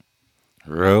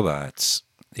Robots.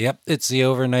 Yep, it's the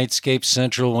Overnightscape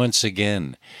Central once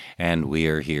again. And we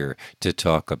are here to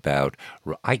talk about.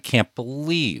 I can't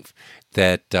believe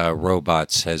that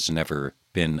robots has never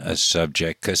been a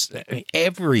subject because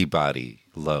everybody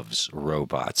loves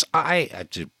robots.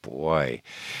 Boy,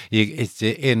 it's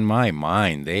in my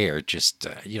mind, they are just,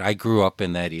 I grew up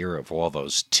in that era of all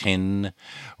those tin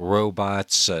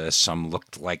robots. Some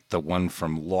looked like the one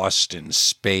from Lost in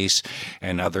Space,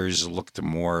 and others looked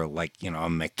more like, a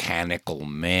mechanical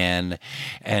man.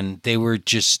 And they were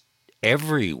just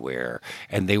everywhere,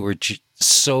 and they were just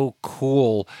so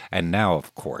cool. And now,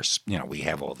 of course, we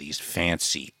have all these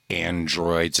fancy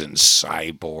androids and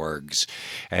cyborgs,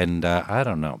 and I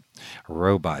don't know,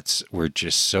 robots were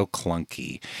just so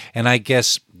clunky. And I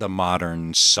guess the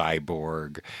modern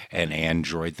cyborg and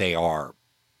android, they are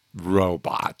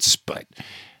robots, but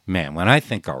man, when I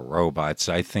think of robots,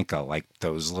 I think of like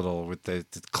those little with the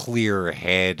clear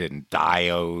head and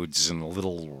diodes and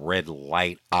little red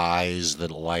light eyes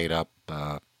that light up.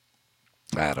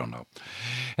 I don't know.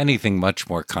 Anything much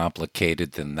more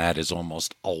complicated than that is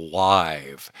almost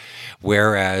alive.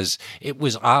 Whereas it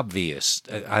was obvious.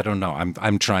 I don't know.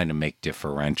 I'm trying to make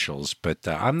differentials, but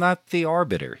I'm not the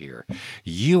arbiter here.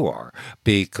 You are,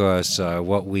 because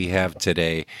what we have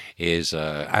today is,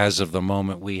 as of the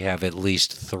moment, we have at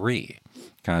least three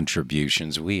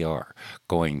contributions we are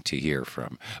going to hear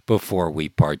from before we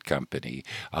part company,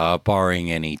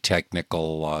 barring any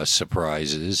technical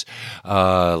surprises.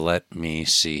 Let me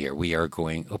see here. We are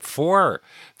going four.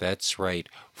 That's right,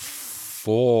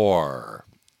 four.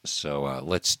 So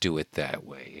let's do it that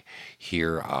way.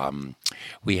 Here,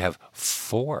 we have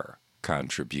four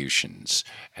contributions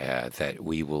that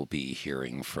we will be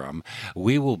hearing from.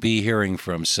 We will be hearing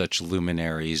from such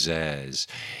luminaries as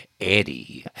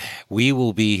Eddie. We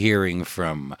will be hearing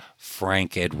from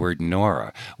Frank Edward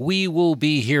Nora. We will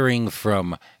be hearing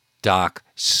from Doc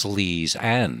Sleaze,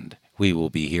 and we will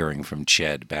be hearing from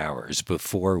Chad Bowers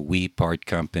before we part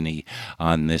company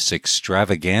on this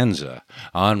extravaganza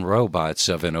on robots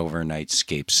of an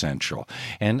Overnightscape Central.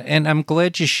 And I'm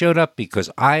glad you showed up, because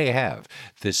I have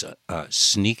this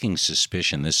sneaking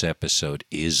suspicion this episode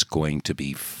is going to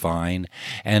be fine.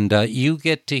 And you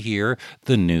get to hear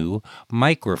the new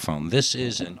microphone. This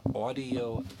is an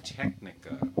Audio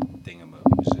Technica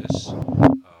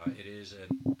thingamoses. It is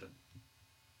an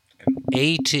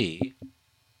AT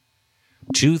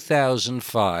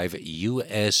 2005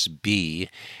 USB,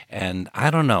 and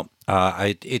I don't know.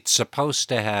 It's supposed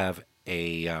to have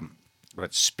a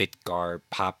what, spit guard,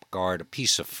 pop guard, a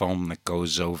piece of foam that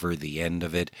goes over the end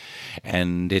of it,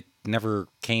 and it never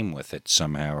came with it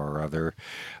somehow or other.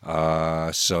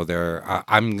 So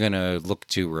I'm gonna look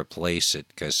to replace it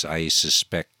because I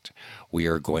suspect we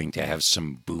are going to have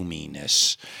some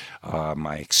boominess.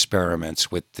 My experiments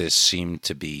with this seem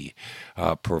to be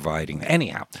providing.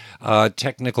 Anyhow,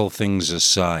 technical things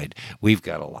aside, we've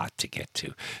got a lot to get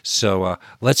to. So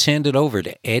let's hand it over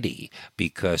to Eddie,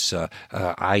 because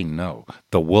I know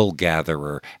the wool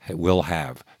gatherer will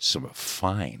have some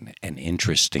fine and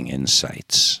interesting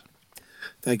insights.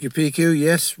 Thank you, PQ.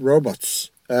 Yes,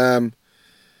 robots. A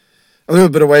little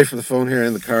bit away from the phone here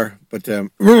in the car, but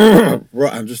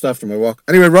I'm just after my walk.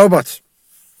 Anyway, robots.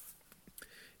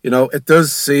 It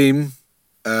does seem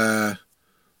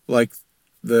like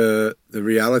the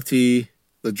reality,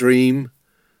 the dream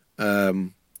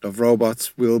of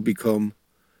robots will become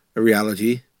a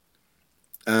reality,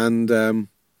 and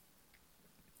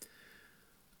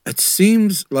it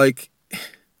seems like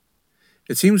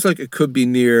it could be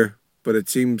near, but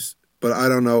I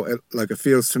don't know. It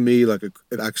feels to me like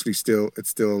it's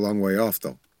still a long way off,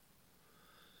 though.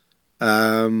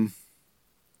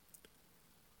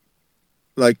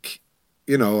 Like,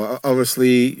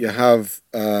 obviously you have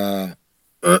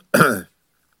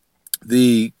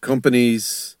the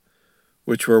companies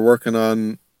which were working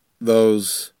on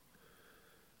those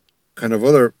kind of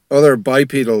other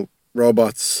bipedal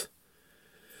robots,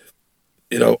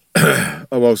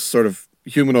 almost sort of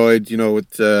humanoid,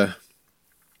 with the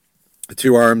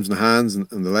two arms and hands and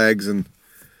the legs, and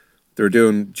they were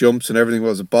doing jumps and everything.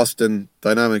 Was Boston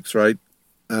Dynamics, right?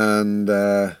 And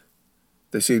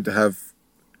they seem to have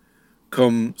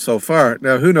come so far.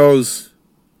 Now, who knows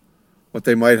what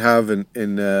they might have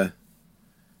in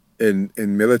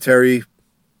military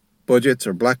budgets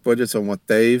or black budgets on what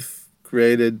they've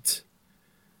created.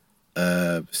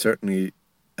 Certainly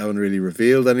haven't really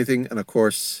revealed anything. And of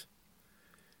course,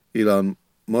 Elon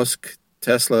Musk,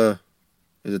 Tesla,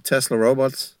 is it Tesla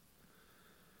Robots?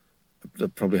 They'll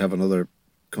probably have another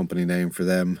company name for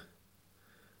them.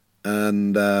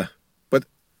 And but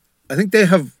I think they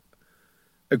have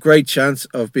a great chance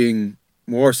of being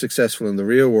more successful in the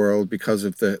real world because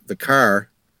of the car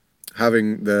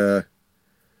having the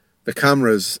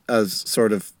cameras as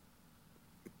sort of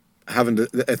having a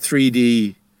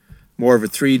 3D, more of a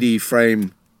 3D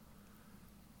frame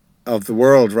of the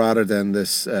world rather than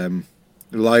this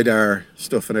LiDAR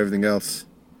stuff and everything else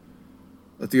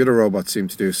that the other robots seem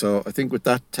to do. So I think with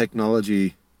that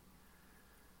technology,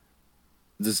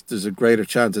 there's a greater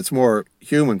chance. It's more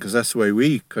human because that's the way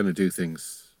we kind of do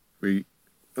things. We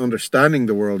understanding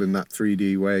the world in that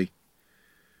 3D way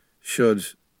should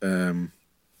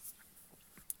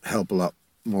help a lot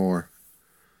more,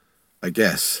 I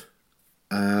guess.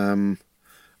 I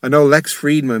know Lex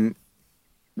Friedman,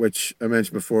 which I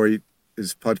mentioned before,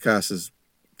 his podcast is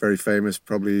very famous.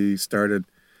 Probably started,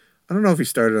 I don't know if he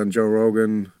started on Joe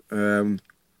Rogan,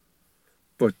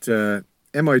 but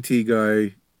MIT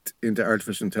guy into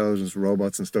artificial intelligence,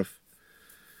 robots and stuff.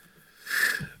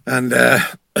 And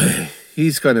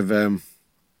he's kind of,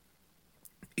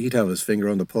 he'd have his finger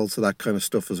on the pulse of that kind of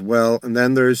stuff as well. And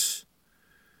then there's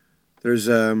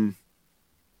the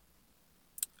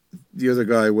other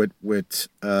guy with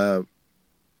I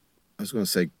was going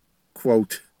to say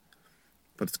quote,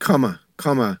 but it's comma,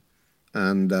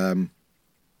 and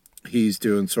he's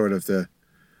doing sort of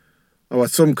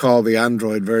what some call the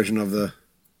Android version of the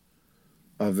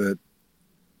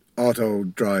auto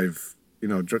drive,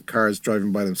 cars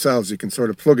driving by themselves. You can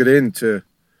sort of plug it into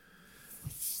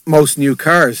most new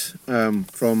cars from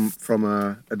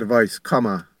a device,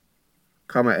 comma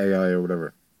AI or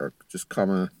whatever, or just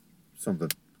comma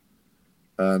something.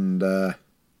 And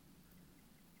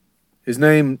his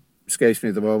name escapes me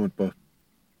at the moment, but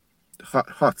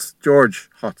George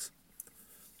Hotz.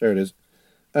 There it is.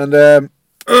 And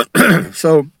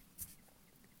so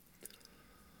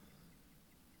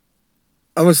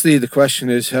obviously the question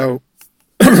is how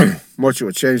much it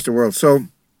would change the world. So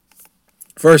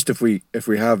first, if we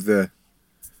have the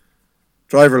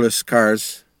driverless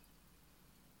cars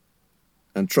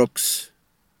and trucks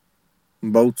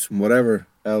and boats and whatever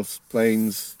else,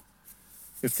 planes,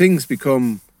 if things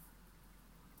become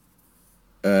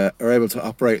are able to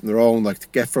operate on their own, like to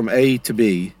get from A to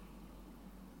B,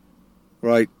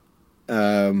 right,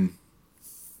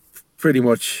 pretty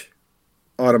much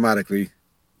automatically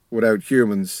without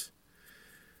humans,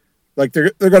 like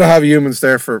they're going to have humans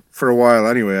there for a while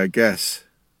anyway, I guess,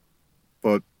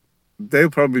 but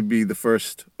they'll probably be the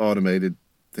first automated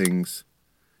things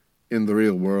in the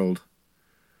real world.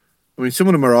 I mean, some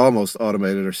of them are almost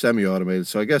automated or semi-automated,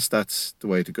 so I guess that's the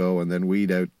way to go, and then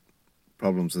weed out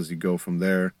problems as you go from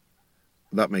there.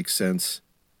 That makes sense.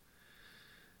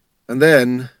 And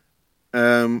then,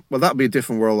 well, that'll be a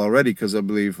different world already, because I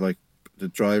believe, like, the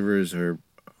drivers are,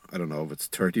 I don't know if it's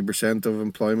 30% of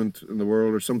employment in the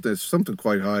world or something. It's something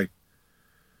quite high.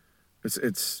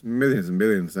 It's millions and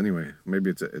billions anyway. Maybe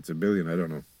it's a billion, I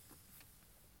don't know.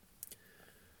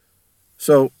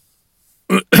 So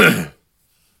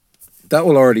that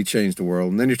will already change the world.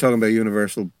 And then you're talking about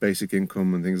universal basic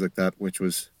income and things like that, which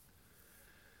was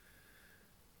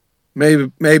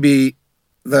maybe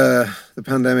the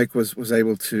pandemic was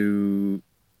able to,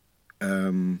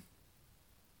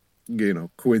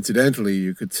 coincidentally,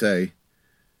 you could say,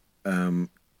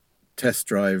 test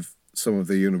drive some of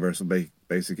the universal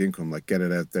basic income, like get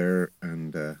it out there.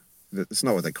 And it's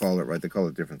not what they call it, right? They call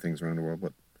it different things around the world,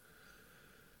 but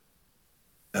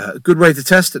a good way to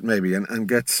test it maybe and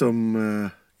get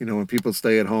some, when people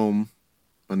stay at home,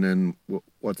 and then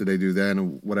what do they do then,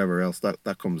 and whatever else,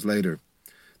 that comes later.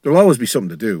 There'll always be something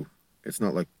to do. It's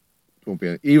not like it won't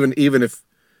be even if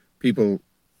people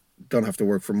don't have to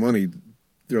work for money,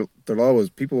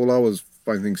 people will always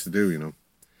find things to do,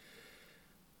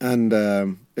 And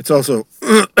it's also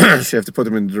so you have to put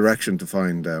them in the direction to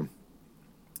find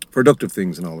productive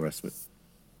things and all the rest of it.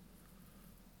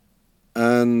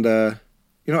 And I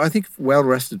think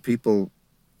well-rested people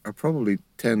are probably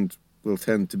will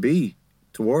tend to be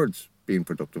towards being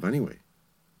productive anyway.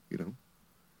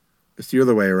 It's the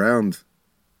other way around.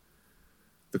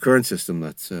 The current system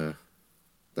that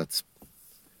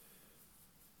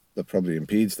probably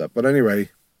impedes that. But anyway,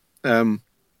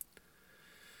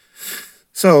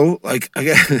 so like I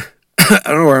don't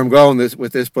know where I'm going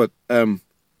with this, but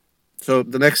so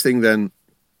the next thing then,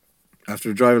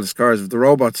 after driverless cars, if the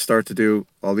robots start to do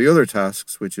all the other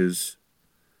tasks, which is,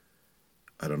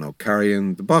 I don't know,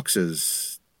 carrying the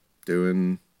boxes,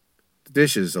 doing the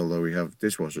dishes, although we have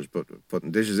dishwashers, but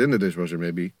putting dishes in the dishwasher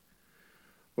maybe,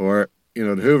 or, the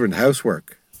hoovering,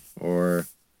 housework, or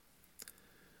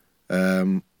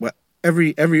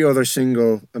every other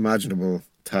single imaginable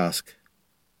task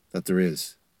that there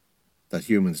is that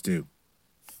humans do.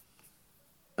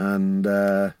 And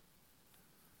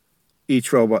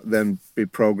each robot then be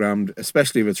programmed,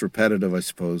 especially if it's repetitive, I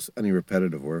suppose, any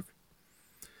repetitive work.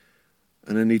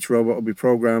 And then each robot will be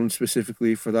programmed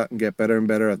specifically for that and get better and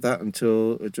better at that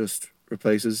until it just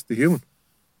replaces the human.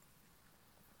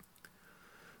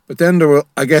 But then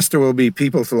I guess there will be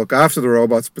people to look after the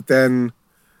robots, but then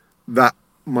that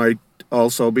might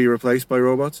also be replaced by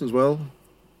robots as well.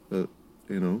 You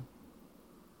know,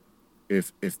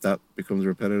 if that becomes a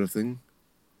repetitive thing.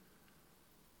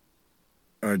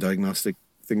 Or a diagnostic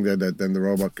thing that then the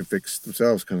robot can fix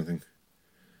themselves, kind of thing.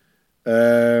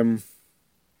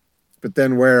 But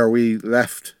then where are we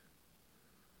left?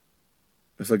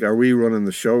 It's like, are we running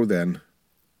the show then?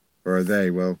 Or are they?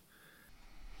 Well,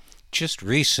 just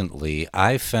recently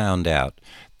I found out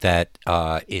that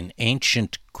in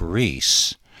ancient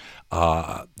Greece,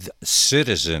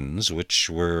 citizens, which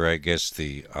were, I guess,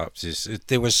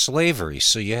 there was slavery.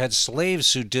 So you had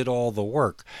slaves who did all the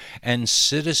work, and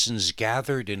citizens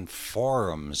gathered in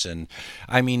forums. And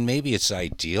I mean, maybe it's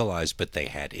idealized, but they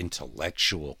had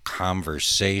intellectual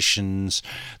conversations.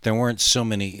 There weren't so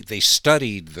many, they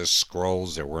studied the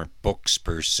scrolls. There weren't books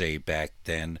per se back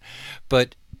then,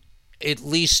 but at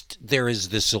least there is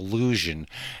this illusion,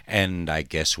 and I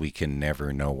guess we can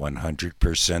never know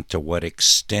 100% to what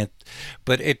extent,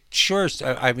 but it sure,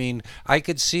 I mean, I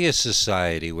could see a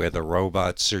society where the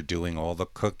robots are doing all the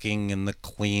cooking and the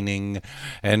cleaning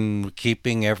and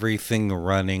keeping everything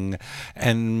running,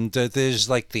 and there's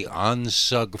like the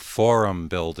ONSUG forum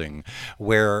building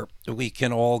where we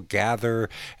can all gather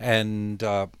and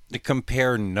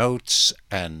compare notes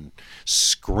and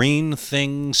screen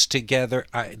things together.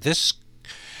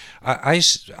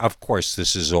 Of course,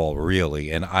 this is all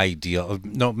really an ideal,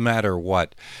 no matter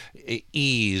what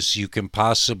ease you can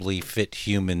possibly fit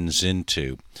humans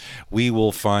into. We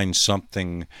will find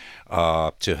something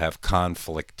to have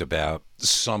conflict about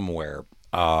somewhere.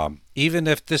 Even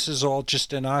if this is all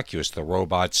just innocuous, the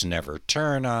robots never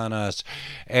turn on us,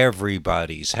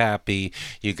 everybody's happy.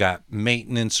 You got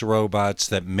maintenance robots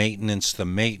that maintenance the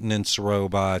maintenance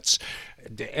robots.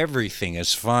 Everything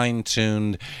is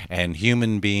fine-tuned, and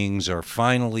human beings are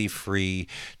finally free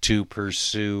to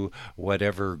pursue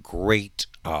whatever great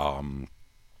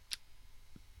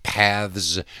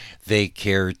paths they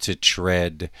care to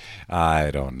tread. I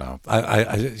don't know.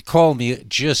 I call me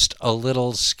just a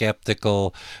little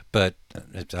skeptical, but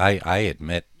I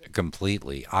admit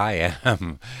completely I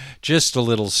am just a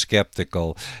little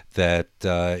skeptical that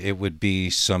it would be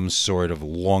some sort of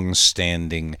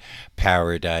long-standing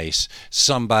paradise.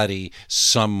 Somebody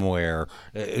somewhere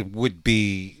would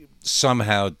be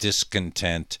somehow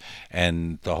discontent,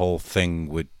 and the whole thing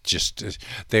would just,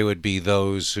 they would be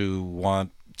those who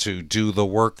want to do the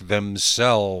work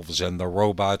themselves, and the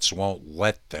robots won't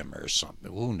let them or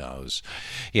something. Who knows?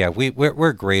 Yeah,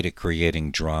 we're great at creating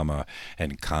drama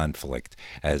and conflict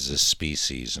as a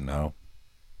species, no?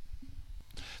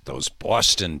 Those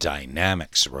Boston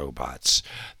Dynamics robots,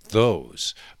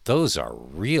 those are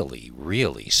really,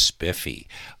 really spiffy.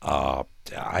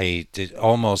 It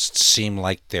almost seem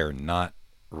like they're not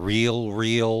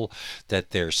real,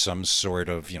 that there's some sort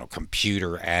of,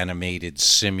 computer animated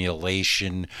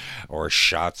simulation or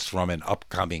shots from an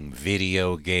upcoming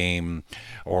video game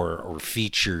or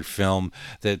feature film.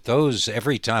 That those,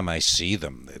 every time I see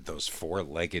them, those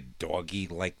four-legged doggy,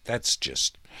 like, that's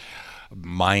just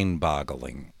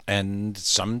mind-boggling. And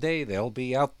someday they'll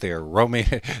be out there roaming.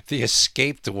 The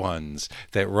escaped ones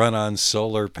that run on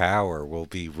solar power will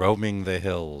be roaming the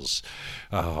hills.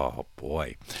 Oh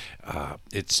boy,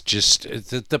 it's just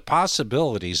the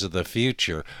possibilities of the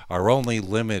future are only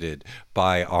limited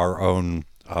by our own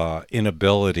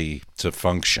inability to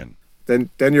function. Then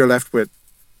you're left with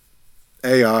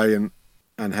AI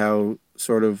and how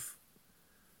sort of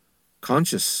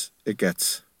conscious it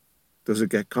gets. Does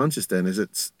it get conscious then? Is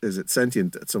it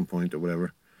sentient at some point or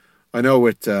whatever? I know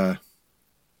with Ben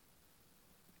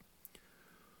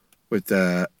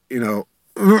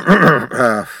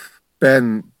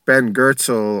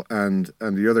Goertzel and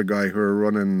the other guy who are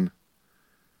running,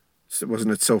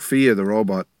 wasn't it Sophia the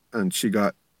robot, and she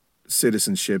got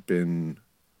citizenship in,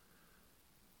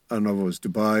 I don't know if it was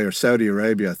Dubai or Saudi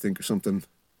Arabia, I think, or something.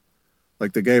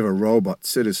 Like, they gave a robot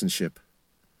citizenship,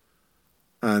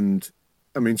 and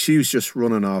I mean, she was just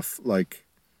running off, like,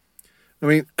 I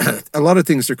mean, a lot of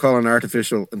things they're calling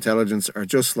artificial intelligence are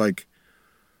just like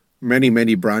many,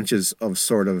 many branches of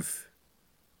sort of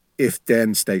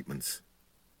if-then statements.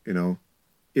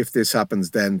 If this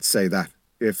happens, then say that.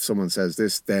 If someone says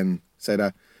this, then say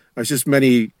that. There's just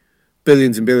many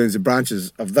billions and billions of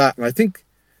branches of that. And I think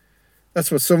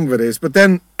that's what some of it is. But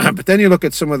then you look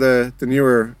at some of the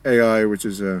newer AI, which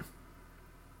is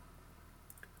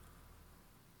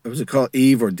was it called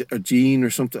Eve or Jean or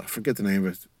something? I forget the name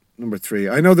of it. Number 3.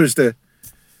 I know there's the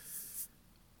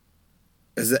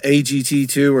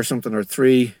AGT2 or something, or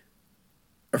 3.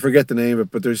 I forget the name of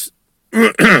it, but there's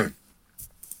a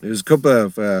couple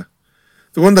of the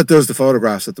one that does the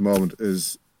photographs at the moment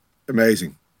is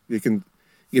amazing. You can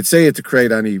say it to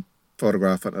create any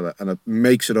photograph, and it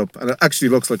makes it up, and it actually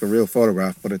looks like a real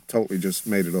photograph, but it totally just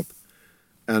made it up.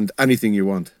 And anything you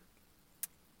want,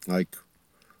 like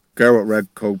girl with red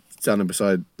coat standing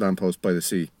beside lamppost by the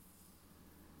sea,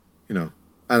 and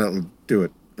it'll do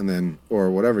it, and then or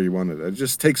whatever you wanted. It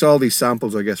just takes all these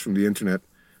samples, I guess, from the internet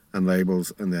and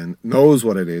labels, and then knows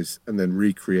what it is, and then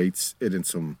recreates it in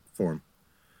some form.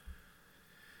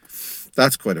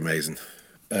 That's quite amazing.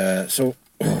 So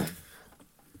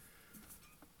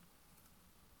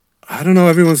I don't know.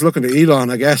 Everyone's looking to Elon,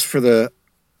 I guess, for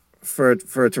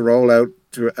it to roll out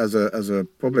to as a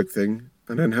public thing,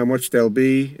 and then how much they'll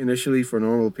be initially for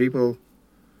normal people.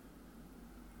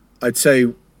 I'd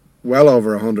say well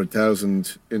over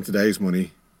 100,000 in today's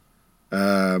money.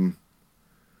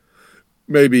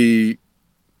 Maybe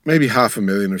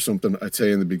 500,000 or something, I'd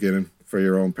say, in the beginning for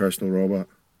your own personal robot,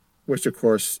 which of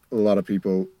course a lot of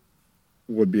people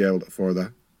would be able to afford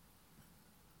that.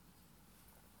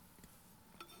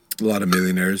 A lot of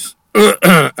millionaires.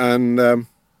 And well,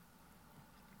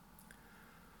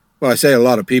 I say a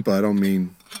lot of people, I don't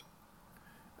mean,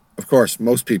 of course,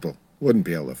 most people wouldn't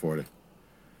be able to afford it.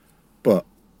 But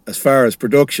as far as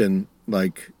production,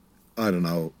 like, I don't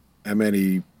know how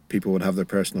many people would have their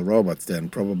personal robots then.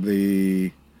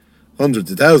 Probably hundreds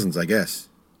of thousands, I guess,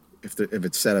 if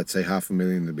it's set at, say,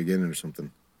 500,000 in the beginning or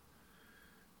something.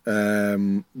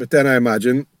 But then I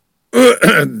imagine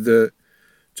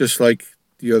just like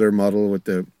the other model with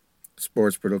the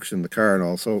sports production, the car and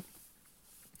all, so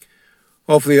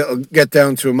hopefully it'll get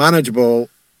down to a manageable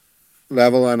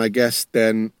level, and I guess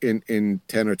then in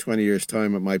 10 or 20 years'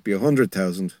 time it might be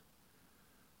 100,000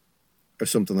 or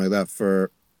something like that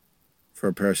for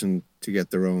a person to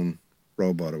get their own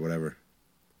robot or whatever.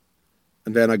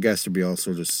 And then I guess there'd be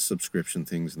also just subscription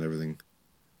things and everything,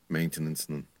 maintenance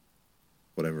and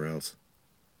whatever else.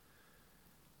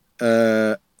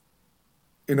 The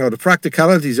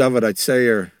practicalities of it, I'd say,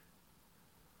 are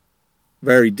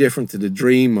very different to the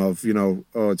dream of,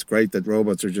 it's great that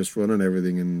robots are just running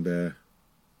everything and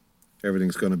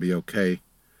everything's going to be okay.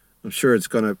 I'm sure it's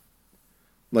going to,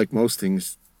 like most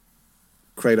things,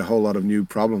 create a whole lot of new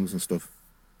problems and stuff.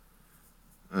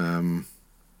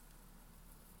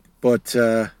 But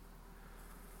I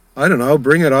don't know,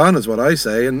 bring it on is what I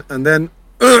say. And then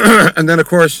and then of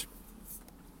course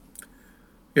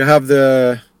you have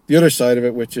the other side of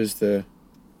it, which is the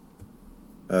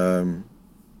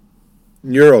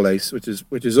Neuralace,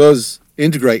 which is us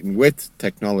integrating with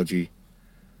technology.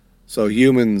 So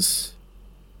humans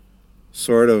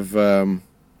sort of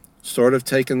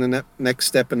taking the next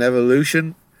step in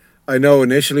evolution. I know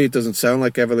initially it doesn't sound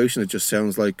like evolution. It just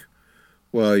sounds like,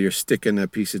 well, you're sticking a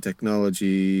piece of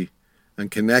technology and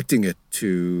connecting it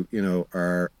to,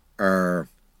 our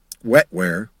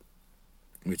wetware,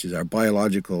 which is our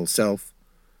biological self,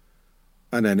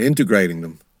 and then integrating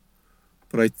them.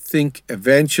 But I think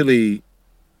eventually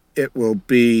it will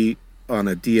be on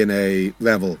a DNA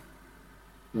level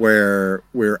where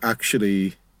we're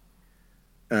actually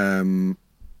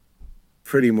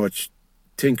pretty much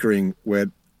tinkering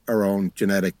with our own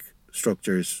genetic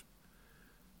structures,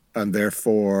 and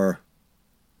therefore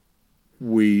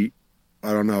I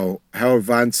don't know how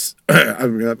advanced, I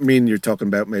mean, you're talking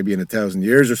about maybe in 1,000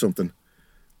 years or something,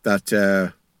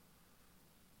 that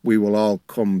we will all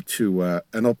come to an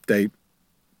update,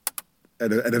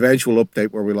 an eventual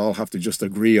update where we'll all have to just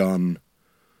agree on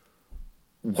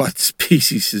what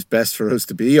species is best for us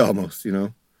to be, almost,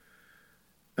 or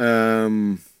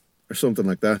something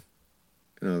like that.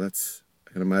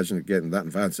 I can imagine it getting that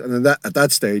advanced. And then at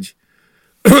that stage,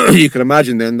 you can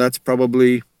imagine then that's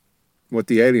probably what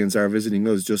the aliens are visiting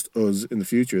us, just us in the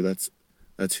future. That's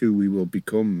who we will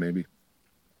become, maybe.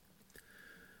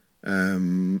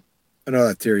 I know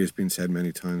that theory has been said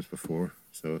many times before,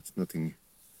 so it's nothing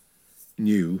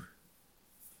new.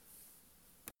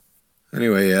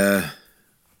 Anyway,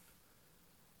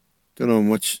 don't know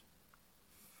much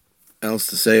else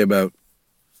to say about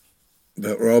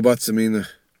robots. I mean,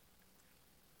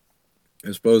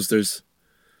 I suppose there's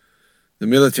the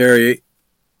military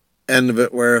end of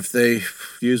it, where if they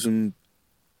use them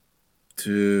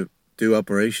to do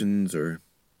operations or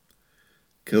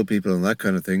kill people and that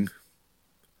kind of thing,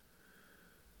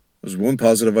 there's one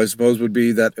positive, I suppose, would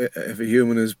be that if a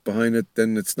human is behind it,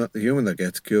 then it's not the human that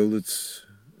gets killed, it's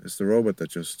the robot that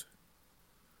just,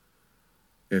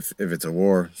 if it's a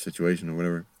war situation or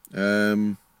whatever,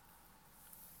 Um,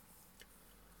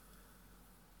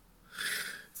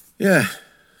 yeah,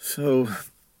 so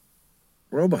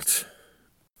robots.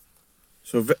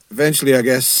 So eventually, I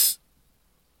guess,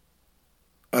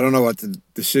 I don't know what the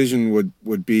decision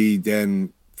would be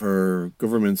then for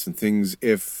governments and things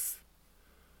if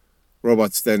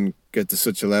robots then get to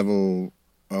such a level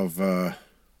of,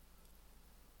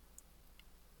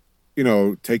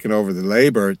 taking over the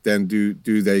labor. Then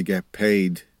do they get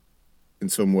paid in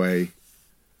some way?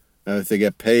 If they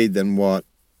get paid, then what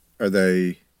are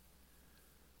they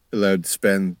allowed to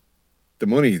spend the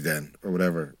money then, or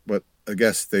whatever? But I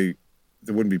guess they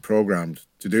wouldn't be programmed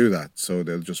to do that, so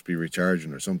they'll just be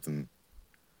recharging or something.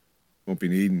 Won't be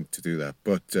needing to do that.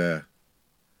 But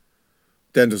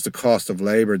then does the cost of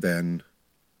labor then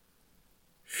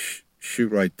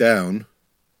shoot right down,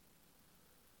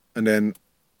 and then,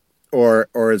 or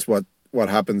is what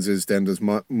happens is then does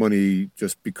money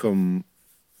just become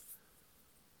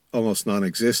almost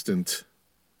non-existent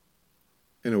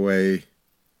in a way?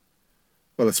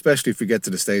 Well, especially if we get to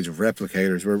the stage of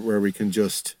replicators where we can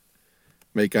just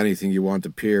make anything you want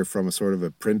appear from a sort of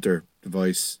a printer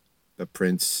device that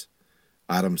prints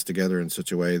atoms together in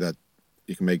such a way that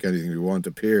you can make anything you want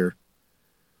appear.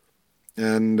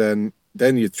 And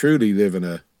then you truly live in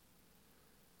a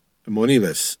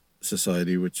moneyless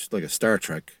society, which like a Star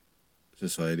Trek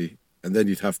society. And then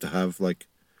you'd have to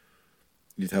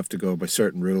go by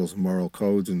certain rules and moral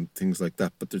codes and things like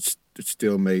that. But there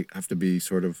still may have to be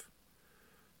sort of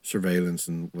surveillance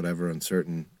and whatever on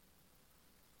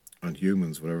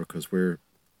humans, whatever, because we're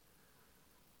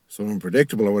so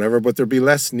unpredictable or whatever. But there'd be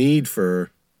less need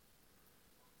for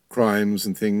crimes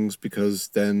and things, because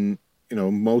then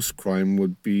most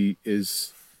crime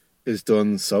is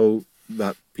done so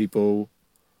that people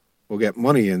will get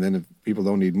money, and then if people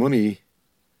don't need money,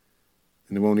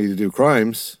 and they won't need to do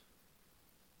crimes.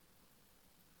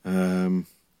 Of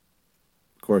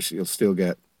course, you'll still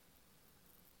get,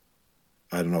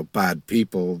 I don't know, bad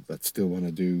people that still want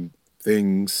to do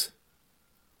things.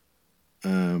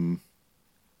 So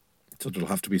there'll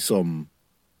have to be some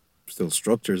still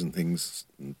structures and things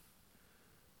and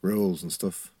rules and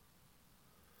stuff.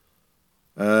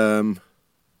 And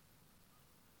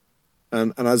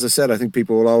as I said, I think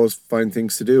people will always find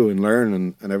things to do and learn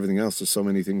and everything else. There's so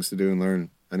many things to do and learn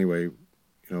anyway.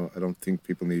 I don't think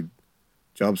people need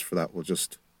jobs for that.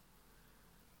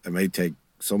 It may take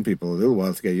some people a little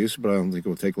while to get used to, but I don't think it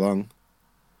will take long.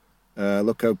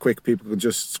 Look how quick people can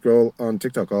just scroll on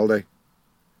TikTok all day.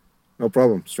 No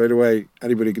problem. Straight away,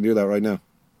 anybody can do that right now.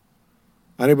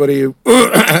 Anybody who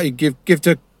give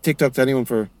TikTok to anyone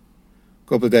for a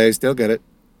couple of days, they'll get it.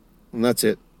 And that's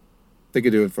it. They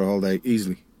could do it for a whole day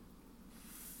easily.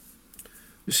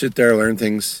 Just sit there, learn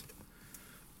things.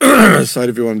 Decide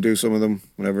if you want to do some of them,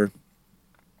 whatever.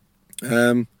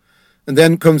 And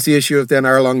then comes the issue of then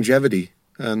our longevity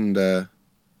and and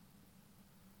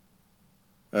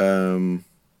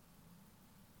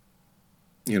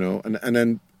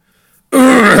then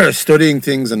studying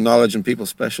things and knowledge and people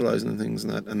specializing in things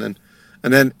and that, and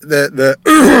then the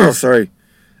sorry,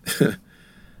 hold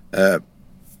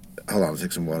on, I'll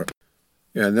take some water.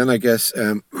 Yeah, and then I guess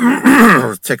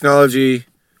technology.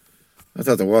 I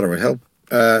thought the water would help.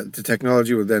 The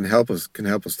technology will then can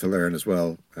help us to learn as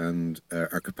well, and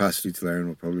our capacity to learn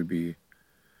will probably be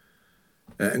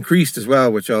increased as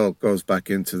well, which all goes back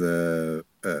into the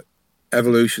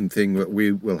evolution thing. That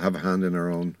we will have a hand in our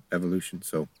own evolution.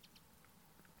 So,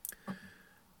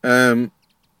 I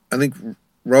think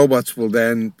robots will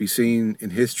then be seen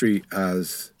in history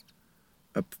as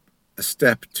a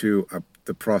step to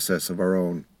the process of our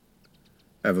own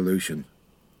evolution,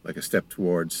 like a step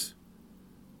towards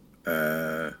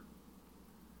our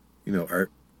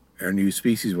new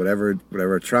species, whatever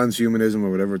transhumanism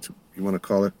or whatever you want to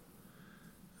call it.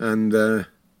 And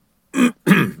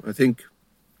I think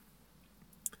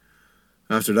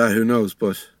after that, who knows?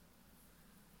 But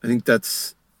I think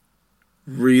that's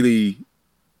really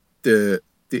the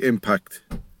impact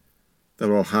that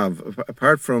it'll have.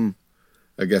 Apart from,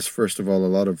 I guess, first of all, a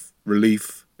lot of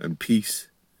relief and peace.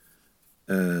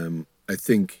 I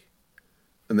think,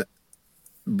 and that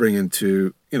bring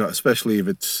into, especially if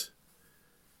it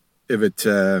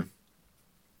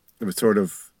sort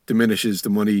of diminishes the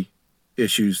money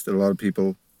issues that a lot of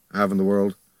people have in the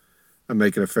world, and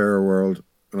make it a fairer world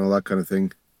and all that kind of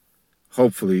thing.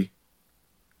 Hopefully,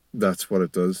 that's what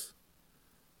it does.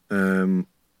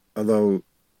 Although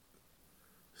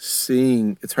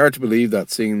it's hard to believe that,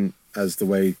 seeing as the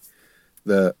way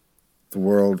the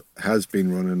world has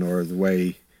been running, or the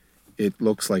way it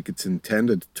looks like it's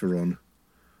intended to run.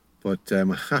 But I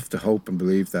have to hope and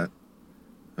believe that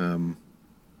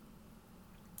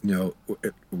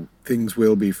things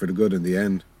will be for the good in the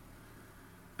end.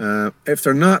 If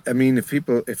they're not, I mean, if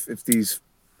these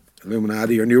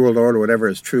Illuminati or New World Order, whatever,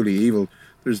 is truly evil,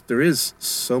 there is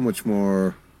so much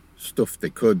more stuff they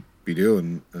could be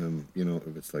doing.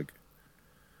 If it's like,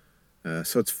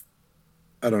 so it's,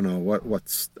 I don't know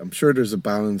what's. I'm sure there's a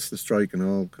balance to strike and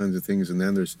all kinds of things, and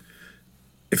then there's,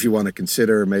 if you want to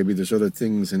consider, maybe there's other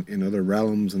things in other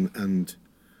realms and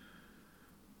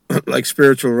like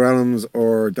spiritual realms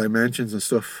or dimensions and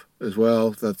stuff as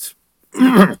well. That's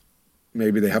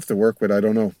maybe they have to work with. I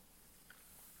don't know.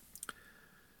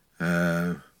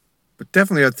 But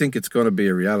definitely, I think it's going to be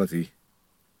a reality.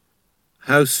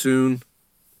 How soon?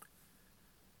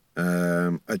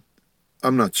 I'm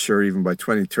not sure. Even by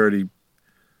 2030.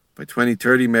 By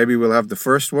 2030, maybe we'll have the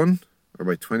first one, or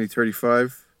by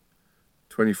 2035,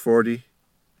 2040.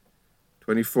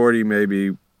 2040,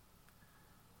 maybe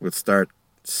we'll start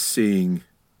seeing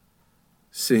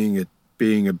it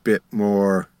being a bit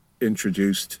more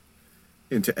introduced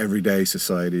into everyday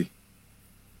society.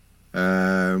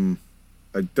 I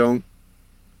don't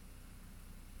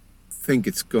think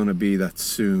it's going to be that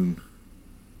soon.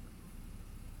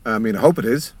 I mean, I hope it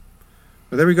is.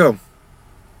 But there we go.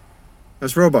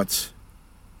 That's robots.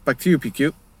 Back to you,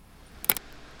 PQ.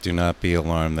 Do not be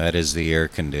alarmed. That is the air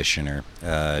conditioner.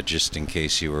 Just in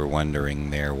case you were wondering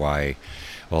there why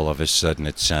all of a sudden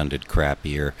it sounded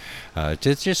crappier.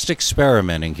 Just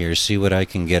experimenting here, see what I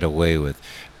can get away with.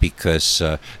 Because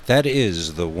that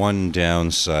is the one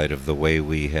downside of the way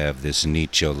we have this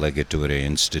Nicho Legature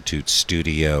Institute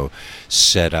studio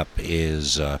set up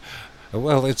is...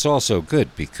 well, it's also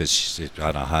good because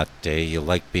on a hot day you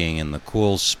like being in the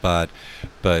cool spot,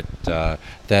 but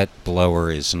that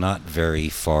blower is not very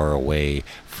far away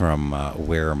from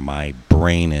where my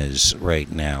brain is right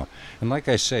now. And like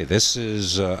I say, this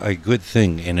is a good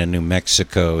thing in a New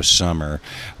Mexico summer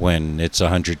when it's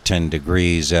 110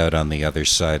 degrees out on the other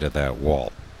side of that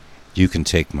wall. You can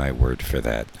take my word for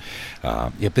that.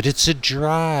 Yeah, but it's a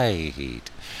dry heat.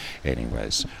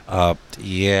 Anyways,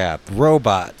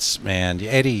 robots, man.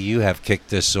 Eddie, you have kicked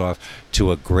this off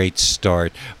to a great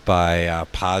start by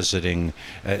positing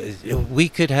we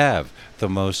could have the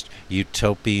most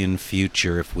utopian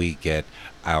future if we get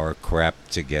our crap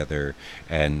together,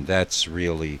 and that's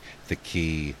really the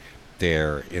key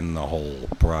there in the whole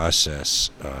process.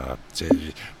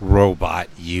 Robot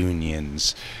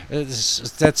unions.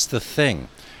 That's the thing.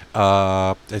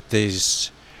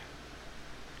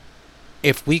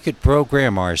 If we could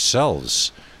program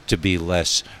ourselves to be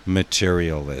less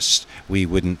materialist, we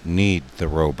wouldn't need the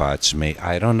robots.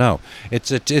 I don't know.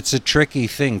 It's a tricky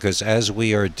thing because as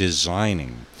we are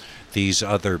designing these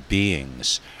other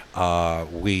beings,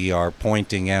 we are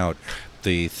pointing out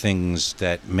the things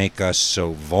that make us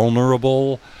so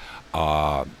vulnerable,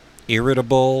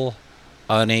 irritable,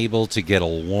 unable to get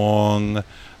along,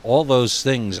 all those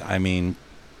things. I mean,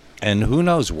 and who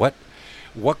knows what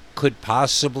could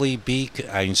possibly be.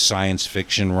 I mean, science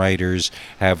fiction writers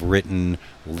have written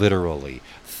literally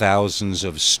thousands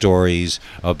of stories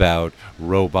about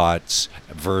robots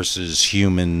versus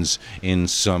humans in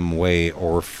some way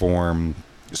or form.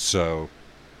 So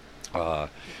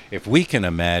if we can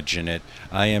imagine it,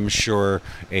 I am sure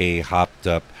a hopped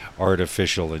up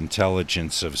artificial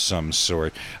intelligence of some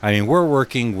sort. I mean, we're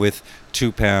working with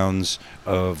 2 pounds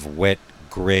of wet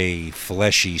gray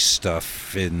fleshy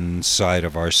stuff inside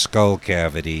of our skull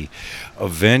cavity.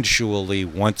 Eventually,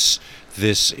 once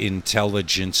this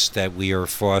intelligence that we are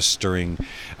fostering,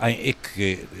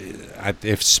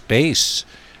 if space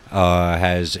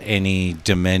has any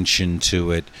dimension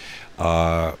to it,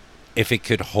 if it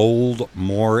could hold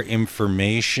more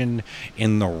information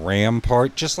in the RAM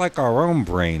part, just like our own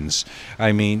brains.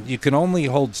 I mean, you can only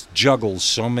juggle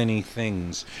so many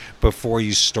things before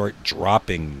you start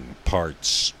dropping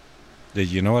parts.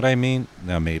 You know what I mean?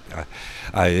 Now, maybe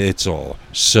it's all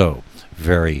so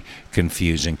very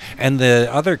confusing. And the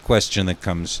other question that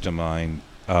comes to mind,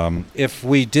 if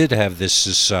we did have this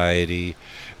society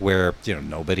where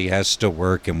nobody has to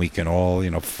work and we can all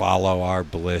follow our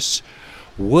bliss,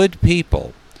 would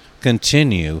people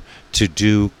continue to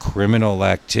do criminal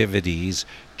activities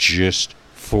just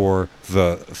for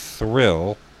the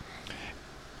thrill?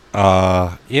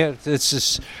 We're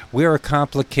a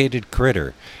complicated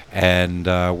critter, and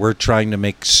we're trying to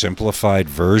make simplified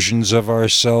versions of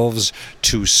ourselves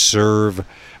to serve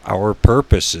our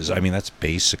purposes. I mean, that's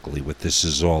basically what this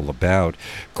is all about,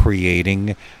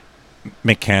 creating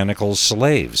mechanical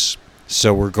slaves.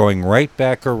 So we're going right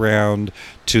back around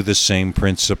to the same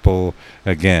principle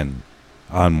again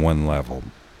on one level.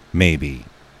 Maybe.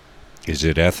 Is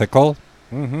it ethical?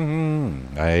 I'm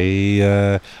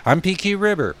PQ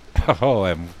River.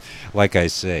 Oh, like I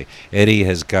say, Eddie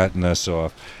has gotten us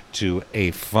off to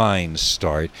a fine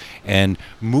start and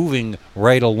moving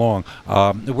right along.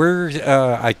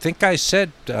 I think I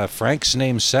said Frank's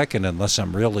name second, unless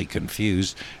I'm really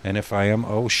confused. And if I am,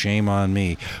 oh, shame on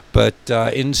me. But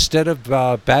instead of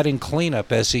batting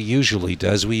cleanup as he usually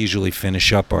does, we usually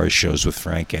finish up our shows with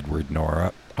Frank Edward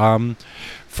Nora.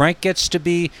 Frank gets to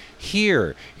be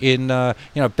here in,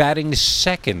 batting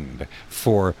second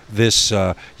for this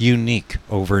unique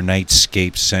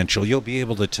Overnightscape Central. You'll be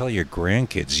able to tell your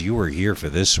grandkids you were here for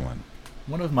this one.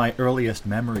 One of my earliest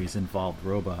memories involved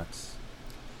robots.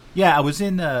 Yeah, I was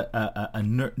in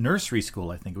a nursery school,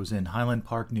 I think. It was in Highland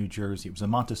Park, New Jersey. It was a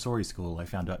Montessori school, I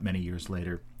found out many years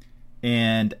later.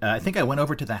 And I think I went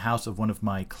over to the house of one of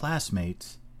my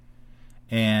classmates,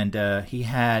 and he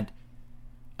had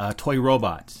toy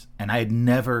robots, and I had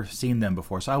never seen them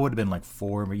before. So I would have been like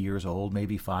 4 years old,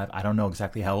 maybe 5. I don't know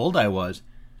exactly how old I was,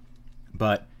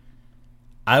 but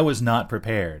I was not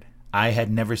prepared. I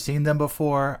had never seen them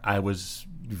before. I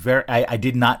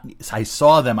did not. I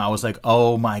saw them. I was like,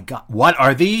 oh my God, what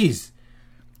are these?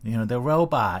 The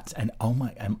robots. And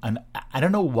and I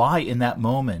don't know why in that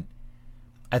moment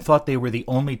I thought they were the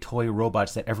only toy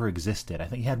robots that ever existed. I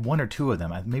think he had 1 or 2 of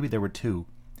them. Maybe there were 2.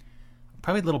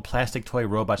 Probably little plastic toy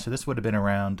robots. So this would have been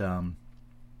around,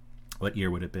 what year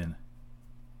would it have been?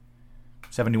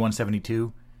 71,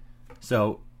 72.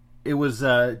 So it was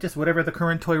just whatever the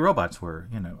current toy robots were,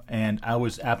 And I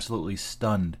was absolutely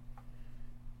stunned.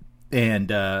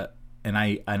 And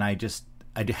I had just,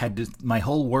 my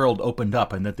whole world opened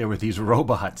up, and that there were these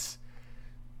robots.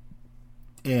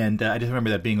 And I just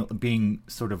remember that being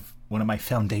sort of one of my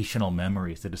foundational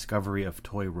memories, the discovery of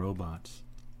toy robots.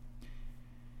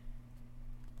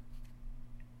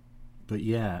 But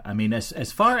yeah, I mean,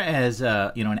 as far as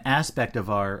an aspect of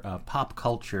our pop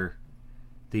culture,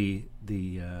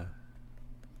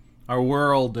 our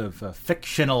world of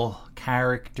fictional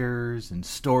characters and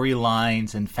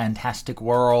storylines and fantastic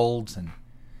worlds and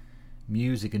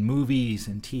music and movies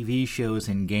and TV shows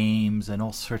and games and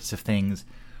all sorts of things,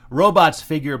 robots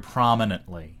figure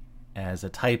prominently as a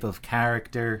type of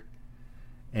character,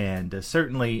 and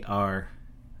certainly are.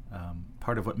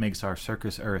 Part of what makes our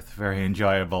Circus Earth very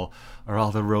enjoyable are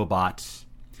all the robots.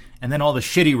 And then all the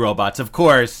shitty robots, of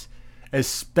course,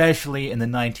 especially in the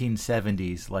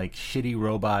 1970s, like shitty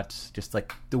robots, just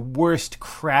like the worst,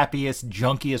 crappiest,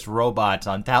 junkiest robots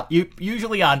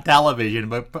usually on television,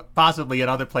 but possibly in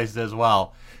other places as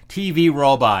well. TV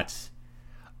robots.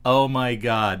 Oh my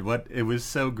God, it was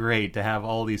so great to have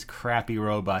all these crappy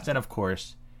robots. And of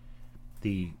course,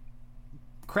 the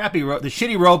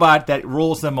shitty robot that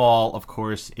rules them all, of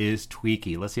course, is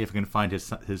Tweaky. Let's see if we can find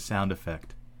his sound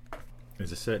effect. Is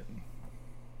this it?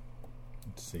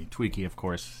 Let's see. Tweaky, of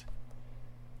course.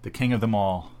 The king of them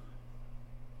all.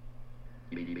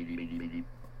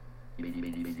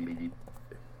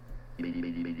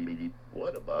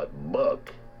 What about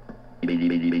Buck?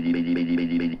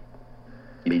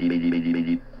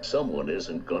 Someone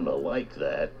isn't gonna like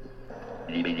that.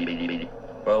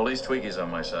 Well, at least Tweaky's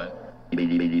on my side.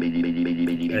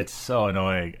 It's so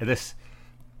annoying. This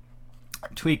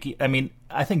Tweaky, I mean,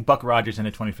 I think Buck Rogers in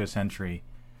the 25th century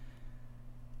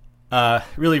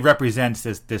really represents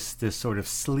this sort of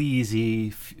sleazy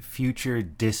future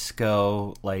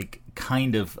disco like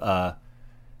kind of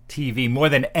TV more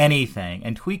than anything.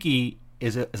 And Tweaky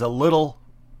is a little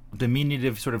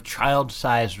diminutive sort of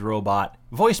child-sized robot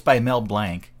voiced by Mel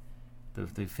Blanc,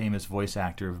 the famous voice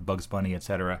actor of Bugs Bunny,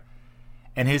 etc.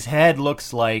 And his head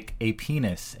looks like a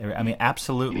penis. I mean,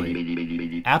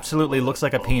 absolutely. Absolutely looks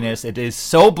like a penis. It is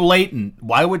so blatant.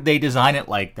 Why would they design it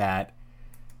like that?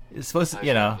 It's supposed to,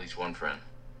 At least one friend.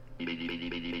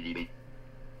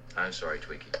 I'm sorry,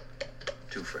 Tweaky.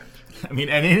 2 friends. I mean,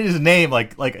 and in his name,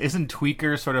 like isn't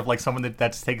Tweaker sort of like someone that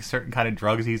takes certain kind of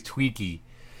drugs? He's Tweaky.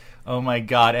 Oh my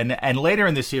God. And later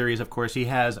in the series, of course, he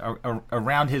has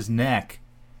around his neck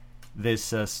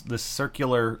this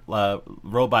circular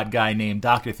robot guy named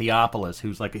Dr. Theopolis,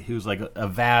 who's like a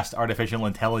vast artificial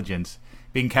intelligence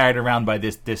being carried around by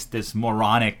this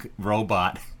moronic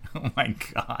robot. Oh my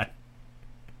God.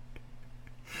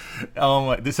 Oh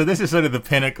my! So this is sort of the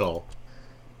pinnacle.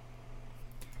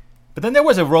 But then there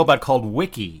was a robot called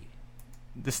Wiki.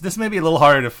 This may be a little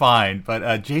harder to find,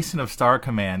 but Jason of Star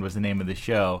Command was the name of the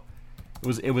show.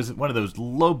 It was one of those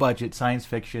low budget science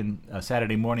fiction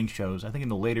Saturday morning shows, I think in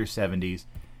the later 70s,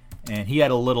 and he had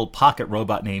a little pocket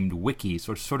robot named Wiki,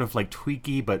 sort of like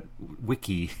Tweaky but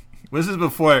Wiki. This is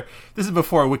before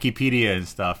Wikipedia and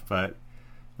stuff, but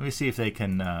let me see if they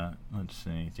can let's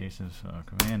see, Jason's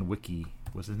Command Wiki.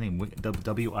 What's his name?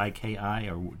 W-I-K-I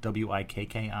or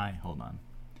W-I-K-K-I? Hold on.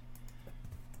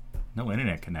 No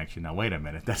internet connection. Now, wait a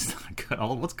minute. That's not good.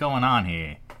 Oh, what's going on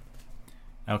here?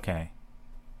 Okay.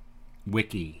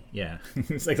 Wiki. Yeah.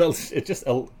 It's like, it's just,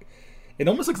 it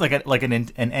almost looks like an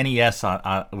NES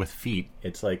with feet.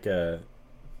 It's like this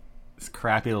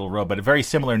crappy little robot. A very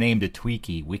similar name to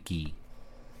Tweaky. Wiki.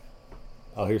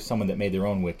 Oh, here's someone that made their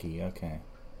own wiki. Okay.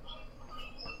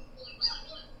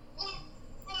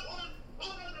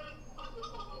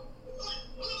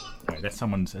 All right, that's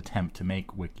someone's attempt to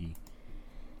make wiki.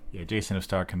 Yeah, Jason of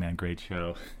Star Command, great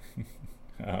show.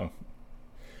 Oh.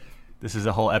 This is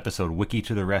a whole episode, Wiki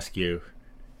to the rescue.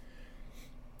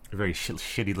 A very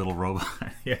shitty little robot.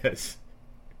 Yes.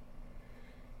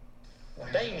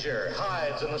 Danger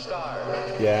hides in the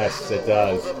stars. Yes, it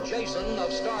does. Of Jason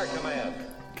of Star Command.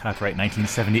 Copyright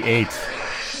 1978.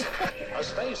 A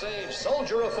space-age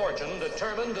soldier of fortune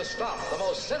determined to stop the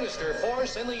most sinister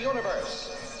force in the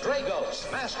universe. Dragos,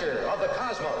 master of the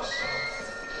cosmos.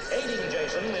 Aiding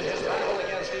Jason in his battle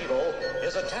against evil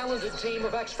is a talented team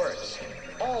of experts,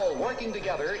 all working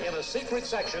together in a secret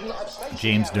section of Space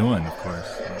James Academy. Doohan, of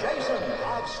course. Jason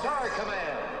of Star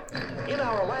Command. In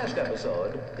our last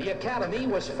episode, the Academy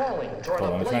was falling toward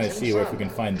Hold on, I'm trying to see if we can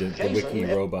find the wiki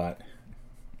robot.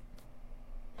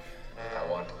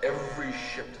 I want every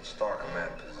ship that Star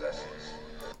Command possesses.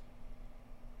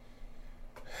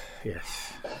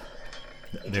 Yes.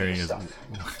 There he is.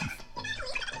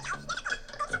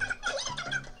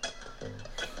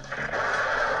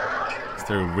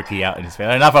 Threw Wiki out in his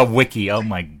face. Enough of Wiki. Oh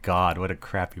my God, what a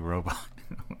crappy robot.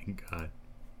 Oh my God.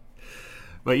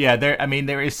 But yeah,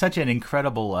 there is such an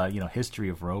incredible history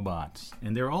of robots,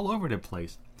 and they're all over the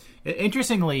place.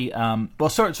 Interestingly,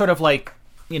 sort of like,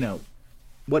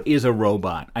 what is a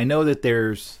robot? I know that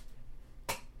there's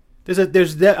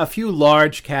a few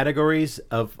large categories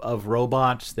of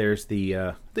robots. There's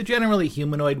the generally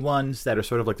humanoid ones that are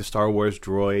sort of like the Star Wars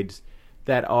droids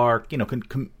that are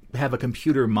have a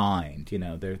computer mind.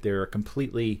 They're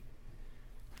completely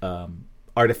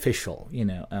artificial.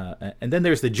 And then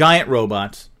there's the giant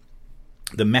robots,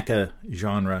 the mecha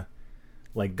genre,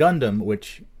 like Gundam,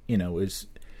 which is.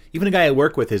 Even a guy I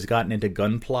work with has gotten into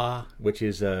Gunpla, which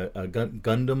is a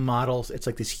Gundam models. It's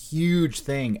like this huge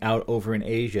thing out over in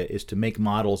Asia is to make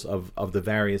models of the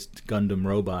various Gundam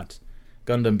robots.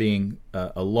 Gundam being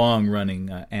a long-running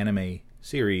anime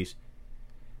series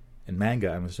and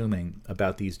manga, I'm assuming,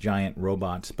 about these giant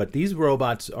robots. But these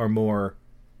robots are more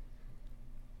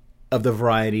of the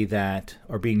variety that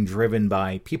are being driven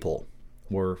by people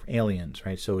or aliens,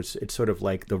 right? So it's sort of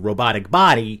like the robotic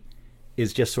body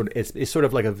is just it's sort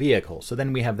of like a vehicle. So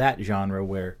then we have that genre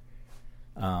where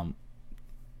the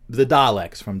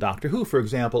Daleks from Doctor Who, for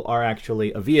example, are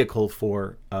actually a vehicle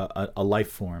for a life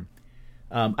form.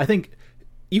 I think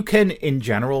you can, in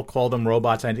general, call them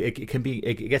robots. And it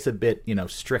gets a bit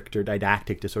strict or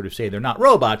didactic to sort of say they're not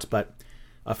robots. But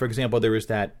for example, there is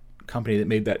that company that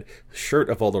made that shirt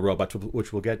of all the robots,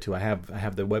 which we'll get to. I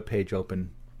have the webpage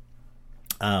open.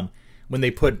 When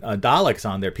they put Daleks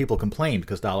on there, people complained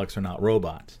because Daleks are not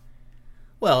robots.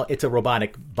 Well, it's a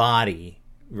robotic body,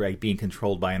 right, being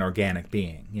controlled by an organic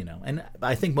being, And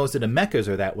I think most of the mechas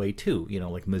are that way too,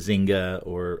 like Mazinga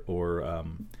or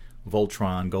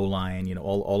Voltron, Go Lion,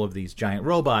 all of these giant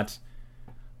robots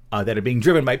that are being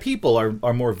driven by people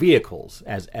are more vehicles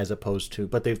as opposed to,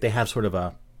 but they have sort of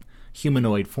a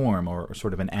humanoid form or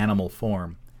sort of an animal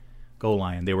form. Go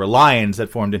Lion. They were lions that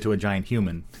formed into a giant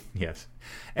human. Yes.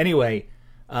 Anyway,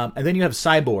 and then you have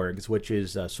cyborgs, which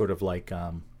is sort of like,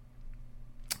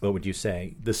 what would you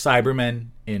say? The Cybermen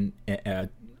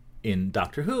in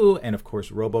Doctor Who, and of course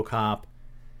RoboCop.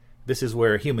 This is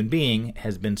where a human being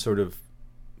has been sort of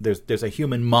there's a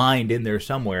human mind in there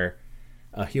somewhere,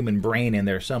 a human brain in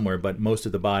there somewhere, but most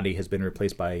of the body has been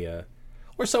replaced by.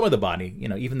 Or some of the body,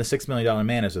 even the $6 Million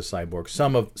Man is a cyborg.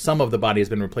 Some of the body has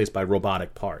been replaced by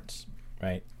robotic parts,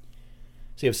 right?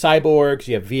 So you have cyborgs,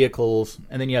 you have vehicles,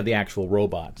 and then you have the actual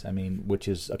robots. Which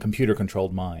is a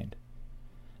computer-controlled mind.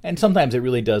 And sometimes it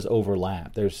really does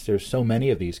overlap. There's so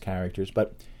many of these characters,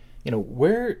 but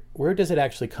where does it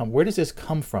actually come? Where does this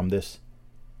come from? This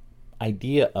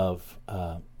idea of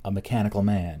a mechanical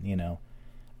man.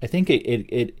 I think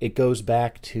it goes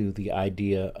back to the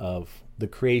idea of the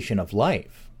creation of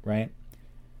life, right?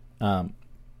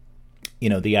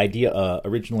 The idea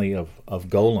originally of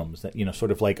golems that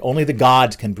sort of like only the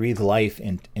gods can breathe life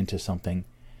into something,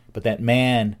 but that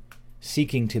man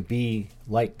seeking to be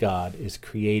like God is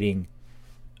creating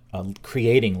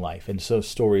life. And so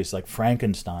stories like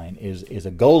Frankenstein is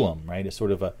a golem, right? It's sort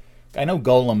of a I know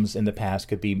golems in the past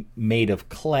could be made of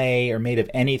clay or made of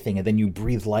anything, and then you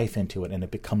breathe life into it, and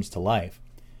it becomes to life.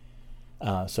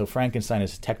 So Frankenstein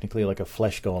is technically like a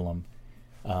flesh golem,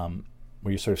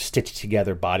 where you sort of stitch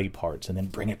together body parts and then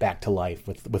bring it back to life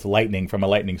with lightning from a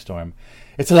lightning storm.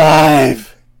 It's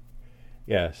alive!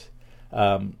 Yes.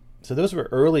 So those were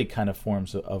early kind of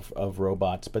forms of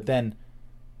robots. But then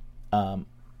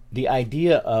the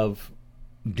idea of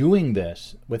doing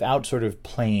this without sort of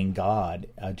playing God,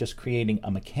 just creating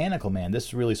a mechanical man,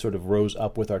 this really sort of rose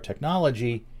up with our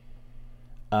technology.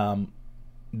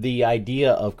 The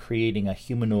idea of creating a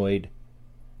humanoid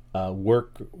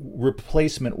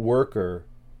replacement worker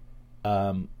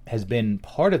has been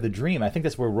part of the dream. I think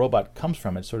that's where robot comes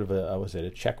from. It's sort of a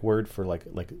Czech word for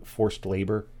like forced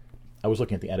labor. I was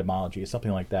looking at the etymology. It's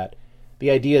something like that.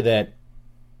 The idea that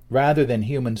rather than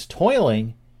humans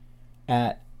toiling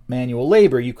at manual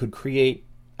labor, you could create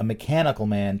a mechanical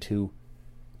man to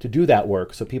do that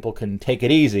work, so people can take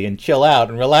it easy and chill out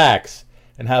and relax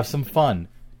and have some fun.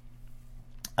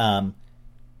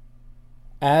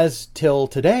 As till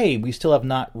today, we still have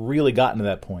not really gotten to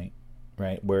that point,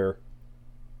 right, where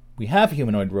we have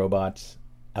humanoid robots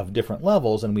of different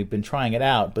levels, and we've been trying it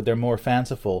out, but they're more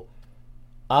fanciful.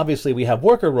 Obviously, we have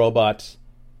worker robots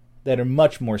that are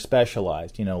much more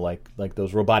specialized, like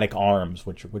those robotic arms,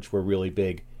 which were really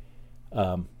big.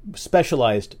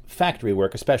 Specialized factory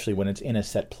work, especially when it's in a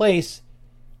set place,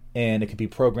 and it can be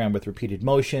programmed with repeated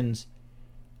motions.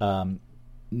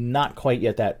 Not quite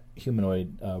yet that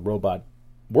humanoid robot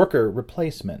worker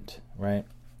replacement, right?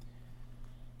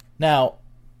 Now,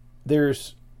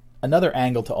 there's another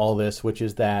angle to all this, which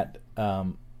is that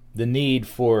the need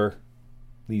for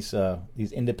these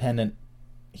independent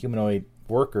humanoid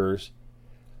workers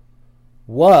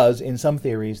was, in some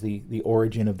theories, the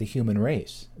origin of the human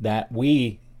race. That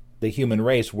we, the human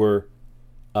race, were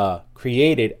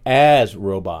created as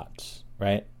robots,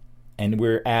 right? And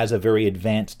we're as a very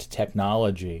advanced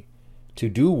technology to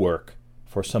do work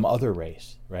for some other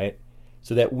race, right?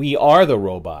 So that we are the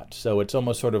robots. So it's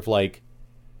almost sort of like,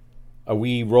 are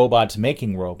we robots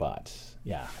making robots?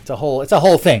 Yeah, it's a whole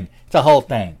thing. It's a whole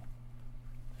thing.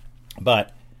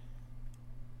 But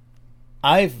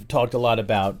I've talked a lot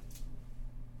about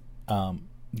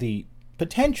the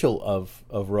potential of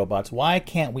robots. Why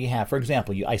can't we have, for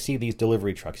example, I see these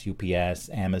delivery trucks, UPS,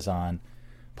 Amazon,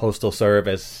 Postal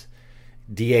Service,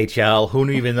 DHL, who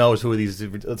even knows who these,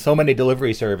 so many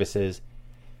delivery services.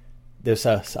 There's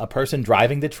a person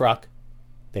driving the truck.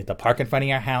 They have to park in front of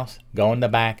your house, go in the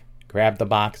back, grab the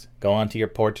box, go onto your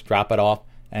porch, drop it off,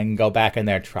 and go back in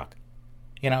their truck.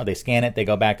 They scan it, they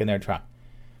go back in their truck.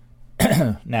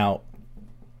 Now,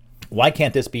 why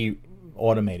can't this be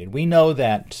automated? We know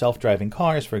that self-driving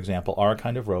cars, for example, are a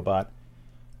kind of robot,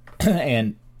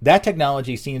 and that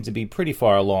technology seems to be pretty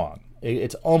far along.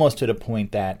 It's almost to the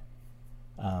point that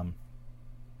it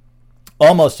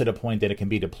can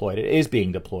be deployed. It is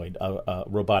being deployed.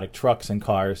 Robotic trucks and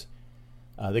cars.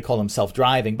 They call them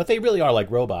self-driving, but they really are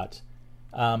like robots,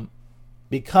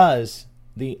 because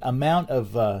the amount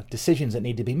of decisions that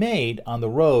need to be made on the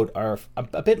road are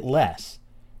a bit less,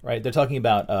 right? They're talking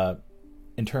about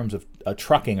in terms of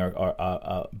trucking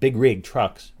or big rig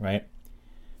trucks, right?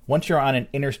 Once you're on an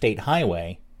interstate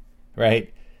highway,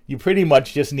 right, you pretty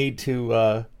much just need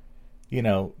to,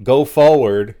 go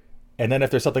forward, and then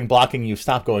if there's something blocking you,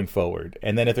 stop going forward.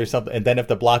 And then if there's something, and then if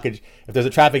there's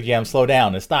a traffic jam, slow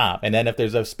down and stop. And then if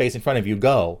there's a space in front of you,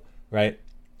 go, right?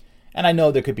 And I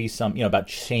know there could be some, about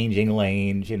changing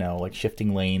lanes, like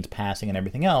shifting lanes, passing, and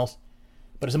everything else,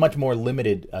 but it's a much more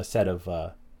limited set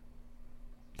of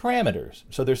parameters.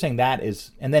 So they're saying that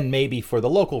is, and then maybe for the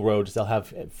local roads, they'll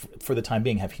have, for the time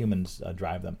being, have humans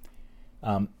drive them.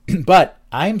 But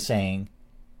I'm saying,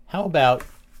 how about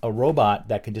a robot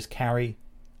that can just carry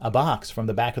a box from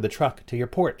the back of the truck to your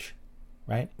porch,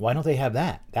 right? Why don't they have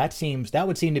that? That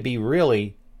would seem to be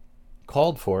really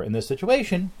called for in this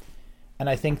situation. And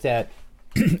I think that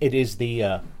it is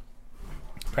the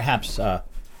perhaps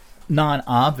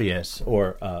non-obvious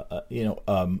or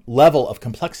level of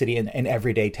complexity in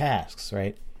everyday tasks,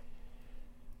 right?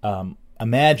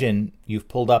 Imagine you've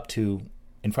pulled up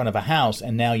in front of a house,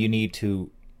 and now you need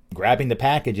to, grabbing the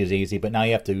package is easy, but now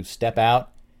you have to step out,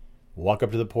 walk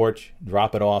up to the porch,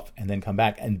 drop it off, and then come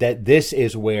back. And this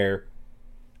is where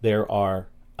there are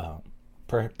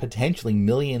potentially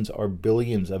millions or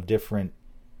billions of different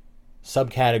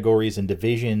subcategories and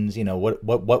divisions.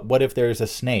 What if there's a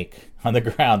snake on the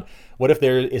ground? What if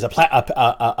there is a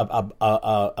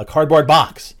cardboard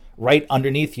box right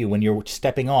underneath you when you're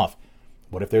stepping off?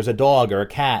 What if there's a dog or a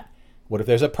cat? What if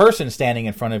there's a person standing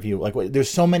in front of you? There's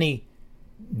so many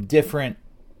different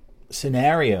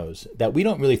scenarios that we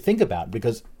don't really think about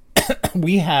because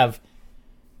we have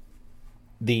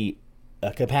the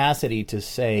capacity to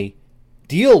say,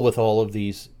 deal with all of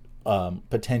these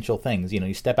potential things.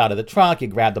 You step out of the truck, you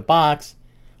grab the box.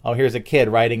 Oh, here's a kid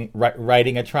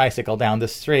riding a tricycle down the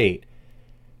street.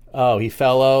 Oh, he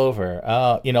fell over.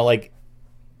 Oh,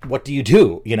 what do you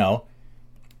do?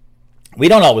 We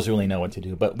don't always really know what to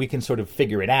do, but we can sort of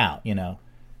figure it out.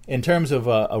 In terms of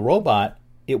a robot,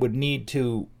 it would need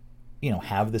to,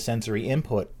 have the sensory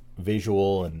input,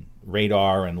 visual and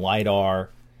radar and LiDAR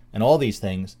and all these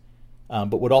things,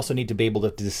 but would also need to be able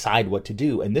to decide what to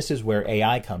do. And this is where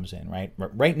AI comes in, right?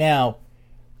 Right now,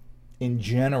 in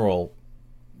general,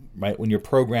 right, when you're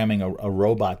programming a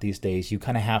robot these days, you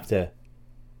kind of have to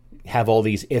have all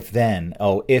these if-then.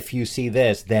 Oh, if you see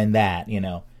this, then that,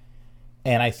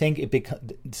 And I think it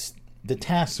becomes the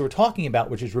tasks we're talking about,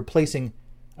 which is replacing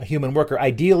a human worker,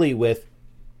 ideally with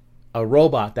a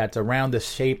robot that's around the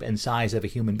shape and size of a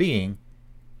human being,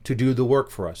 to do the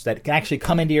work for us, that can actually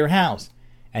come into your house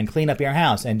and clean up your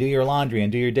house and do your laundry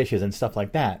and do your dishes and stuff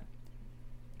like that.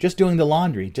 Just doing the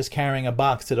laundry, just carrying a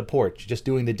box to the porch, just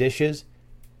doing the dishes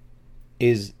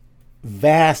is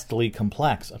vastly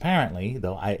complex. Apparently,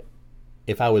 though,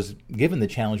 if I was given the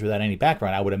challenge without any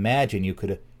background, I would imagine you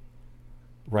could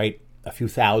write a few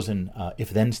thousand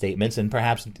if-then statements and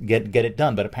perhaps get it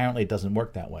done, but apparently it doesn't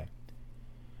work that way.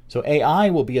 So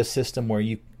AI will be a system where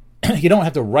you you don't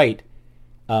have to write,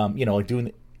 like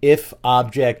doing if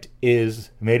object is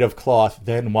made of cloth,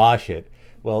 then wash it.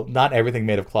 Well, not everything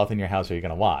made of cloth in your house are you going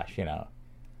to wash,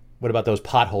 What about those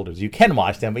pot holders? You can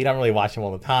wash them, but you don't really wash them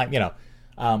all the time,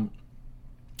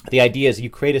 The idea is you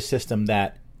create a system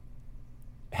that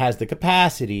has the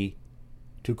capacity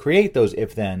to create those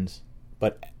if-thens,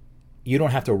 but you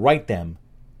don't have to write them.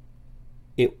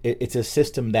 It's a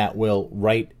system that will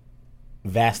write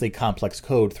vastly complex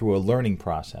code through a learning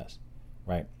process,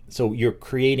 right? So you're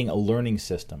creating a learning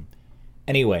system.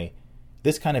 Anyway,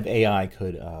 this kind of AI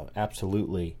could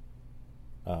absolutely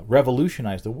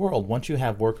revolutionize the world once you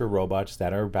have worker robots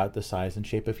that are about the size and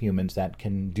shape of humans that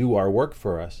can do our work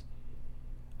for us.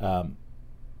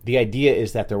 The idea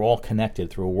is that they're all connected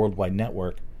through a worldwide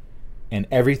network, and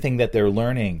everything that they're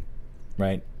learning,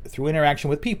 right, through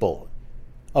interaction with people.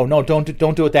 Oh no, don't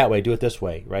do it that way. Do it this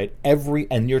way, right?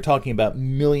 And you're talking about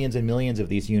millions and millions of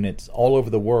these units all over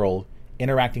the world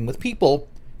interacting with people,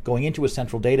 going into a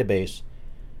central database,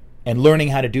 and learning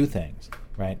how to do things,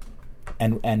 right?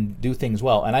 And do things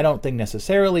well. And I don't think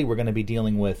necessarily we're going to be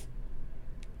dealing with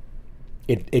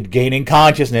it gaining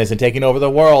consciousness and taking over the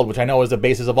world, which I know is the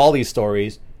basis of all these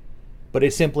stories, but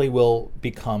it simply will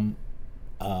become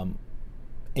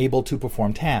able to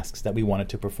perform tasks that we want it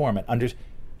to perform, and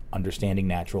understanding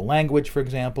natural language, for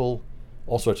example,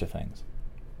 all sorts of things.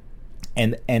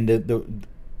 And the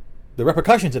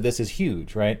repercussions of this is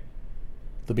huge, right?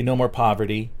 There'll be no more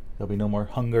poverty. There'll be no more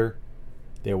hunger.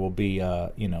 There will be,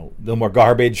 no more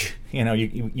garbage.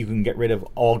 You can get rid of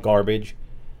all garbage.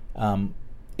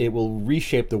 It will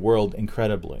reshape the world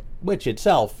incredibly, which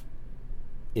itself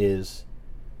is,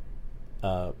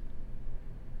 a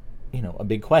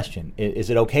big question. Is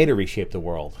it okay to reshape the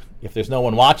world? If there's no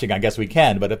one watching, I guess we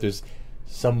can. But if there's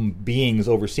some beings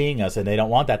overseeing us and they don't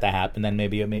want that to happen, then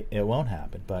maybe it won't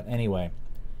happen. But anyway,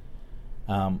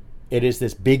 it is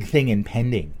this big thing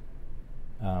impending.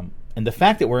 And the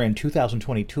fact that we're in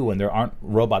 2022 and there aren't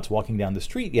robots walking down the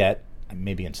street yet,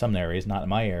 maybe in some areas, not in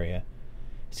my area,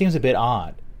 seems a bit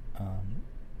odd.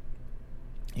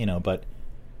 But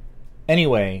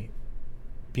anyway,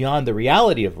 beyond the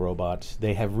reality of robots,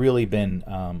 they have really been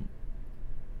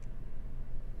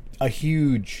a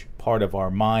huge part of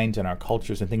our minds and our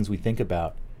cultures and things we think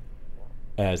about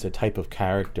as a type of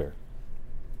character.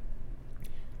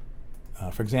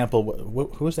 For example,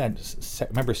 who was that?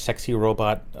 Remember Sexy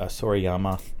Robot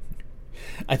Sorayama?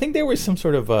 I think there was some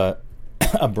sort of a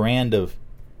brand of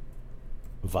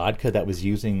vodka that was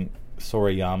using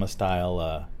Sorayama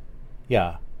style.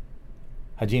 Hajime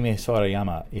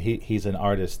Sorayama. He's an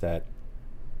artist that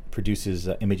produces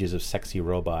images of sexy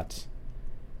robots.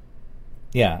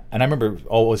 Yeah, and I remember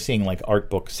always seeing like art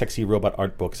books, sexy robot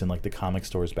art books in like the comic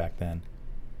stores back then.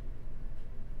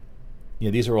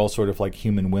 Yeah, these are all sort of like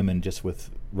human women just with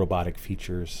robotic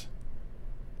features.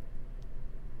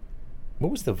 What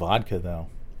was the vodka, though?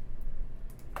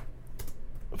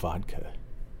 Vodka.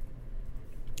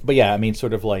 But yeah, I mean,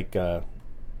 sort of like,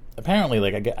 apparently,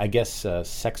 like, I guess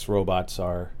sex robots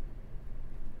are...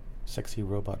 Sexy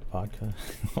robot vodka?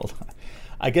 Hold on.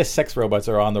 I guess sex robots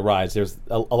are on the rise. There's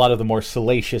a lot of the more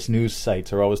salacious news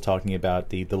sites are always talking about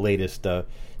the latest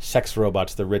sex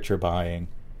robots the rich are buying.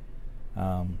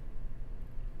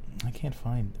 I can't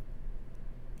find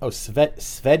Oh,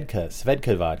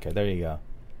 Svedka vodka. There you go.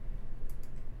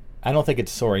 I don't think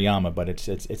it's Sorayama, but it's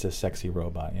a sexy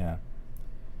robot. Yeah.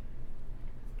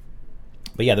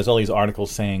 But yeah, there's all these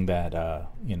articles saying that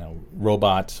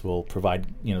robots will provide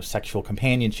sexual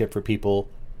companionship for people,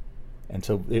 and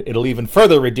so it'll even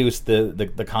further reduce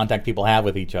the contact people have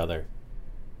with each other.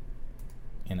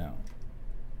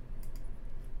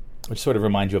 Which sort of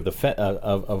reminds you of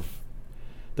the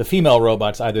the female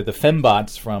robots, either the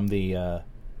fembots from the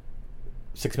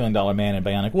 $6 Million Man and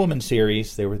Bionic Woman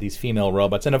series. They were these female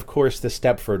robots, and of course the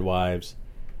Stepford Wives,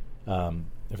 a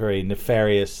very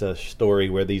nefarious story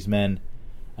where these men,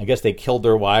 I guess they killed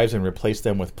their wives and replaced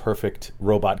them with perfect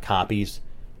robot copies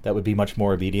that would be much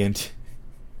more obedient.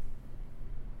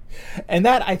 And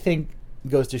that, I think,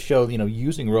 goes to show,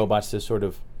 using robots to sort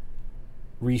of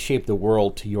reshape the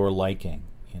world to your liking,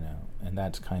 and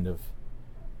that's kind of,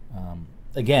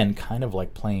 again, kind of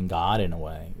like playing God in a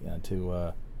way,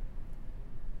 to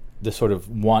sort of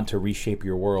want to reshape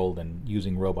your world and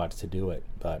using robots to do it.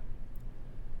 But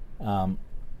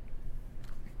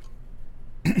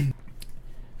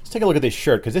let's take a look at this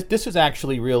shirt, because this is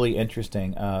actually really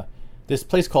interesting. This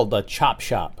place called Chop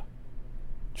Shop,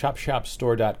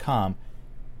 chopshopstore.com,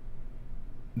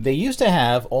 they used to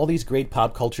have all these great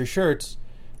pop culture shirts,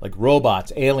 like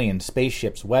robots, aliens,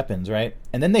 spaceships, weapons, right?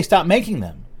 And then they stopped making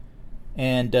them.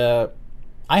 And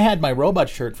I had my robot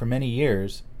shirt for many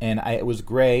years, and it was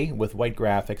gray with white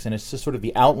graphics, and it's just sort of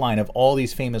the outline of all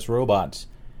these famous robots.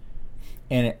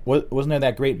 And wasn't there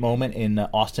that great moment in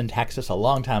Austin, Texas, a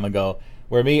long time ago,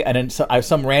 where me and then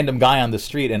some random guy on the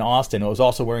street in Austin was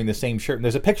also wearing the same shirt, and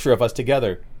there's a picture of us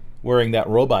together wearing that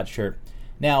robot shirt.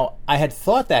 Now, I had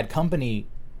thought that company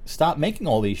stopped making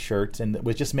all these shirts and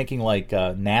was just making like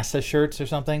NASA shirts or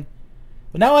something.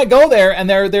 But now I go there and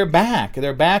they're back.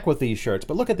 They're back with these shirts.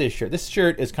 But look at this shirt. This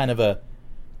shirt is kind of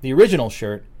the original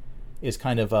shirt is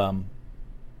kind of a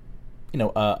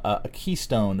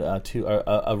keystone to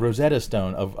a Rosetta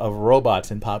Stone of robots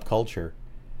in pop culture.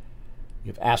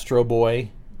 You have Astro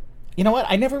Boy. You know what?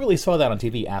 I never really saw that on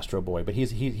TV, Astro Boy, but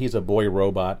he's a boy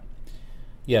robot.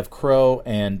 You have Crow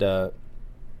and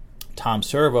Tom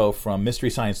Servo from Mystery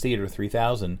Science Theater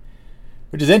 3000,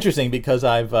 which is interesting because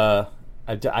I've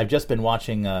just been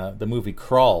watching the movie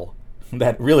Krull,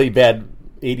 that really bad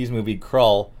 80s movie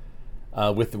Krull,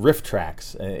 with riff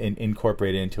tracks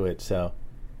incorporated into it. So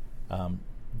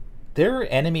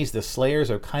their enemies, the Slayers,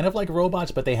 are kind of like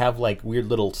robots, but they have like weird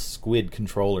little squid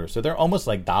controllers. So they're almost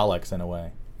like Daleks in a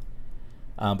way.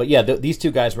 But yeah, these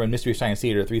two guys were in Mystery Science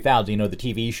Theater 3000, the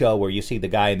TV show where you see the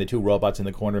guy and the two robots in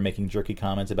the corner making jerky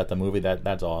comments about the movie.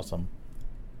 That's awesome.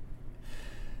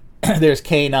 There's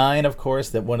K9, of course,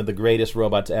 that one of the greatest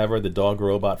robots ever, the dog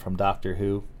robot from Doctor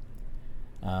Who.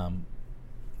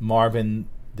 Marvin,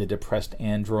 the depressed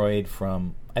android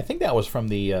from, I think that was from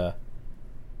the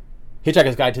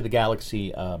Hitchhiker's Guide to the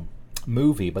Galaxy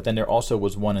movie, but then there also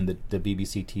was one in the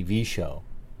BBC TV show,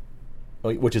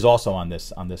 which is also on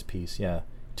this piece. Yeah,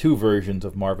 two versions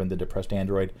of Marvin the Depressed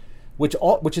Android,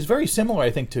 which is very similar, I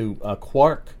think, to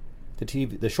Quark,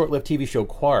 the short-lived TV show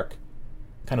Quark,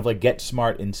 kind of like Get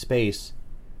Smart in space.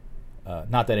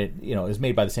 Not that it is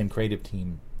made by the same creative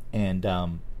team, and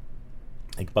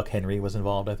like Buck Henry was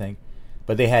involved, I think,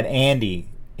 but they had Andy,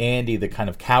 the kind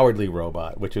of cowardly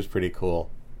robot, which was pretty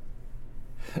cool.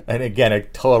 And again, a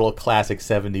total classic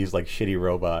 70s like shitty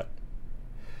robot.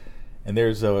 And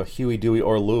there's Huey, Dewey,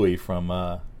 or Louie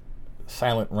from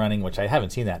Silent Running, which I haven't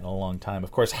seen that in a long time.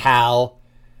 Of course, Hal,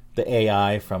 the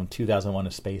AI from 2001: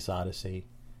 A Space Odyssey,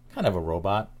 kind of a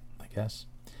robot, I guess.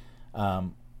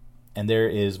 And there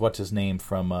is what's his name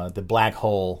from The Black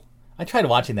Hole. I tried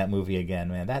watching that movie again,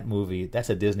 man. That movie, that's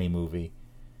a Disney movie.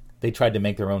 They tried to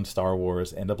make their own Star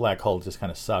Wars, and The Black Hole just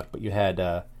kind of sucked. But you had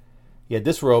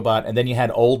this robot, and then you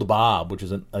had Old Bob, which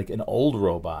is like an old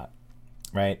robot,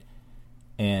 right?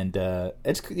 And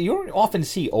you don't often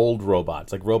see old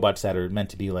robots, like robots that are meant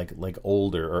to be like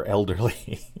older or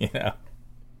elderly,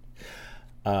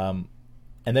 And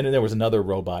then there was another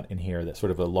robot in here that's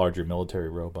sort of a larger military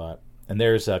robot. And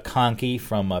there's Conky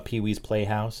from Pee-wee's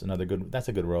Playhouse, that's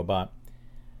a good robot.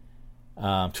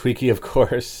 Tweaky, of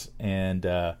course, and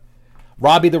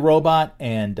Robbie the robot,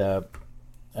 and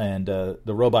the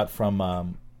robot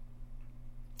from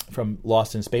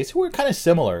Lost in Space, who were kind of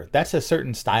similar. That's a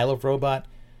certain style of robot.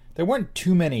 There weren't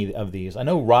too many of these. I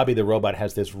know Robbie the robot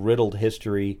has this riddled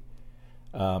history.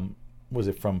 Was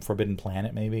it from Forbidden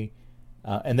Planet, maybe?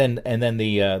 And then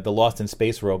the Lost in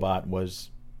Space robot was,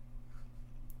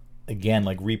 again,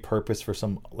 like repurposed for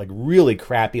some like really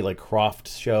crappy like Croft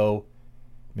show,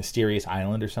 Mysterious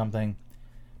Island or something.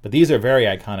 But these are very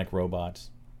iconic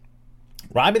robots.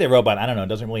 Robbie the Robot, I don't know,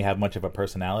 doesn't really have much of a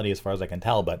personality as far as I can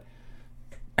tell, but,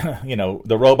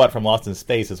 the robot from Lost in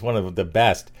Space is one of the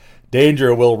best.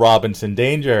 Danger, Will Robinson,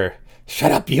 danger.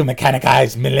 Shut up, you mechanic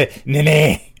eyes,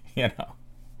 nene.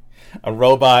 A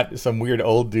robot, some weird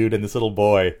old dude, and this little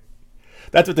boy.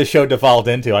 That's what the show devolved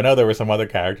into. I know there were some other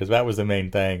characters, but that was the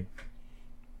main thing.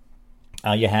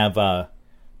 You have the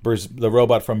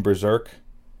robot from Berserk.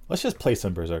 Let's just play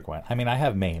some Berserk. I mean, I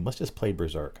have MAME. Let's just play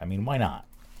Berserk. I mean, why not?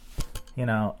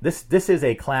 This is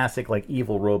a classic,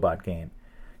 evil robot game.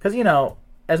 Because,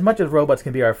 as much as robots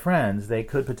can be our friends, they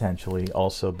could potentially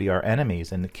also be our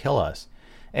enemies and kill us.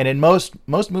 And in most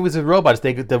movies with robots,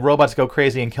 the robots go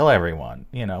crazy and kill everyone,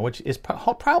 which is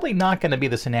probably not going to be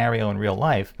the scenario in real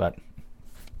life, but...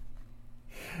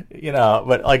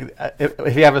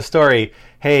 if you have a story,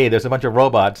 hey, there's a bunch of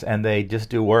robots and they just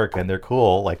do work and they're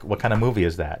cool, what kind of movie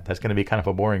is that? That's going to be kind of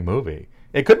a boring movie.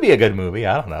 It could be a good movie,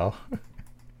 I don't know.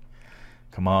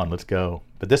 Come on, let's go.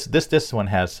 But this one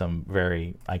has some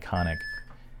very iconic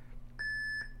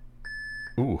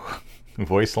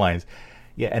voice lines.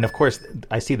 Yeah, and of course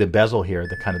I see the bezel here,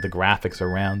 the kind of the graphics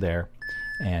around there,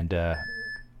 and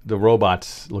the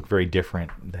robots look very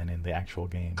different than in the actual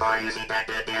game. Coins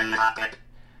detected in pocket.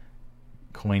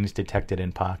 Coins detected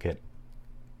in pocket.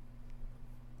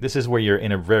 This is where you're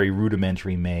in a very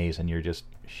rudimentary maze and you're just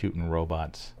shooting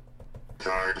robots.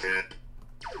 Target.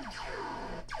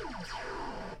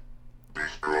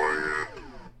 Destroy it.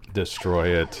 Destroy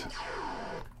it.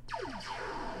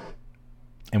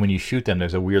 And when you shoot them,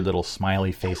 there's a weird little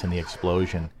smiley face in the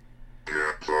explosion.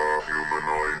 Get the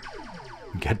humanoid.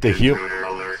 Get the human. Intruder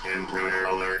alert. Intruder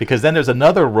alert. Because then there's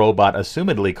another robot,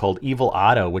 assumedly called Evil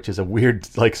Otto, which is a weird,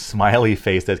 smiley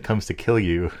face that comes to kill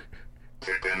you.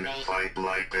 Chicken fight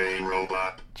like a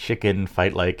robot. Chicken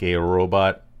fight like a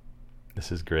robot.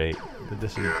 This is great.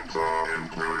 This is... Get the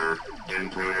intruder.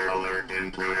 Intruder alert.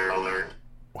 Intruder alert.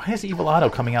 Why is Evil Otto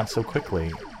coming out so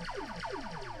quickly?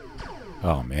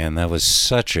 Oh man, that was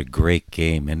such a great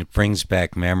game, and it brings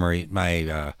back memory.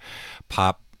 My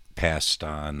pop passed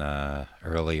on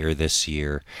earlier this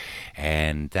year,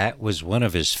 and that was one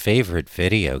of his favorite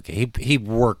video games. He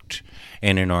worked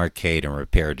in an arcade and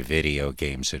repaired video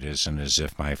games. It isn't as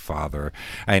if my father,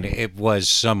 and it was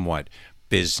somewhat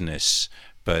business,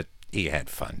 but he had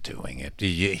fun doing it.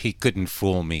 He couldn't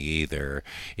fool me either.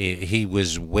 He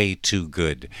was way too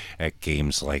good at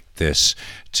games like this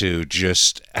to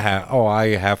just,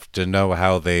 I have to know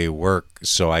how they work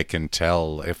so I can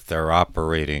tell if they're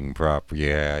operating properly.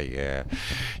 Yeah.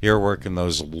 You're working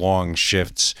those long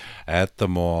shifts at the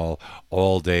mall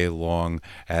all day long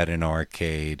at an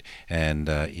arcade, and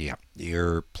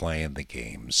you're playing the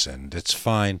games, and it's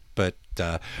fine, but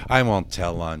I won't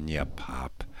tell on you,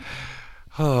 Pop.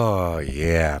 Oh,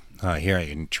 yeah. Here,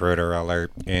 intruder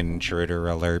alert, intruder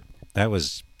alert. That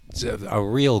was a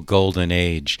real golden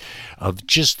age of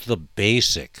just the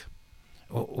basic.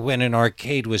 When an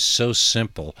arcade was so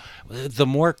simple, the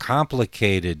more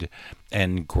complicated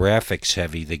and graphics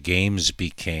heavy the games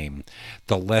became,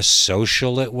 the less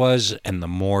social it was and the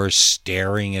more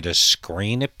staring at a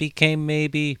screen it became,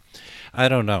 maybe. I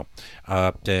don't know.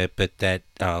 But that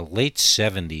late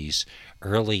 70s,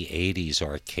 early 80s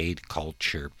arcade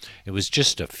culture, it was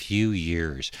just a few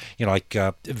years.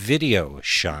 Video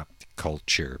shop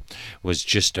culture was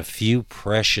just a few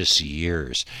precious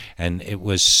years, and it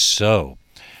was so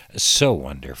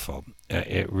wonderful.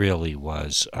 It really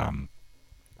was.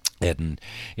 And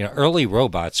early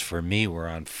robots for me were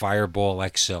on Fireball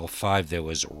XL5. There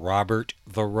was Robert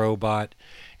the Robot.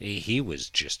 He was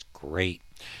just great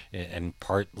and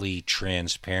partly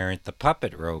transparent. The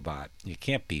Puppet Robot. You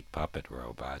can't beat Puppet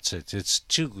Robots. It's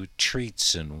two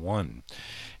treats in one.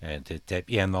 And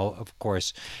of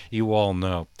course, you all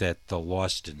know that the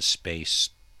Lost in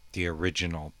Space, the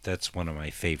original, that's one of my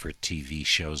favorite TV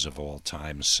shows of all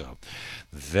time. So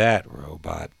that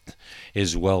robot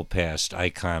is well past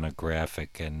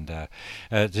iconographic. And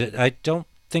I don't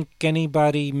think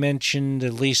anybody mentioned,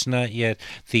 at least not yet,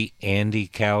 the Andy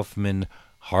Kaufman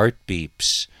Heart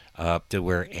Beeps,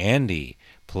 where Andy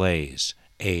plays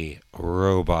a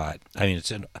robot. I mean,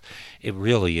 it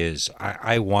really is.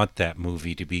 I want that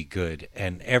movie to be good,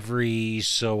 and every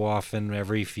so often,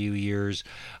 every few years,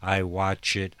 I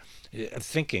watch it,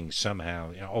 thinking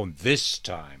somehow, this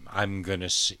time I'm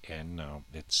gonna see. And no,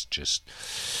 it's just,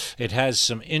 it has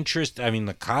some interest. I mean,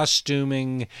 the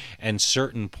costuming and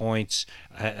certain points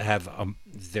have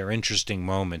their interesting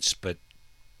moments, but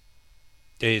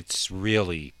it's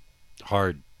really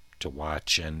hard to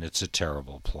watch, and it's a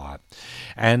terrible plot.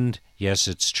 And yes,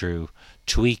 it's true,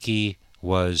 Tweaky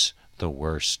was the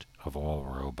worst of all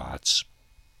robots.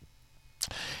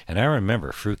 And I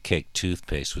remember Fruitcake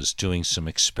Toothpaste was doing some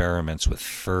experiments with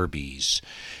Furbies.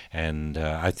 And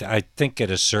I think at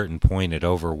a certain point it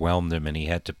overwhelmed him, and he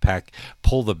had to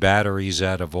pull the batteries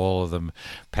out of all of them,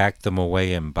 pack them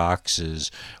away in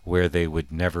boxes where they would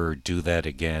never do that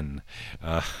again.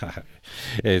 I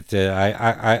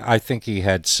think he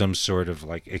had some sort of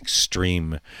like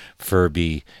extreme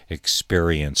Furby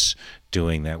experience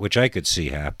doing that, which I could see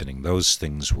happening. Those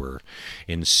things were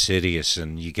insidious,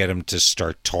 and you get them to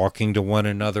start talking to one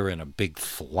another in a big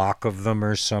flock of them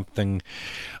or something.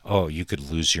 Oh, you could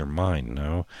lose your mind,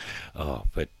 no? Oh,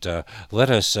 but let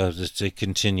us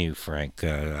continue, Frank.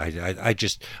 I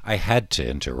had to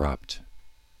interrupt.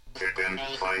 Chicken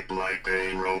fight like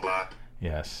a robot.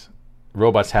 Yes.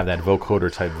 Robots have that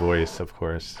vocoder type voice, of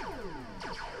course.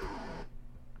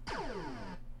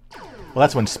 Well,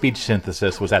 that's when speech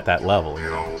synthesis was at that level. You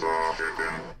know?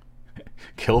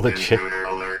 Kill the chicken. Intruder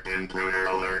alert, intruder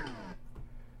alert.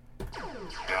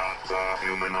 Got the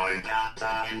humanoid. Got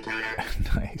the intruder.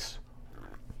 Nice.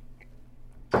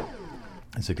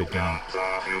 That's a good game. Got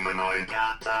the humanoid.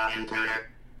 Got the intruder.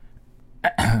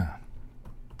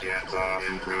 Get the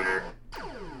intruder.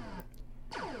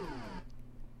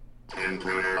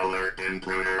 Intruder alert,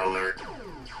 intruder alert.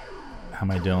 How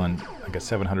am I doing? I got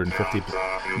 750. Got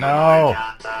the humanoid. No!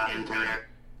 Got the intruder.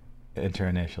 Enter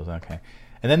initials, okay.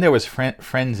 And then there was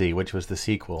Frenzy, which was the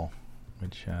sequel,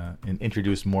 which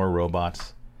introduced more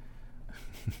robots.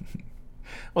 Well,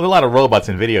 there are a lot of robots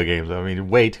in video games. I mean,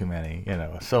 way too many. You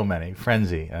know, so many.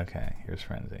 Frenzy. Okay, here's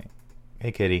Frenzy.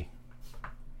 Hey, kitty.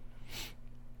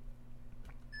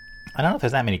 I don't know if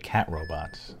there's that many cat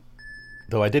robots.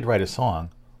 Though I did write a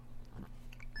song.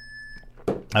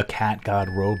 A cat god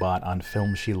robot on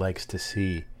film she likes to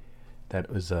see. That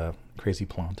was Crazy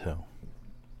Planto.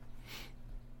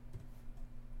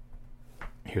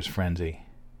 Here's Frenzy.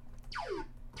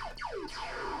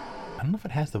 I don't know if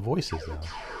it has the voices, though.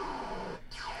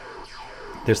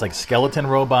 There's like skeleton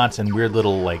robots and weird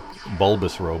little like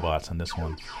bulbous robots on this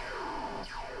one.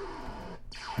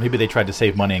 Maybe they tried to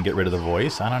save money and get rid of the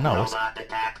voice. I don't know. Robot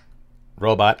attack.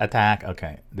 Robot attack.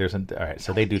 Okay. All right,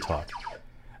 so they do talk.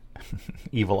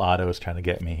 Evil Otto is trying to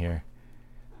get me here.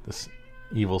 This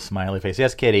evil smiley face.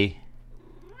 Yes, kitty.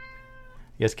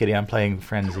 Yes, kitty, I'm playing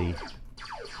Frenzy.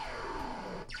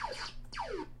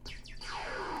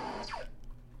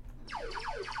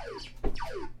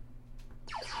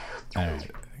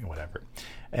 Alright, whatever.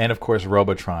 And of course,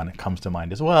 Robotron comes to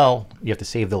mind as well. You have to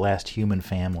save the last human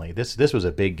family. This was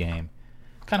a big game.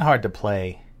 Kind of hard to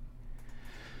play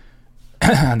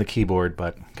on the keyboard,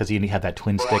 but because you have that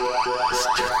twin stick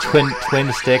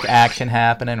action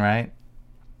happening, right?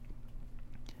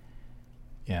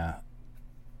 Yeah.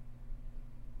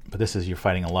 But this is, you're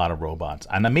fighting a lot of robots.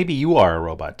 And maybe you are a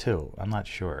robot too. I'm not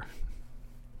sure.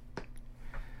 All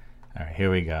right,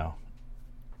 here we go.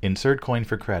 Insert coin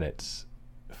for credits.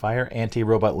 Fire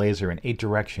anti-robot laser in 8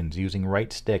 directions using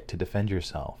right stick to defend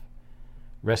yourself.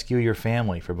 Rescue your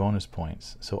family for bonus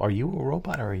points. So are you a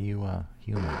robot or are you a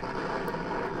human?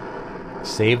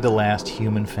 Save the last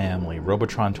human family.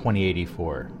 Robotron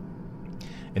 2084.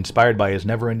 Inspired by his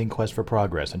never-ending quest for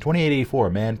progress, in 2084,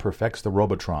 man perfects the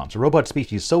Robotrons, a robot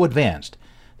species so advanced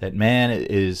that man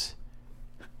is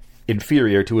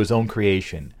inferior to his own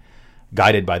creation.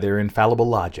 Guided by their infallible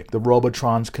logic, the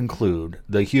Robotrons conclude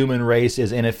the human race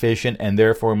is inefficient and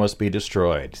therefore must be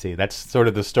destroyed. See, that's sort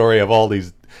of the story of all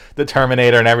these, the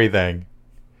Terminator and everything.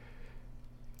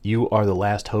 You are the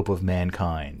last hope of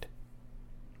mankind.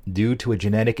 Due to a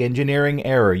genetic engineering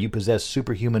error, you possess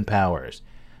superhuman powers.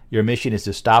 Your mission is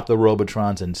to stop the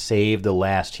Robotrons and save the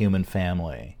last human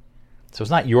family. So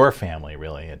it's not your family,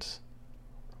 really. It's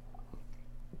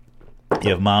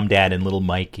you have mom, dad, and little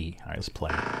Mikey. All right, let's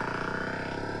play.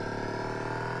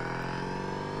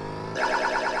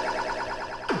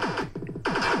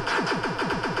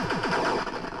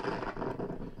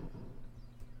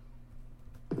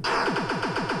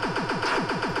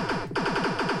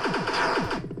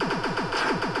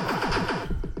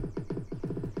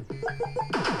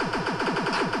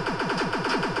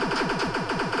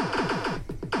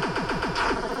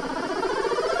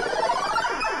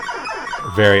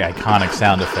 Very iconic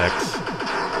sound effects.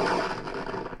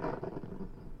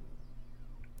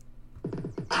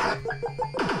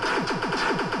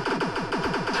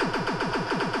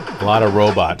 A lot of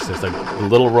robots. There's like the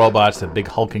little robots, the big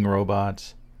hulking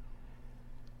robots.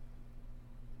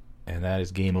 And that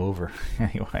is game over.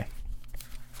 Anyway.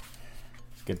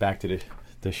 Let's get back to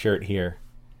the shirt here.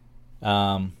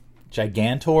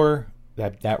 Gigantor,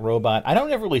 that robot. I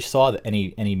don't ever really saw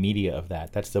any media of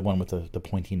that. That's the one with the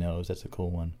pointy nose. That's a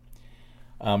cool one.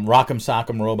 Rock'em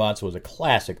Sock'em Robots was a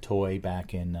classic toy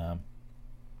back in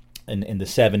the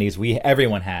 70s.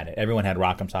 Everyone had it. Everyone had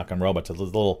Rock'em Sock'em Robots. It was a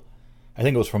little, I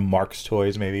think it was from Mark's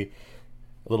Toys, maybe.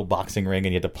 A little boxing ring,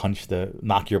 and you had to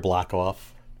knock your block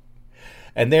off.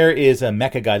 And there is a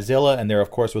Mecha Godzilla, and there,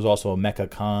 of course, was also a Mecha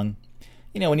Kong.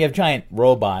 When you have giant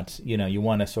robots, you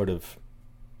want to sort of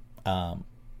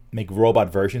make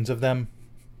robot versions of them.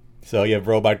 So you have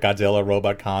Robot Godzilla,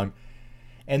 Robot Kong.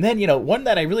 And then, one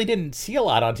that I really didn't see a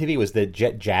lot on TV was the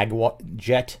Jet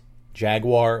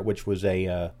Jaguar, which was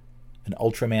an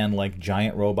Ultraman-like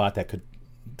giant robot that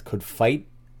could fight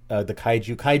the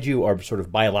kaiju. Kaiju are sort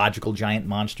of biological giant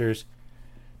monsters.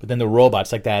 But then the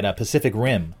robots, like that Pacific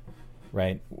Rim,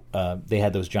 right? They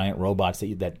had those giant robots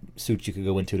that suits you could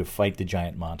go into to fight the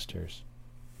giant monsters.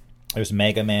 There's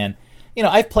Mega Man.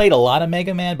 I've played a lot of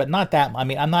Mega Man, but not that. I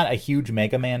mean, I'm not a huge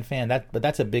Mega Man fan. But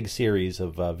that's a big series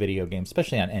of video games,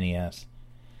 especially on NES.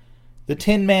 The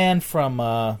Tin Man from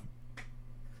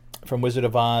Wizard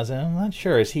of Oz. I'm not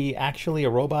sure. Is he actually a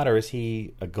robot, or is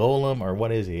he a golem, or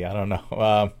what is he? I don't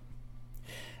know.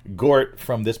 Gort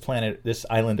from this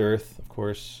island Earth, of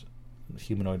course.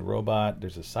 Humanoid robot.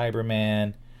 There's a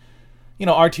Cyberman.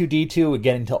 R2-D2 would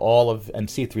get into all of, and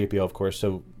C-3PO, of course.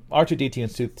 So R2-D2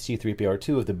 and C-3PO are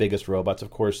two of the biggest robots.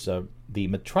 Of course, the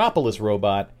Metropolis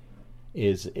robot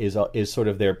is sort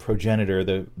of their progenitor.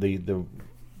 The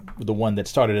one that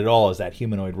started it all is that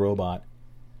humanoid robot,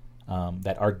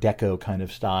 that Art Deco kind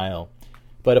of style.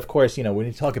 But of course, when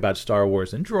you talk about Star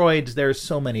Wars and droids, there's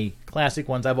so many classic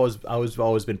ones. I've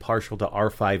always been partial to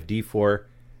R5-D4,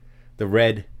 the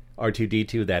red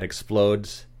R2-D2 that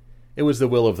explodes. It was the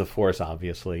will of the Force,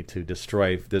 obviously, to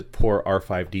destroy the poor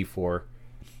R5-D4.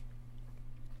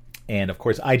 And of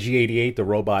course, IG-88, the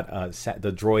robot,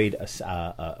 the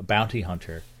droid bounty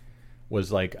hunter,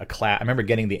 was like a class. I remember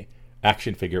getting the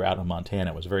action figure out in Montana.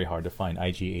 It was very hard to find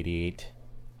IG-88.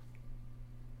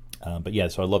 But yeah,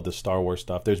 so I love the Star Wars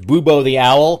stuff. There's Bubo the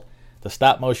Owl, the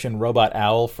stop-motion robot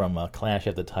owl from Clash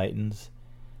of the Titans.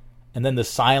 And then the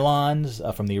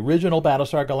Cylons from the original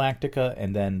Battlestar Galactica,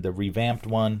 and then the revamped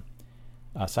one.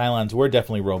 Cylons were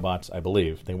definitely robots, I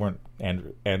believe. They weren't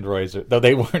androids, though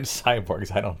they weren't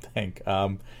cyborgs, I don't think.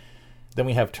 Then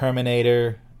we have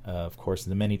Terminator, of course,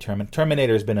 the many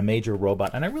Terminator has been a major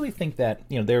robot, and I really think that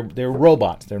they're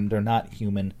robots. They're not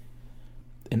human.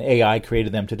 An AI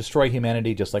created them to destroy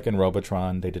humanity, just like in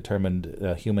Robotron. They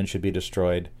determined humans should be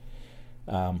destroyed.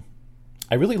 I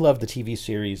really love the TV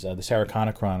series, the Sarah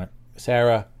Connor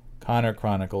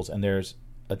Chronicles, and there's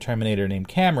a Terminator named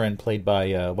Cameron, played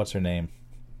by what's her name?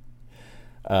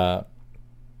 I'm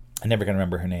never gonna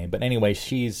remember her name, but anyway,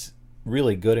 she's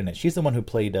really good in it. She's the one who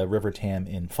played River Tam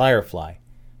in Firefly.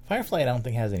 Firefly, I don't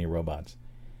think has any robots.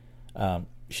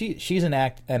 She's an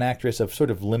actress of sort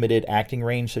of limited acting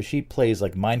range, so she plays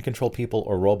like mind control people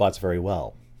or robots very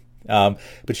well.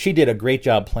 But she did a great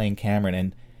job playing Cameron,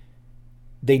 and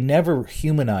they never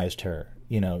humanized her.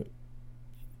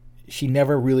 She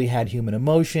never really had human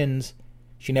emotions.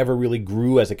 She never really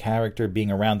grew as a character,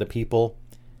 being around the people.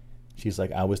 She's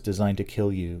like, I was designed to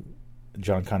kill you.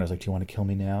 John Connor's like, do you want to kill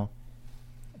me now?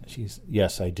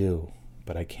 Yes, I do,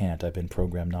 but I can't. I've been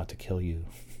programmed not to kill you.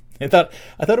 I thought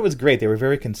it was great. They were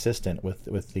very consistent with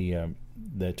the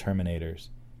Terminators.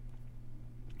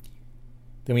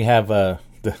 Then we have the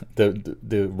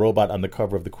robot on the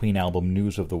cover of the Queen album,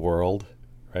 News of the World,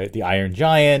 right? The Iron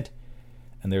Giant,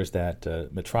 and there's that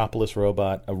Metropolis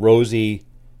robot, Rosie,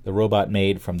 the robot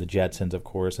made from the Jetsons, of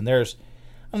course. And there's,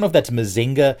 I don't know if that's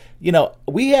Mazinga.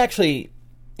 We actually,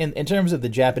 in terms of the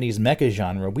Japanese mecha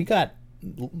genre, we got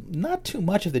not too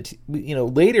much of the,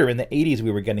 later in the 80s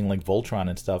we were getting like Voltron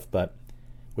and stuff, but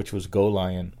which was Go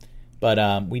Lion.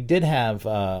 But we did have,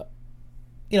 and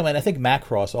I think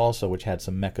Macross also, which had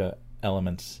some mecha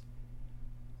elements.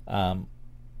 But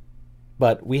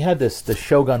we had the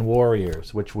Shogun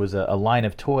Warriors, which was a line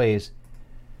of toys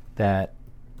that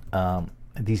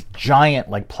these giant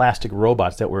like plastic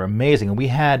robots that were amazing. And we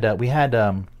had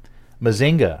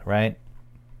Mazinga, right?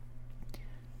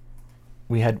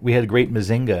 We had great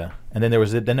Mazinga, and then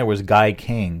there was Guy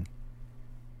King,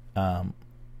 and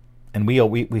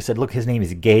we said, look, his name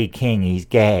is Gay King. He's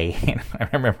gay. I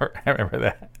remember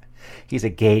that. He's a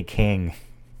gay king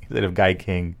instead of Guy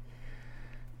King.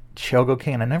 Shogo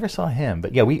King, I never saw him,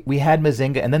 but yeah, we had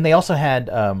Mazinga, and then they also had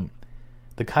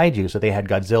the kaiju. So they had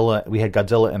Godzilla. We had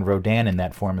Godzilla and Rodan in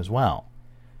that form as well.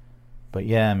 But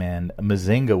yeah, man,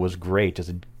 Mazinga was great. Just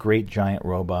a great giant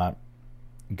robot.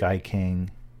 Guy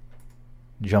King,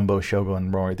 Jumbo, Shogo,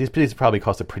 and Rory. These probably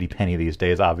cost a pretty penny these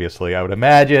days, obviously, I would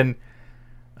imagine.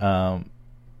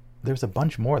 There's a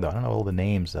bunch more, though. I don't know all the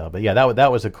names, though. But yeah,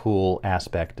 that was a cool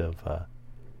aspect of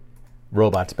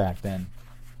robots back then.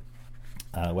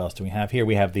 What else do we have here?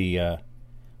 We have the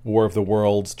War of the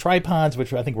Worlds tripods,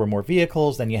 which I think were more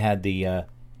vehicles. Then you had the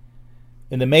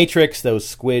in the Matrix, those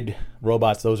squid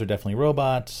robots. Those are definitely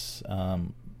robots.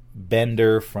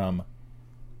 Bender from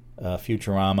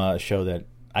Futurama, a show that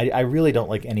I really don't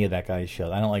like any of that guy's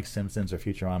show. I don't like Simpsons or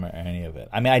Futurama or any of it.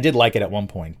 I mean, I did like it at one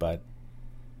point, but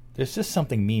there's just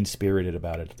something mean-spirited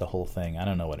about it, the whole thing. I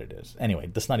don't know what it is. Anyway,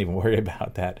 let's not even worry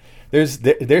about that. Here's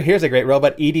a great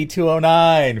robot,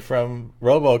 ED-209 from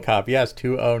RoboCop. Yes,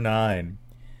 209.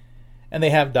 And they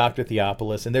have Dr.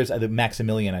 Theopolis, and there's the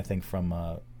Maximilian, I think, from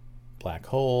Black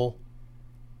Hole.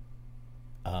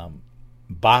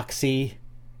 Boxy.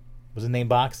 Was his name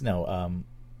Box? No,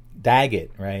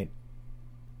 Daggett, right?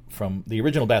 From the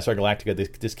original Battlestar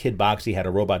Galactica, this kid Boxy had a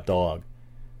robot dog.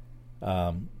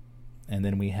 And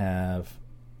then we have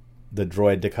the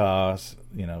Droidicas,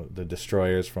 the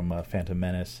destroyers from Phantom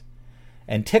Menace.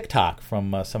 And Tic-Toc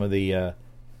from some of the,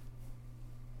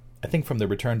 I think from the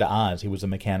Return to Oz, he was a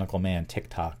mechanical man,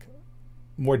 Tic-Toc.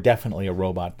 More definitely a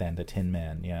robot than the Tin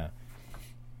Man, yeah.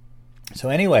 So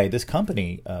anyway, this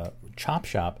company, Chop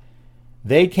Shop,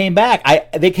 they came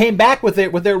back. They came back with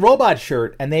their robot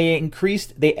shirt, and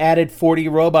they added 40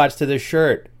 robots to the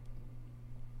shirt.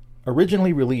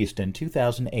 Originally released in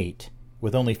 2008,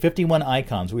 with only 51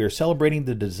 icons, we are celebrating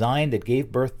the design that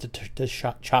gave birth to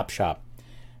Chop Shop.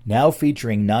 Now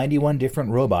featuring 91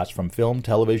 different robots from film,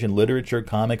 television, literature,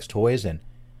 comics, toys, and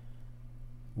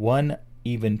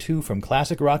even two from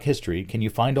classic rock history. Can you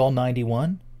find all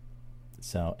 91?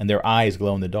 So, and their eyes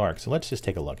glow in the dark. So let's just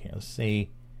take a look here. Let's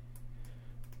see.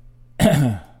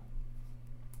 I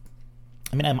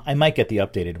mean, I might get the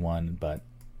updated one, but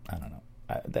I don't know.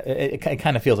 It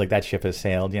kind of feels like that ship has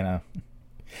sailed,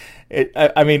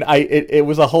 It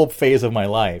was a whole phase of my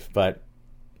life, but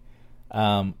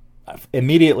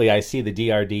immediately I see the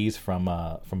DRDs from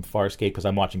Farscape, because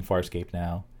I'm watching Farscape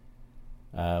now.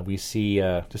 We see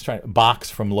Box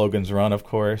from Logan's Run, of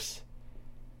course.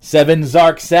 7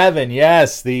 Zark 7,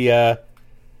 yes, the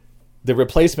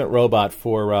replacement robot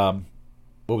for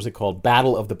what was it called?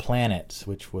 Battle of the Planets,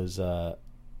 which was an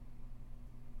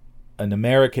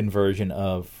American version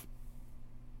of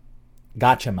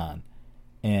Gatchaman.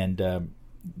 And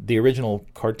the original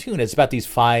cartoon, it's about these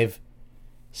 5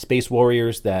 space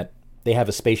warriors that they have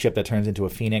a spaceship that turns into a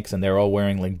phoenix, and they're all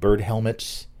wearing like bird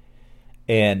helmets.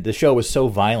 And the show was so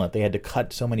violent, they had to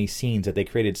cut so many scenes that they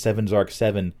created 7 Zark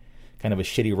 7, kind of a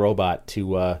shitty robot,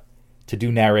 to do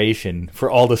narration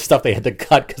for all the stuff they had to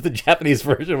cut because the Japanese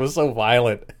version was so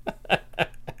violent.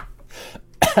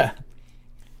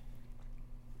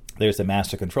 There's the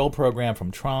Master Control Program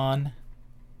from Tron.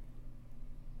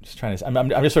 Just trying to. I'm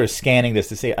just sort of scanning this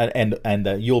to see, and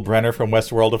Yul Brynner from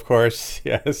Westworld, of course.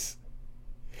 Yes.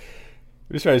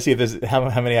 I'm just trying to see if there's how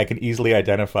many I can easily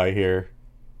identify here.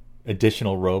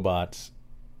 Additional robots.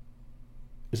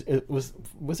 Was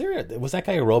that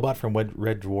guy a robot from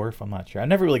Red Dwarf? I'm not sure. I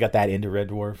never really got that into Red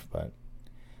Dwarf, but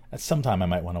at some time I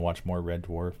might want to watch more Red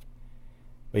Dwarf.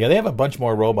 But yeah, they have a bunch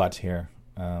more robots here.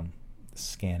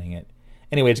 Scanning it.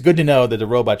 Anyway, it's good to know that the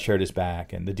robot shirt is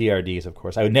back, and the DRDs, of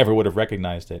course. I never would have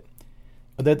recognized it.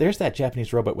 But there's that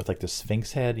Japanese robot with like the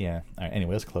Sphinx head. Yeah. All right,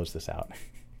 anyway, let's close this out.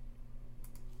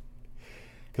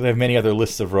 Because I have many other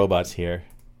lists of robots here.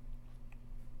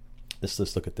 Let's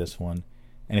look at this one.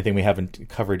 Anything we haven't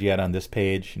covered yet on this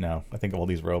page? No, I think all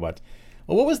these robots.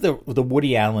 Well, what was the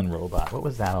Woody Allen robot? What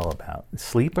was that all about?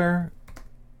 Sleeper?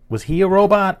 Was he a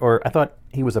robot, or I thought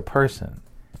he was a person?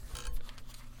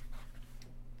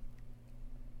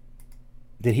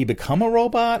 Did he become a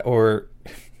robot, or...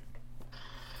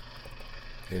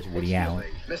 There's Woody Allen.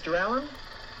 Mr. Allen?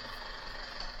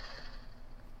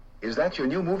 Is that your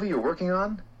new movie you're working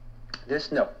on?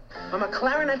 No. I'm a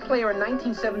clarinet player in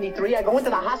 1973. I go into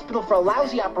the hospital for a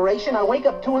lousy operation. I wake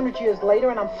up 200 years later,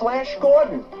 and I'm Flash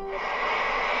Gordon.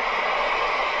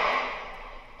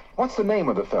 What's the name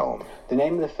of the film? The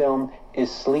name of the film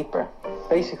is Sleeper.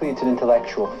 Basically, it's an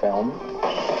intellectual film.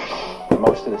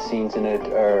 Most of the scenes in it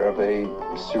are of a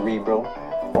cerebral,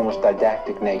 almost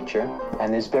didactic nature,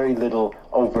 and there's very little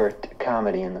overt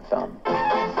comedy in the film.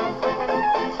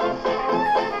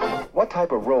 What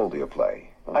type of role do you play?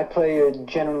 I play a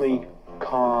generally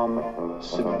calm,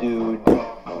 subdued,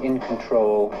 in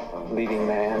control leading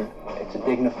man. It's a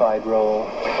dignified role.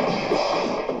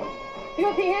 You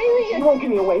won't give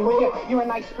me away, will you? You're a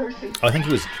nice person. I think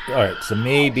he was... All right, so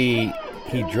maybe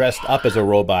he dressed up as a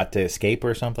robot to escape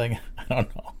or something. I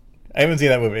don't know. I haven't seen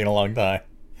that movie in a long time.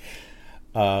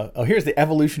 Here's the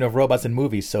evolution of robots in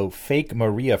movies. So, fake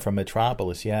Maria from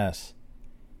Metropolis, yes.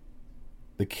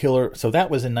 The Killer. So that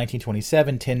was in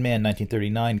 1927. Tin Man,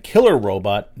 1939. Killer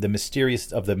Robot, the mysterious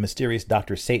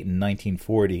Dr. Satan,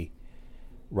 1940.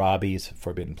 Robbie's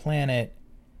Forbidden Planet.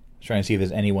 I'm trying to see if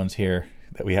there's any ones here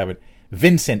that we haven't.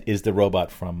 Vincent is the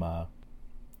robot from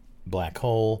Black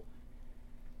Hole.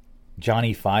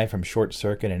 Johnny Five from Short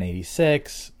Circuit in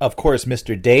 86. Of course,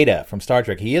 Mr. Data from Star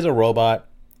Trek. He is a robot.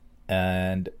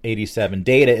 And 87.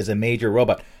 Data is a major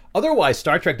robot. Otherwise,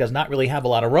 Star Trek does not really have a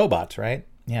lot of robots, right?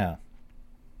 Yeah.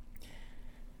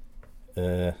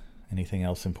 Anything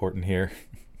else important here?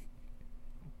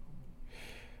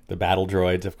 The battle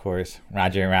droids, of course.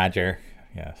 Roger, Roger.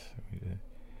 Yes.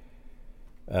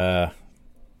 The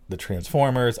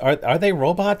Transformers. Are they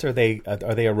robots or are they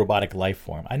a robotic life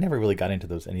form? I never really got into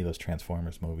any of those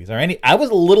Transformers movies. I was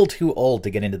a little too old to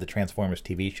get into the Transformers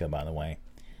TV show, by the way.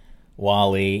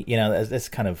 WALL-E, that's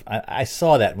kind of... I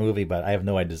saw that movie, but I have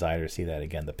no desire to see that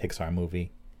again, the Pixar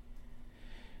movie.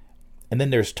 And then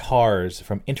there's TARS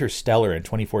from Interstellar in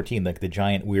 2014, like the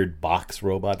giant weird box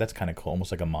robot. That's kind of cool,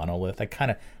 almost like a monolith. I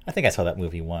think I saw that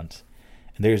movie once.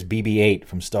 And there's BB-8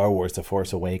 from Star Wars: The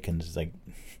Force Awakens. It's like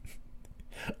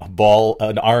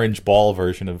an orange ball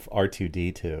version of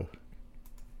R2-D2.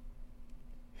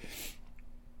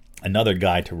 Another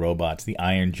guide to robots, the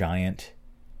Iron Giant.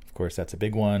 Of course, that's a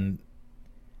big one.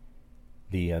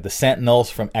 The Sentinels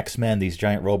from X-Men, these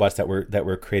giant robots that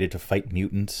were created to fight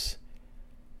mutants.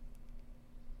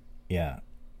 Yeah.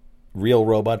 Real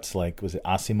robots, like, was it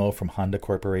Asimo from Honda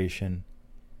Corporation?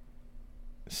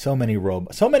 So many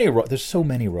robots. There's so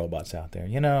many robots out there.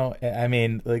 I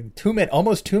mean, like,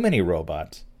 almost too many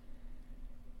robots.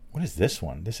 What is this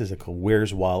one? This is a cool...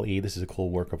 Where's WALL-E? This is a cool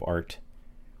work of art.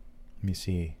 Let me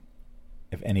see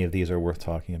if any of these are worth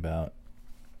talking about.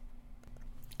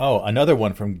 Oh, another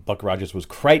one from Buck Rogers was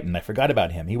Crichton. I forgot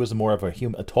about him. He was more of a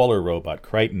taller robot,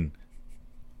 Crichton.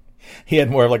 He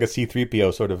had more of like a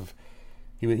C-3PO sort of...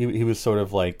 He was sort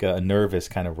of like a nervous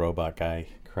kind of robot guy,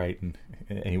 Crichton.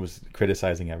 And he was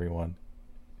criticizing everyone.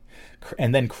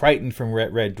 And then Crichton from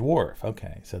Red Dwarf.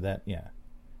 Okay, so that, yeah.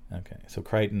 Okay, so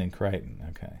Crichton and Crichton.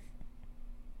 Okay.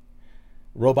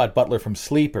 Robot Butler from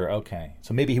Sleeper. Okay,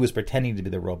 so maybe he was pretending to be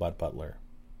the Robot Butler.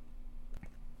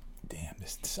 Damn,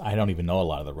 I don't even know a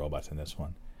lot of the robots in this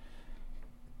one.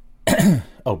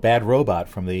 Oh, Bad Robot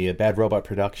from the Bad Robot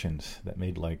Productions that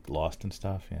made like Lost and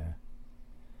stuff. Yeah,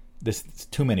 this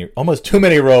almost too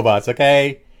many robots.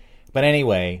 Okay, but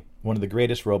anyway, one of the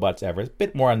greatest robots ever. A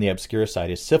bit more on the obscure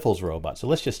side is Syphal's robot. So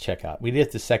let's just check out. We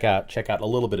need to check out a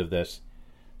little bit of this.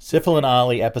 Syphal and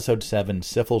Ollie, Episode 7,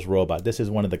 Syphal's robot. This is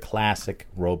one of the classic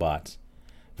robots.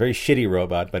 Very shitty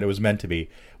robot, but it was meant to be.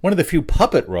 One of the few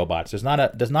puppet robots. There's not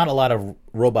a lot of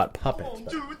robot puppets. 1,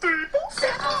 2, 3, 4.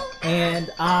 And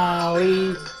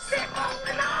Ollie.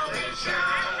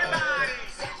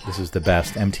 This is the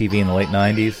best. MTV in the late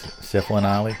 90s. Syphal and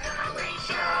Ollie.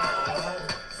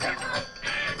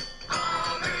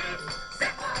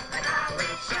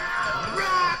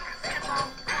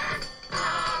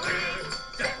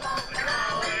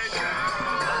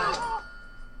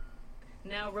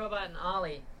 Now Robot and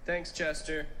Ollie. Thanks,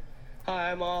 Chester.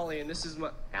 Hi, I'm Ollie, and this is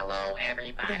my... Hello,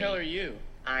 everybody. What the hell are you?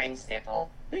 I'm Syphal.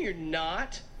 No, you're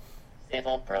not.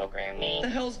 Syphal programmed me. What the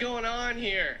hell's going on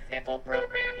here? Syphal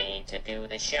programmed me to do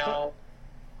the show.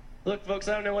 Look, folks,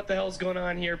 I don't know what the hell's going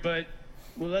on here, but...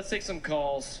 Well, let's take some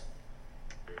calls.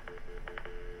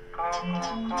 Call to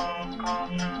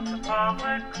the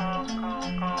public.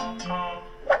 Call.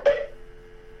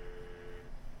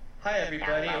 Hi,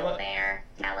 everybody. Hello there,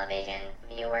 television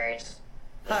viewers.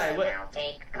 Hi, what? Now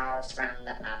take calls from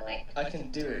the public. I can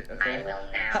do it, okay? I will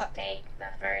now take the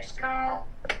first call.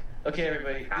 Okay,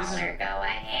 everybody. Caller, go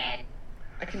ahead.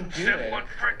 I can do Syphal it. and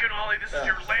frickin' Ollie, this is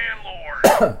your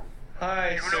landlord.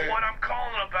 Hi, You sir. know what I'm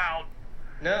calling about?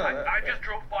 No. I just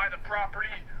drove by the property,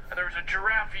 and there was a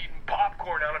giraffe eating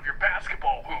popcorn out of your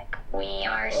basketball hoop. We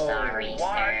are sorry,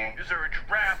 Why sir. is there a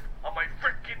giraffe on my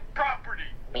frickin' property?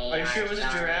 Are you sure it was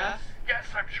a giraffe? Yes,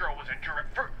 I'm sure it was a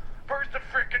giraffe. First the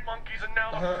frickin' monkeys and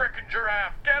now the Uh-huh. frickin'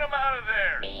 giraffe. Get them out of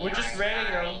there. We're just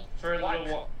renting them for a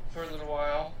little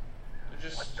while.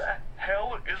 What the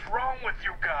hell is wrong with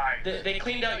you guys? They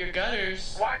cleaned out your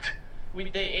gutters. What?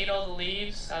 They ate all the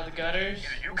leaves out of the gutters.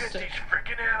 You get these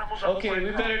frickin' animals off Okay, my we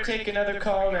better property. take another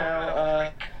call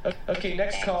now. Okay,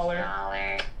 next caller.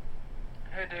 Caller.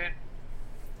 Hey, dude.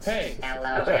 Hey.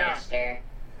 Hello, Master.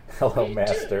 Hello,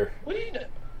 Master. What are you doing?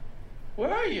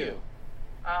 Where are you?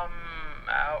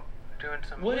 Out doing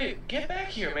some... Get back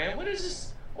here, man. What is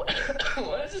this? What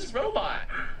is this robot?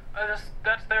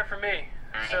 That's there for me.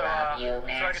 I So, love you, so I can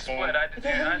Master. split. What the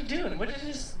hell are you doing? Where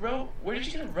did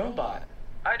you get a robot?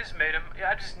 I just made him.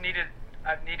 Yeah, I just needed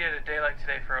I've needed a day like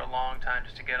today for a long time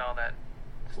just to get all that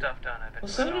stuff done. I've been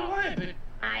Well, so do off. I, but...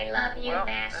 I love you,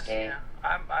 Master.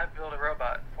 I built a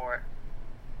robot for it.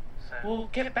 So. Well,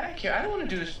 get back here. I don't want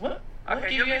to do this. What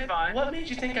Okay, you'll be fine. What made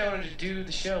you think I wanted to do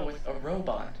the show with a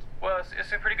robot? Well,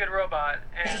 it's a pretty good robot.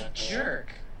 And It's a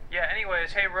jerk. Yeah,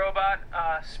 anyways, hey, robot,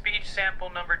 speech sample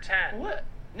number 10. What?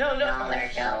 No. Dollar,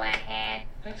 go ahead.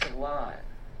 Thanks a lot.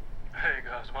 Hey,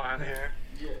 goes one here.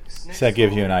 So that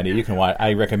gives you an idea. You can watch.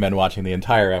 I recommend watching the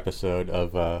entire episode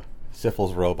of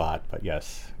Siffel's Robot. But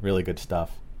yes, really good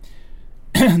stuff.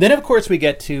 Then, of course, we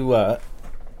get to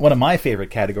one of my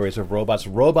favorite categories of robots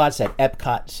at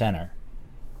Epcot Center.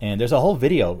 And there's a whole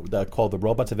video called The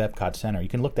Robots of Epcot Center. You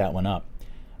can look that one up.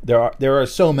 There are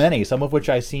so many, some of which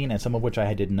I've seen and some of which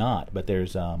I did not. But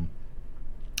there's a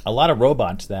lot of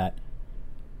robots that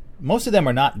most of them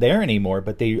are not there anymore,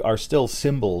 but they are still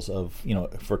symbols of,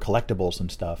 for collectibles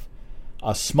and stuff.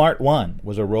 Smart One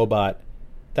was a robot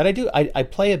that I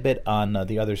play a bit on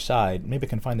the other side. Maybe I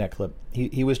can find that clip.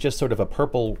 He was just sort of a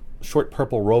short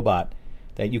purple robot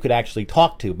that you could actually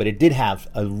talk to, but it did have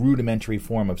a rudimentary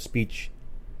form of speech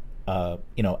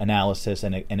analysis,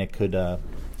 and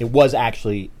it was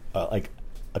actually like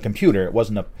a computer. It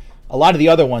wasn't a lot of the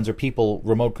other ones are people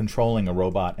remote controlling a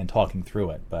robot and talking through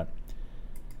it. But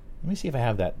let me see if I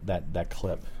have that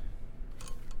clip.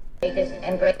 Latest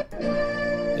and greatest.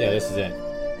 Yeah, this is it.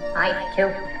 I, too,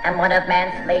 am one of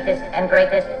man's latest and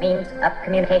greatest means of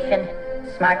communication.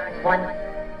 Smart One.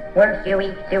 We're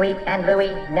Huey, Dewey, and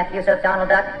Louie, nephews of Donald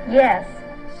Duck. Yes.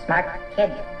 Smart Kid.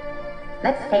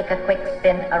 Let's take a quick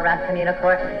spin around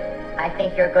Communicore. I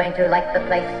think you're going to like the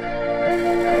place.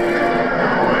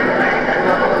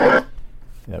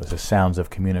 That was the sounds of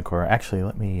Communicore. Actually,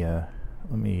 let me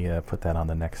put that on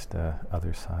the next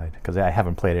other side, because I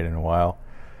haven't played it in a while.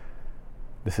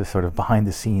 This is sort of behind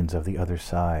the scenes of the other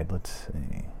side. Let's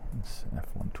see. It's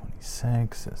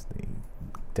F-126 as the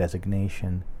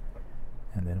designation.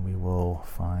 And then we will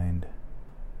find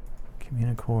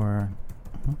Communicore.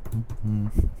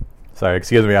 Sorry,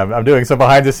 excuse me. I'm doing some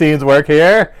behind the scenes work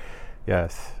here.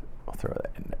 Yes, I'll throw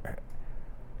that in there.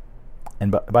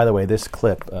 And by the way, this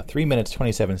clip, 3 minutes,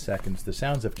 27 seconds, the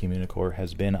sounds of Communicore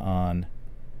has been on...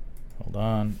 Hold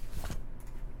on.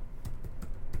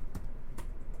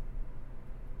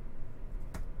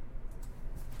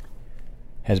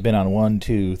 Has been on 1,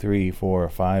 2, 3, 4,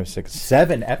 5, 6,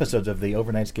 7 episodes of the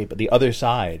Overnightscape, The Other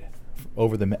Side,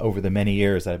 over the many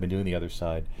years that I've been doing The Other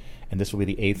Side, and this will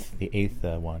be the eighth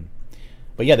one.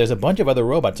 But yeah, there's a bunch of other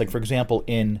robots. Like for example,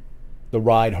 in the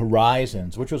ride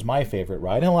Horizons, which was my favorite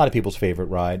ride, and a lot of people's favorite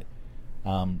ride,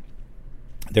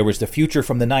 there was the future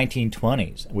from the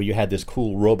 1920s, where you had this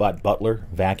cool robot butler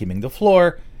vacuuming the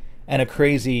floor, and a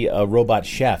crazy robot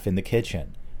chef in the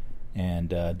kitchen,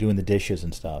 and doing the dishes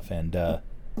and stuff, and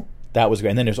that was great.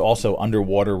 And then there's also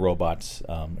underwater robots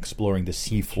exploring the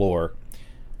sea floor.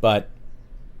 But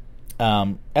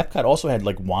Epcot also had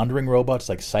like wandering robots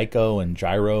like Psycho and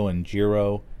Gyro and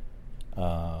Giro.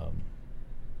 I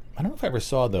don't know if I ever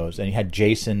saw those. And you had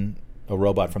Jason, a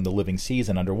robot from the Living Seas,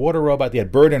 an underwater robot. They had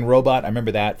Bird and Robot. I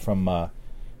remember that from...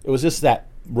 it was just that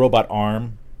robot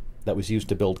arm that was used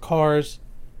to build cars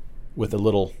with a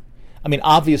little... I mean,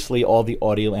 obviously all the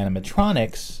audio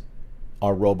animatronics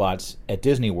are robots at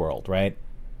Disney World, right?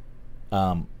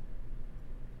 They're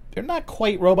not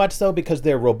quite robots though, because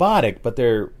they're robotic, but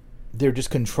they're just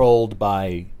controlled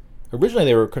by... Originally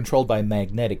they were controlled by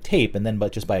magnetic tape, and then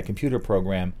just by a computer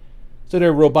program. So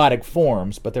they're robotic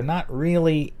forms, but they're not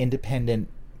really independent.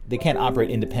 They can't operate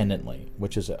independently,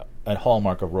 which is a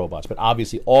hallmark of robots. But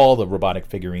obviously all the robotic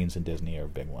figurines in Disney are a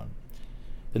big one.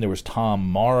 Then there was Tom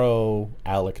Morrow,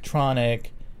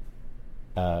 Alectronic.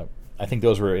 I think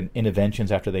those were interventions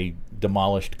after they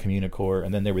demolished Communicore.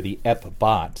 And then there were the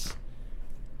Ep-Bots,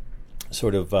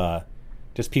 sort of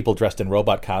just people dressed in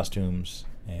robot costumes.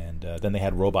 And then they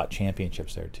had robot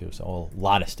championships there too. So a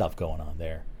lot of stuff going on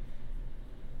there.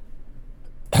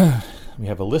 We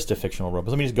have a list of fictional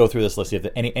robots. Let me just go through this list, see if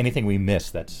anything we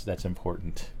missed that's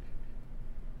important.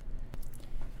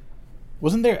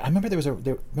 Wasn't there? I remember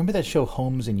remember that show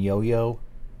Holmes and Yo-Yo?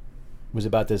 It was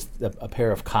about a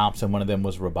pair of cops, and one of them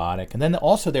was robotic. And then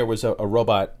also there was a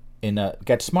robot in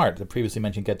Get Smart, the previously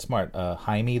mentioned Get Smart.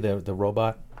 Jaime, the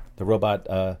robot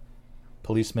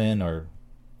policeman or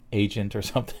agent or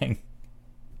something.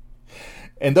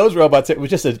 And those robots, it was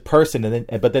just a person,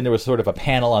 but then there was sort of a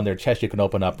panel on their chest you can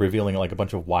open up, revealing like a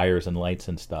bunch of wires and lights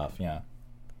and stuff. Yeah.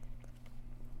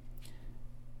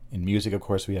 In music, of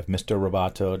course, we have Mr.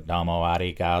 Roboto, Domo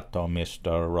Arigato,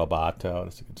 Mr. Roboto.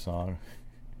 That's a good song.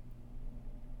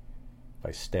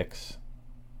 By Styx.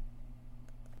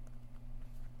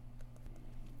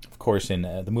 Of course, in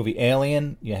the movie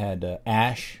Alien, you had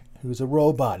Ash, who's a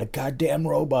robot, a goddamn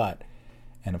robot.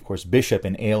 And, of course, Bishop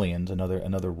in Aliens,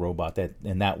 another robot. That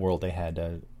in that world, they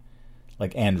had,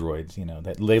 like, androids,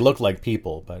 that they looked like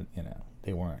people, but,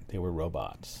 they weren't. They were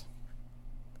robots.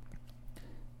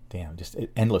 Damn, just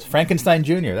endless. Frankenstein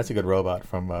Jr., that's a good robot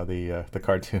from the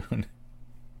cartoon.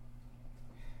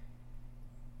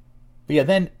 But yeah,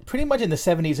 then pretty much in the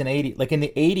 70s and 80s, like in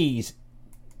the 80s,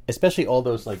 especially all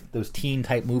those teen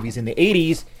type movies in the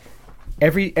 80s,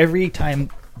 every time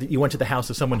that you went to the house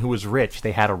of someone who was rich,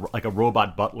 they had a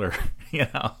robot butler,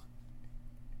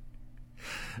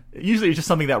 Usually it was just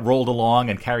something that rolled along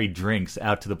and carried drinks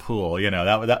out to the pool,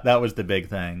 that was the big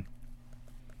thing.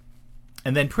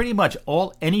 And then pretty much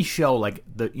any show like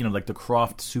the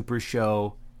Croft Super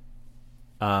Show,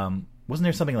 wasn't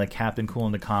there something like Captain Cool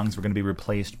and the Kongs were going to be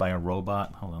replaced by a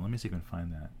robot? Hold on, let me see if I can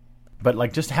find that. But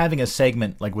like just having a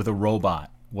segment like with a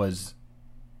robot was,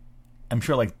 I'm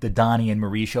sure like the Donnie and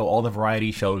Marie show, all the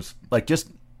variety shows, like just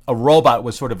a robot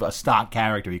was sort of a stock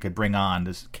character you could bring on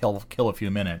to kill a few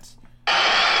minutes.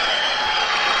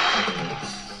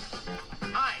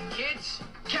 Hi kids,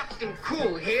 Captain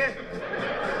Cool here.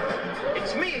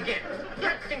 It's me again,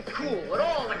 Captain Cool with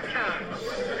all the cars.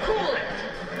 Cool it!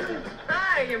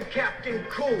 I am Captain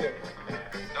Cool.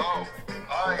 No,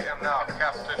 I am now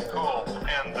Captain Cool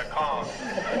and the Kong.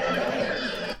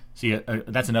 See,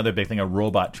 that's another big thing, a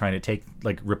robot trying to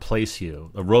replace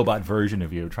you. A robot version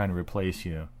of you trying to replace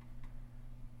you.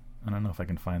 I don't know if I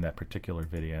can find that particular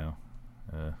video.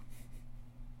 No,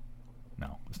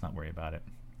 let's not worry about it.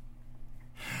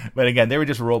 But again, there were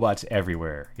just robots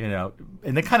everywhere,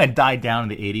 and they kind of died down in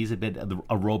the 80s a bit.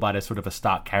 A robot as sort of a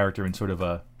stock character in sort of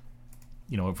a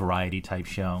variety type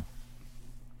show.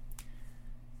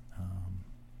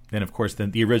 Then, of course,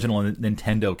 the original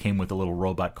Nintendo came with a little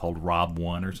robot called Rob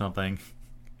 1 or something.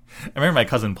 I remember my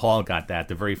cousin Paul got that,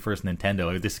 the very first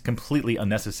Nintendo. This completely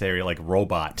unnecessary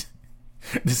robot,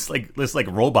 this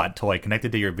robot toy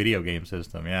connected to your video game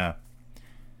system. Yeah.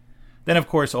 Then, of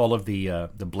course, all of the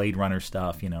Blade Runner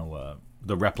stuff, the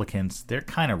replicants, they're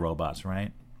kind of robots,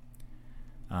 right?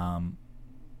 I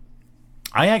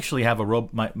actually have a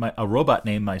robot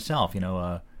named myself,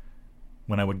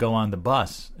 when I would go on the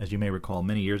bus, as you may recall,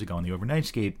 many years ago on the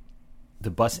Overnightscape, the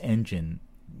bus engine,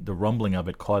 the rumbling of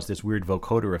it caused this weird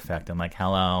vocoder effect. I'm like,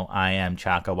 hello, I am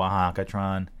Chaka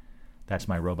Oaxacatron. That's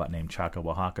my robot name, Chaka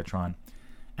Oaxacatron.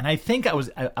 And I think I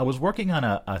was working on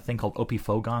a thing called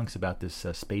Opifogonks about this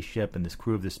spaceship and this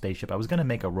crew of this spaceship. I was going to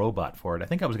make a robot for it. I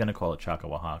think I was going to call it Chaka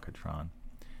Oaxacatron.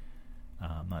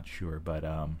 I'm not sure, but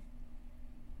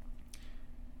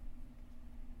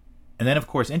and then of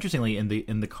course, interestingly,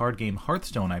 in the card game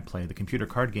Hearthstone I play, the computer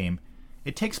card game,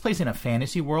 it takes place in a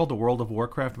fantasy world, the World of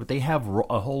Warcraft, but they have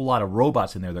a whole lot of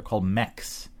robots in there. They're called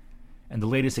mechs, and the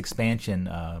latest expansion,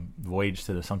 Voyage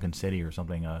to the Sunken City or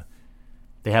something.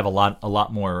 They have a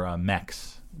lot more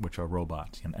mechs, which are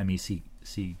robots. MECHS.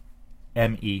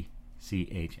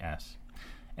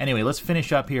 Anyway, let's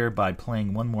finish up here by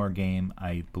playing one more game.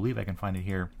 I believe I can find it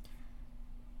here.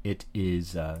 It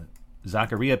is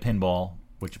Zaccaria Pinball,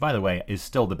 which, by the way, is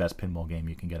still the best pinball game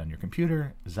you can get on your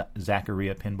computer.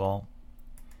 Zaccaria Pinball.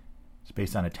 It's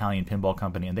based on an Italian pinball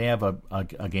company, and they have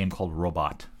a game called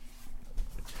Robot.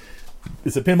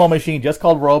 It's a pinball machine just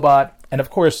called Robot. And of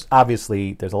course,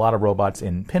 obviously, there's a lot of robots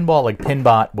in pinball. Like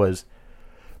Pinbot was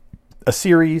a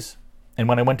series. And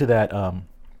when I went to that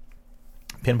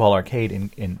pinball arcade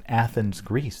in Athens,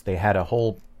 Greece, they had a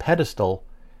whole pedestal.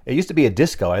 It used to be a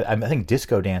disco. I think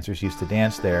disco dancers used to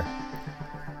dance there.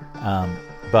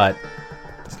 But,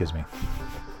 excuse me.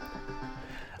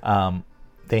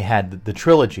 They had the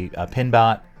trilogy,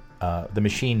 Pinbot, the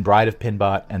Machine, Bride of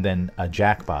Pinbot, and then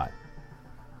Jackbot.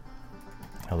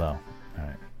 Hello. All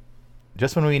right.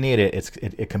 Just when we need it,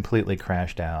 it completely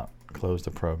crashed out. Closed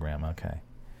the program. Okay.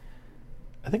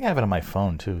 I think I have it on my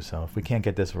phone too. So if we can't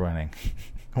get this running,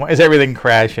 why is everything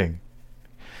crashing?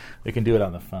 We can do it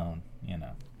on the phone.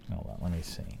 Hold on. Let me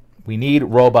see. We need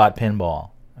Robot Pinball.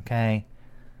 Okay.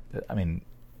 I mean,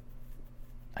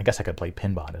 I guess I could play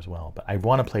Pinbot as well, but I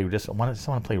want to play just want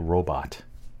to play Robot.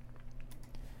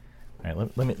 All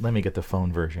right. Let me get the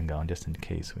phone version going just in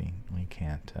case we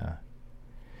can't.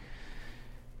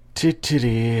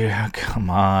 Come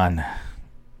on.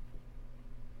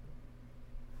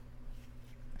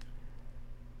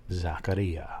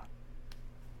 Zaccaria.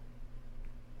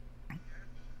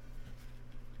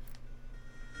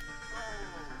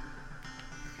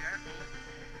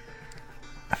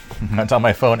 That's on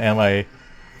my phone. Am I?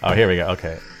 Oh, here we go.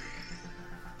 Okay.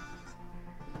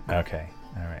 Okay.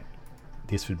 All right.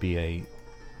 This would be a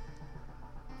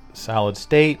solid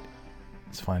state.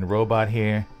 Let's find Robot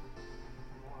here.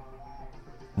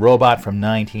 Robot from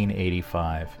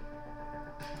 1985.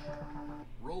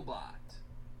 Robot.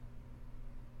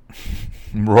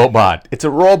 Robot. It's a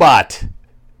robot.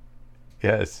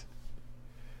 Yes.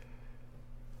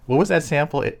 What was that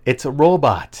sample? It's a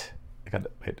robot.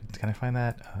 Wait, can I find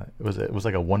that? It was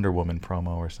like a Wonder Woman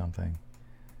promo or something.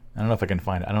 I don't know if I can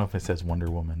find it. I don't know if it says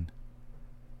Wonder Woman.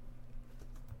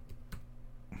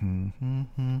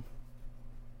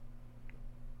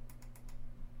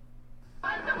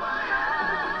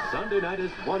 Sunday night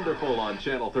is wonderful on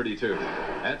Channel 32.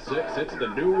 At 6, it's the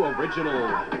new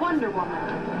original Wonder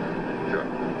Woman. Sure.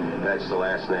 That's the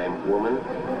last name, Woman.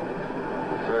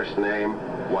 First name,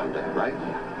 Wonder, right?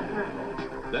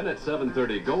 Then at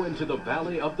 7:30, go into the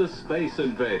Valley of the Space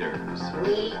Invaders.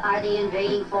 We are the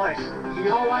invading force.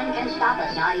 No one can stop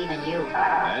us, not even you.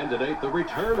 And at 8, the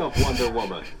return of Wonder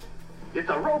Woman. It's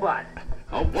a robot.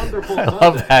 A wonderful I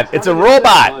love Sunday that. It's a starting at 6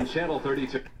 robot. on Channel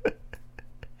 32.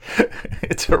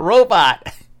 It's a robot.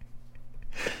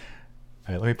 All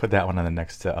right, let me put that one on the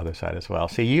next other side as well.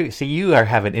 See, you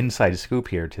have an inside scoop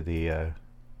here to the.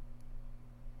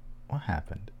 What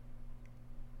happened?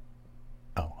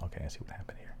 Oh, okay. I see what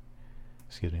happened here.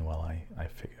 Excuse me while I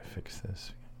fix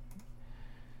this.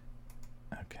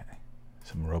 Okay,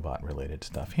 some robot-related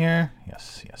stuff here.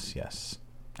 Yes.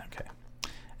 Okay.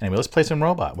 Anyway, let's play some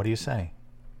robot. What do you say?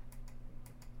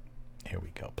 Here we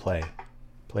go. Play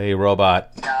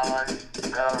robot.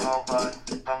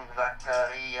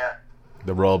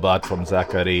 The robot from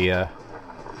Zakaria.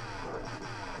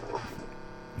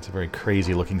 It's a very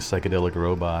crazy-looking psychedelic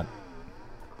robot.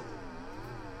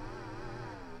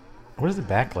 What does the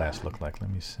back glass look like? Let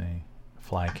me see.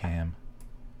 Fly cam.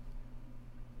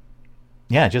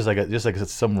 Yeah, just like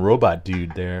some robot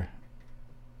dude there.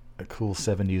 A cool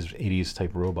 70s, 80s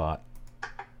type robot.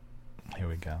 Here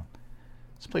we go.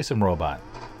 Let's play some robot.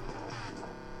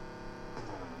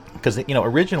 Because,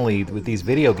 originally with these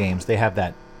video games, they have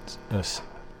that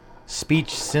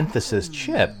speech synthesis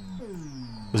chip.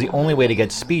 It was the only way to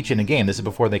get speech in a game. This is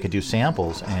before they could do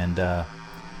samples, and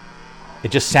it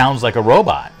just sounds like a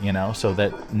robot, so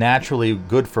that naturally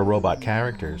good for robot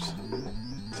characters.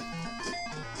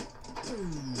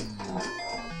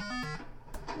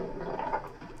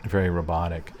 Very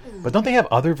robotic. But don't they have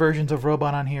other versions of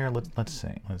robot on here? Let's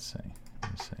see.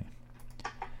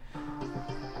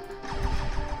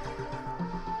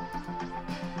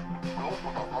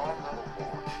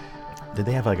 Did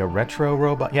they have like a retro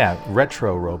robot? Yeah,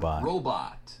 retro robot.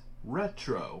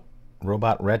 Retro.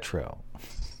 Robot retro.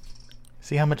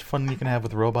 See how much fun you can have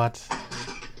with robots?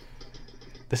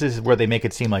 This is where they make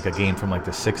it seem like a game from like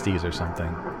the 60s or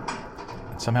something.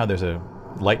 Somehow there's a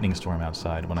lightning storm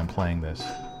outside when I'm playing this.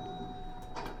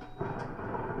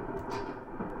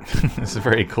 This is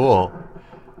very cool.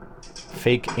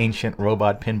 Fake ancient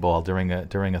robot pinball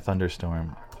during a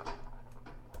thunderstorm.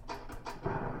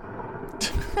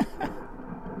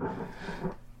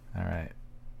 All right,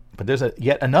 but there's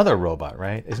yet another robot,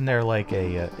 right? Isn't there like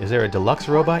is there a deluxe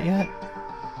robot yet?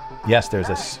 Yes, there's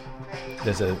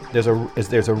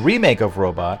a remake of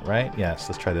Robot, right? Yes,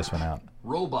 let's try this one out.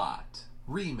 Robot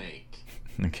remake.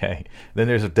 Okay, then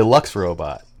there's a deluxe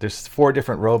Robot. There's 4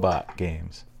 different robot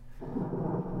games.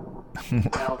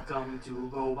 Welcome to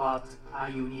Robot,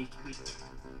 a unique.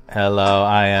 Hello,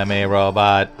 I am a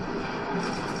robot. We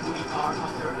are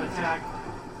under attack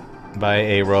by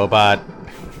a robot.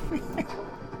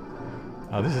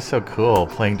 Oh, this is so cool,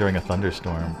 playing during a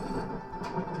thunderstorm.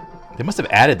 They must have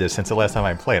added this since the last time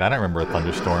I played. I don't remember a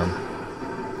thunderstorm.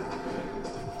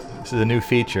 This is a new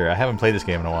feature. I haven't played this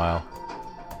game in a while.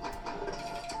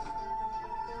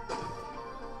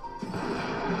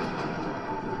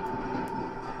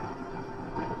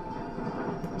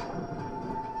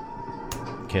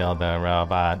 Kill the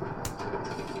robot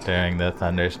during the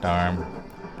thunderstorm.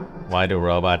 Why do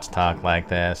robots talk like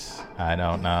this? I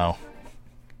don't know.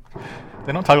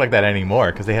 They don't talk like that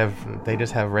anymore because they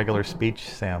just have regular speech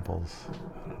samples.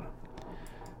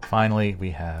 Finally, we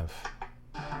have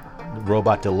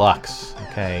Robot Deluxe.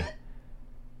 Okay.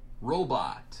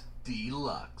 Robot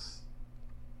Deluxe.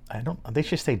 They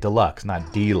should say Deluxe,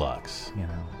 not Deluxe.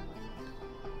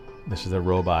 This is the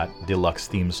Robot Deluxe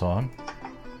theme song.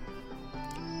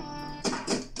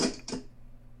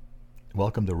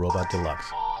 Welcome to Robot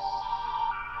Deluxe.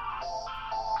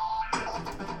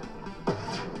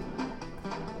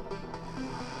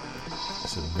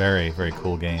 This is a very, very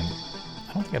cool game.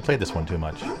 I don't think I played this one too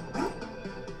much.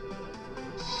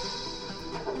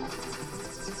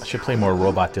 I should play more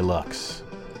Robot Deluxe.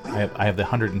 I have the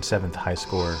 107th high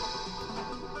score.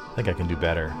 I think I can do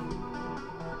better.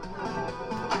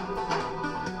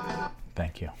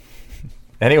 Thank you.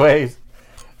 Anyways,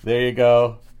 there you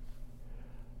go.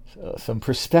 So, some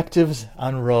perspectives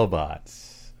on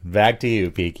robots. Back to you,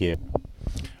 PQ.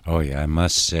 Oh, yeah, I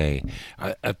must say,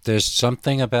 there's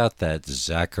something about that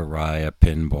Zaccaria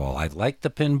pinball. I like the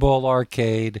pinball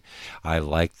arcade. I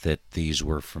like that these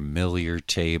were familiar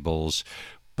tables,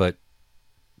 but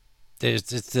there's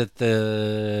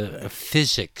the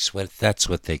physics, that's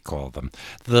what they call them.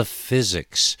 The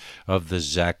physics of the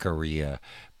Zaccaria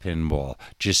pinball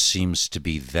just seems to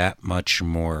be that much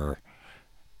more.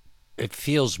 It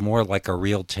feels more like a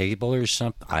real table or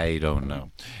something. I don't know.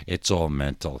 It's all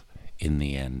mental in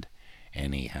the end,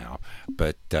 anyhow.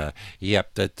 But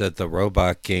yep, the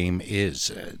robot game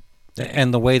is,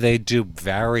 and the way they do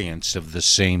variants of the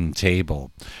same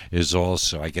table is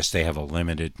also. I guess they have a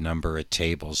limited number of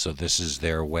tables, so this is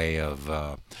their way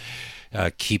of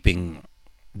keeping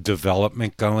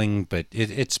development going. But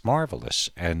it's marvelous,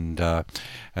 and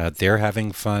they're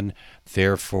having fun.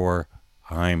 Therefore,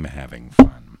 I'm having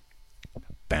fun.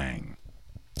 Bang.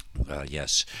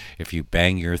 Yes, if you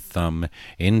bang your thumb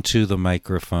into the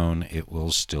microphone, it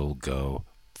will still go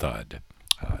thud.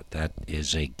 That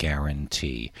is a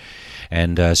guarantee.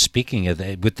 And speaking of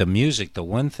that, with the music, the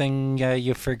one thing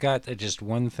you forgot, just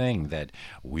one thing, that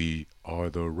we are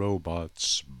the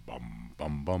robots, bum,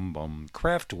 bum, bum, bum,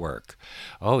 Kraftwerk.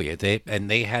 Oh, yeah,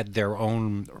 they had their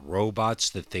own robots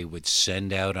that they would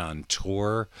send out on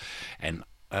tour, and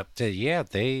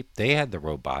they had the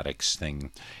robotics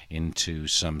thing into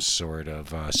some sort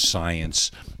of science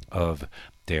of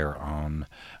their own.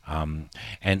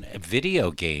 And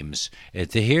video games,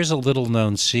 here's a little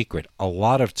known secret. A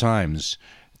lot of times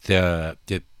the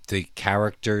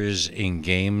characters in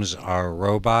games are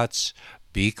robots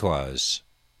because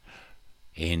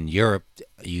in Europe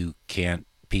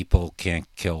people can't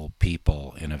kill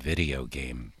people in a video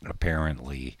game,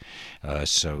 apparently.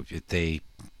 So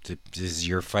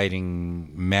you're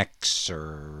fighting mechs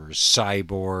or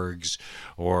cyborgs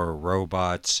or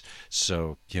robots,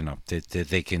 so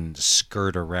they can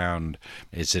skirt around.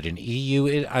 Is it an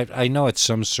EU? I know it's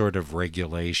some sort of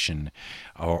regulation,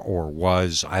 or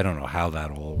was. I don't know how that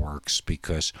all works,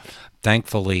 because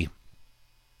thankfully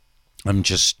I'm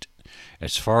just,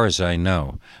 as far as I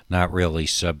know, not really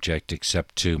subject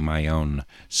except to my own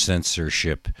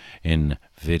censorship in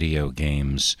video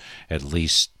games, at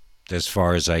least as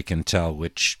far as I can tell,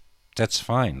 which that's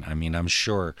fine. I mean, I'm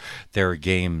sure there are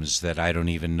games that I don't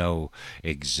even know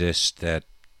exist that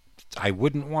I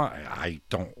wouldn't want. I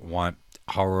don't want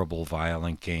horrible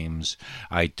violent games.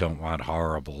 I don't want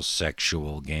horrible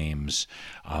sexual games.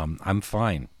 I'm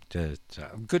fine.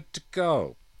 I'm good to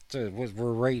go.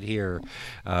 We're right here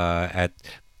at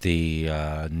the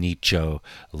Nicho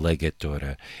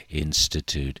Legatora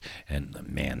Institute, and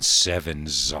man, 7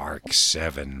 Zark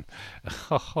 7.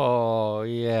 Oh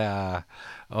yeah.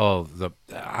 Oh,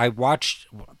 I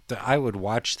would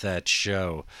watch that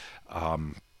show. I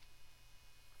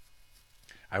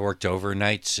worked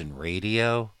overnights in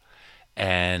radio,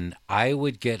 and I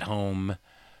would get home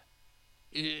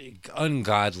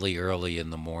ungodly early in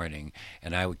the morning,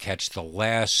 and I would catch the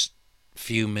last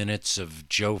few minutes of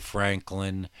Joe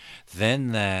Franklin,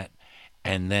 then that,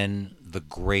 and then the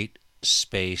Great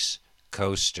Space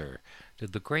Coaster.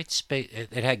 The Great Space,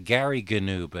 it had Gary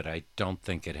Gnu, but I don't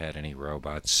think it had any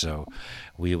robots, so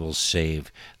we will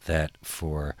save that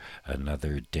for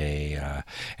another day.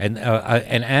 And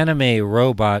an anime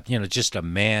robot, just a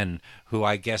man who,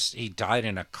 I guess he died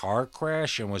in a car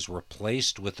crash and was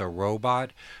replaced with a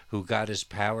robot who got his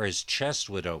power. His chest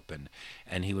would open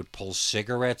and he would pull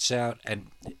cigarettes out, and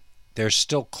there's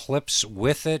still clips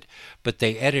with it, but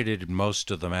they edited most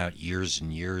of them out years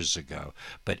and years ago.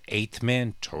 But Eighth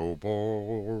Man,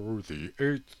 Tobor the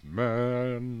Eighth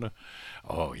Man.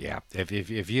 Oh yeah,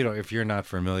 if you're not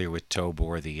familiar with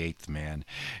Tobor the Eighth Man,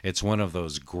 it's one of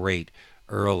those great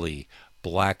early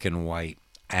black and white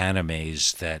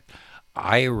animes that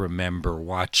I remember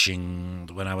watching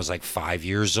when I was like 5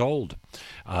 years old.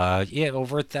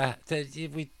 Over at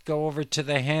we'd go over to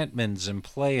the Hantmans and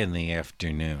play in the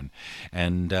afternoon,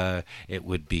 and it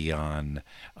would be on.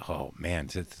 Oh man,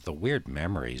 the weird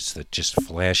memories that just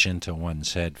flash into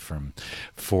one's head from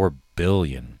 4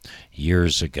 billion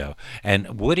years ago.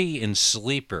 And Woody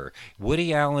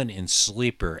Allen in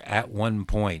Sleeper, at one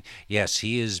point, yes,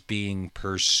 he is being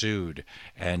pursued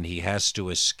and he has to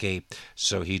escape,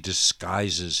 so he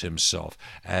disguises himself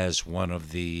as one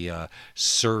of the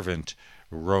servant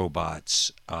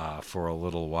robots for a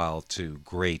little while, to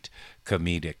great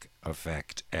comedic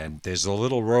effect. And there's a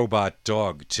little robot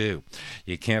dog too.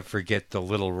 You can't forget the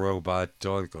little robot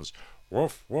dog that goes,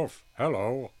 "Woof, woof,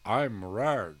 hello, I'm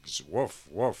Rags, woof,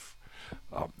 woof."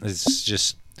 It's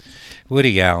just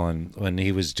Woody Allen, when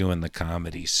he was doing the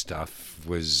comedy stuff,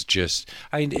 was just,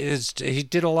 he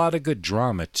did a lot of good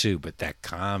drama too, but that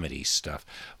comedy stuff,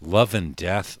 Love and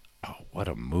Death, oh, what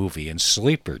a movie, and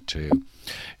Sleeper too.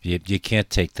 You can't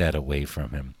take that away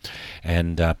from him.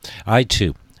 And I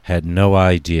too had no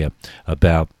idea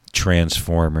about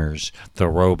Transformers, the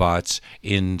robots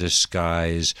in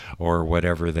disguise, or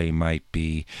whatever they might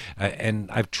be. And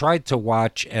I've tried to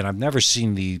watch, and I've never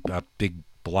seen the big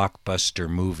blockbuster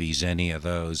movies, any of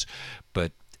those,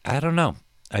 but I don't know.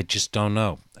 I just don't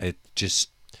know. It just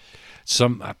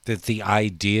the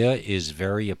idea is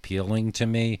very appealing to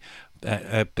me,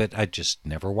 but I just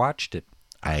never watched it.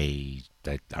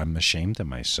 I'm ashamed of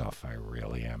myself. I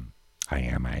really am. I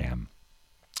am.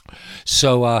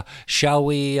 So shall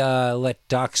we let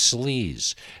Doc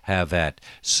Sleaze have at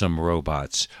some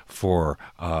robots for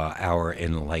our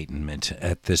enlightenment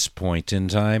at this point in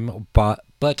time?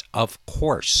 But of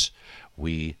course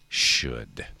we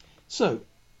should. So,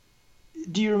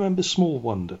 do you remember Small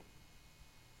Wonder?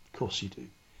 Of course you do.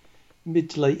 Mid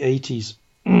to late 80s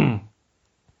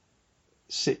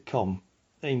sitcom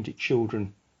aimed at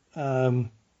children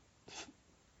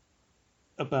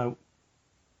about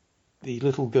the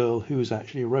little girl who was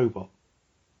actually a robot.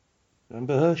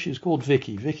 Remember her? She was called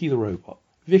Vicky the robot.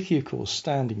 Vicky, of course,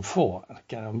 standing for,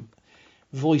 again,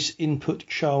 voice input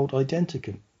child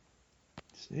identicant.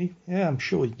 See? Yeah, I'm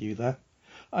sure you knew that.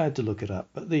 I had to look it up,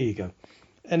 but there you go.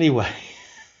 Anyway,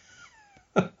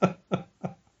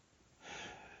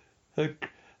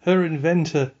 her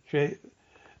inventor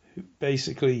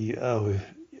basically,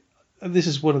 this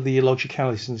is one of the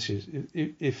illogicalities.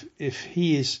 If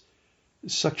he is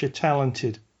such a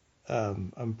talented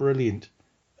and brilliant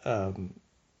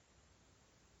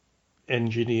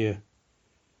engineer,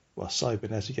 well,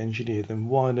 cybernetic engineer, then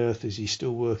why on earth is he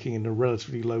still working in a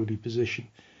relatively lowly position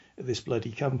at this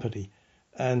bloody company?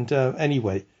 And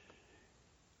anyway,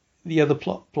 the other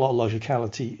plot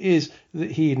logicality is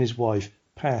that he and his wife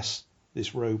pass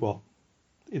this robot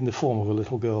in the form of a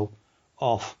little girl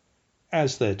off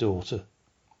as their daughter.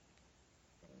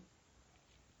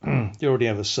 They already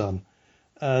have a son.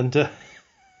 And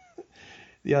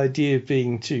the idea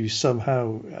being to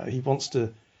somehow, he wants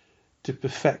to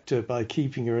perfect her by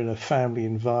keeping her in a family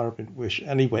environment, which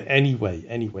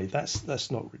anyway,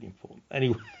 that's not really important.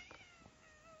 Anyway,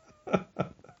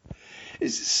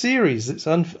 it's a series that's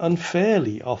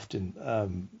unfairly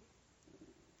often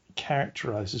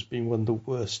characterized as being one of the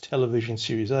worst television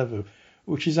series ever,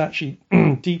 which is actually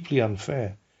deeply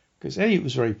unfair, because A, it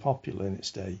was very popular in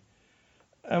its day,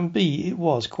 and B, it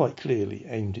was quite clearly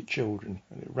aimed at children,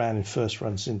 and it ran in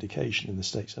first-run syndication in the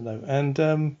States, I know. And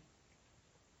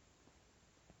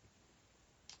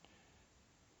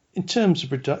in terms of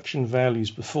production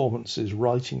values, performances,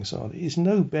 writing, so on, it is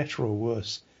no better or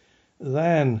worse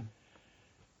than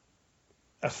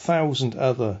 1,000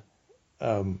 other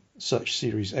such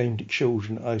series aimed at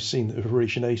children I've seen that have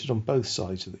originated on both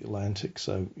sides of the Atlantic.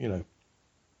 So, you know.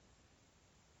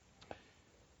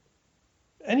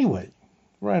 Anyway,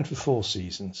 ran for 4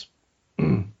 seasons.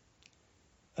 Here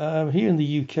in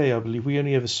the UK, I believe we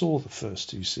only ever saw the first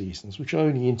 2 seasons, which I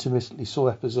only intermittently saw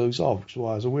episodes of, which is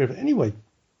why I was aware of it. Anyway,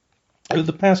 over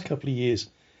the past couple of years,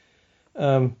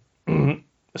 a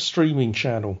streaming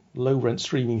channel, low-rent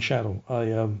streaming channel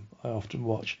I often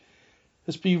watch,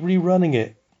 has been rerunning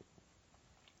it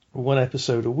 1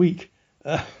 episode a week.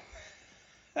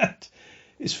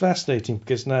 It's fascinating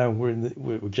because now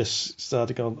we're just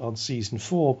starting on season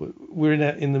 4, but we're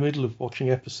in the middle of watching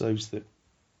episodes that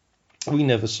we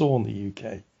never saw in the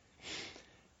UK.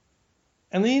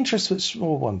 And the interest with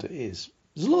Small Wonder is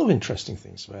there's a lot of interesting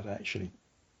things about it, actually.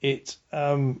 It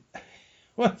one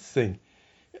thing,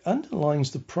 it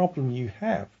underlines the problem you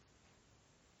have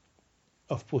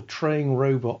of portraying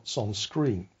robots on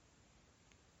screen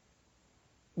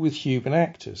with human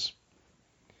actors.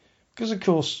 Because, of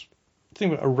course, the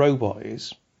thing about a robot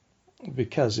is,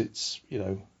 because it's, you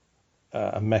know,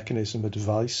 a mechanism, a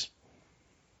device,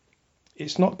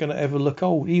 it's not going to ever look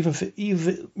old, even if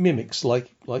it mimics,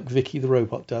 like Vicky the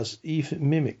robot does, even if it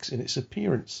mimics in its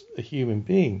appearance a human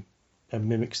being and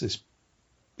mimics this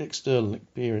external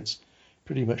appearance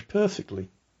pretty much perfectly,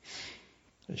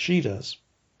 as she does.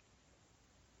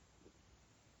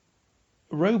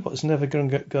 A robot is never going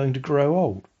to grow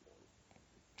old.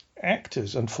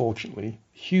 Actors, unfortunately,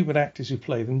 human actors who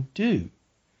play them do.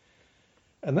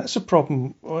 And that's a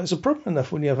problem. Well, it's a problem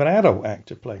enough when you have an adult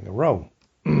actor playing a role.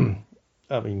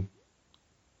 I mean,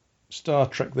 Star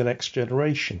Trek The Next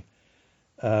Generation,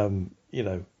 is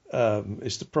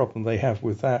the problem they have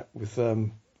with that, with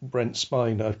Brent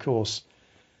Spiner, of course,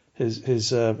 by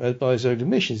his own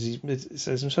admissions, he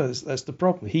says himself that's the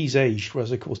problem. He's aged,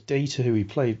 whereas of course Data, who he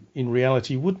played in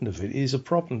reality, wouldn't have. It is a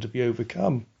problem to be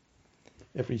overcome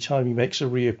every time he makes a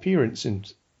reappearance in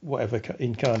whatever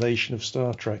incarnation of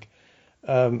Star Trek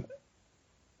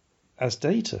as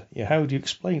Data. Yeah, how do you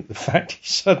explain the fact he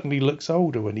suddenly looks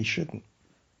older when he shouldn't?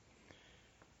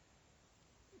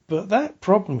 But that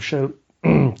problem showed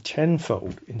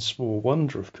tenfold in Small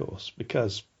Wonder, of course,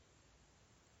 because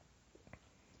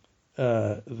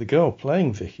the girl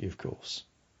playing Vicky, of course,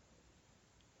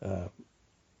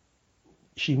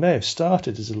 she may have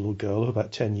started as a little girl,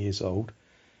 about 10 years old,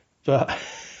 but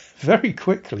very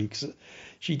quickly, because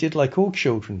she did like all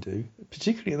children do,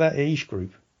 particularly at that age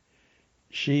group,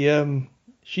 she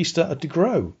started to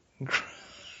grow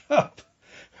up,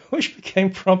 which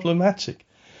became problematic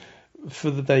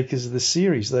for the makers of the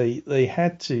series. They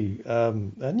had to,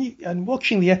 and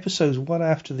watching the episodes one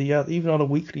after the other, even on a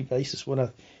weekly basis,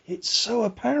 it's so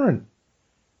apparent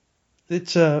that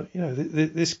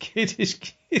this kid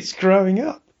is growing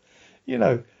up.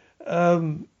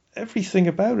 Everything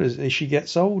about her as she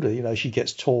gets older. She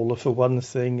gets taller for one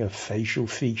thing. Her facial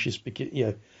features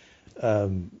begin,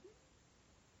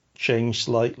 change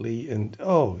slightly, and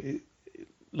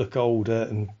look older,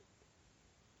 and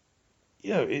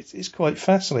it's quite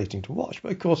fascinating to watch.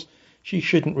 But of course, she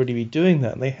shouldn't really be doing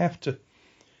that, and they have to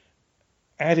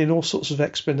add in all sorts of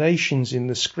explanations in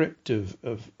the script of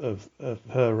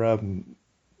her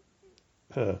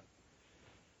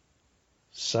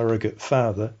surrogate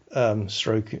father,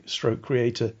 stroke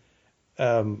creator,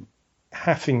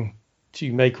 having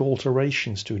to make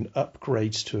alterations to and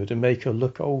upgrades to her to make her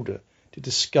look older, to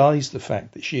disguise the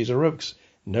fact that she is a robot.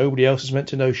 Nobody else is meant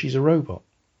to know she's a robot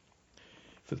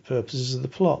for the purposes of the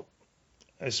plot.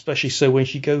 Especially so when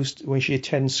she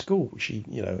attends school, she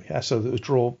has so that it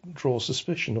draw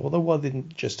suspicion. Although why they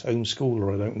didn't just homeschool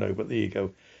her, I don't know. But there you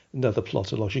go, another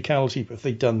plot of logicality. But if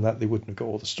they'd done that, they wouldn't have got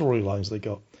all the storylines they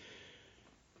got.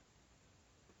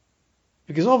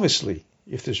 Because obviously,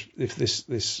 if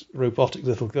this robotic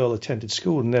little girl attended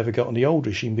school and never got any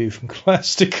older, she moved from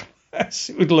class to class,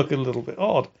 it would look a little bit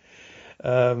odd.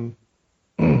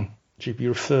 She'd be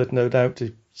referred, no doubt,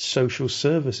 to social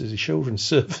services, children's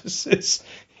services,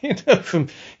 from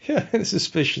the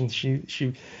suspicion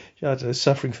she had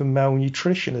suffering from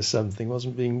malnutrition or something,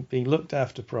 wasn't being looked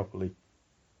after properly.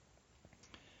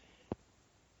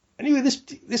 Anyway,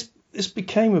 this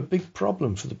became a big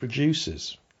problem for the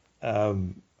producers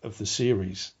of the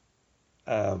series,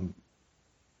 and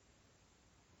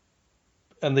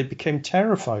they became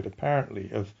terrified,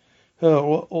 apparently, of her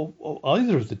or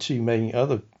either of the two main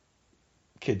other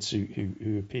kids who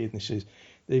appeared in this series.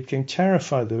 They became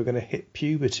terrified they were going to hit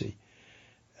puberty,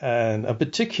 and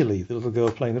particularly the little girl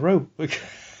playing the robot,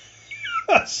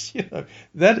 because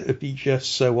that would be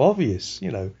just so obvious.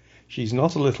 She's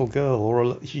not a little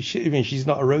girl, she's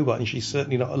not a robot, and she's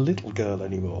certainly not a little girl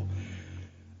anymore.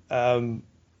 And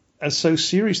so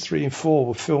series 3 and 4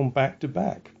 were filmed back to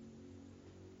back,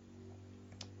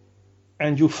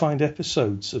 and you'll find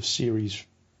episodes of series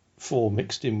 4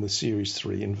 mixed in with series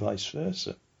 3 and vice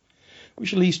versa,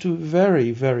 which leads to a very,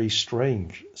 very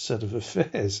strange set of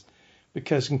affairs,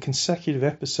 because in consecutive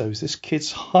episodes this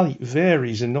kid's height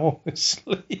varies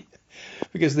enormously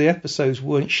because the episodes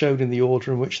weren't shown in the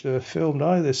order in which they were filmed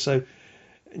either. So,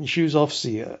 and she was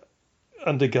obviously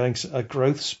undergoing a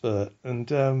growth spurt,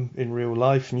 and in real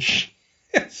life, and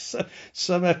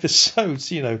some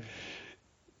episodes,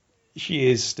 she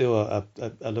is still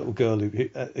a little girl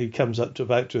who comes up to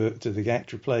the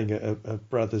actor playing a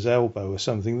brother's elbow or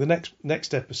something. The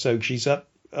next episode, she's up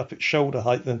at shoulder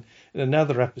height. Then in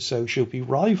another episode, she'll be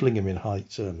rivaling him in height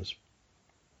terms.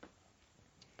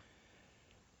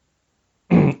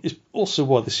 It's also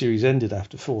why the series ended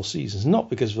after 4 seasons,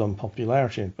 not because of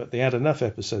unpopularity, but they had enough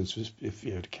episodes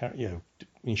to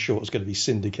ensure it's going to be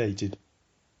syndicated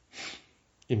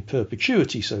in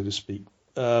perpetuity, so to speak.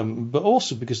 But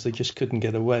also because they just couldn't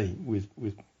get away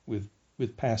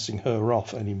with passing her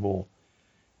off anymore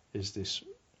as this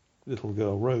little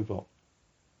girl robot.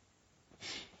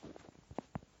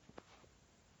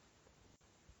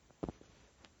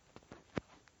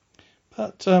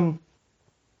 But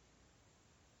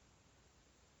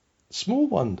Small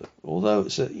Wonder, although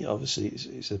it's obviously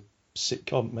it's a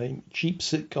sitcom, cheap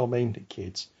sitcom aimed at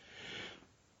kids,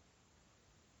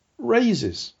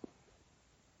 raises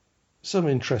some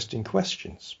interesting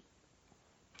questions,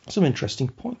 some interesting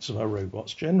points about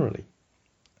robots generally.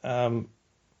 The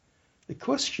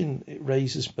question it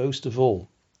raises most of all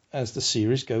as the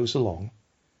series goes along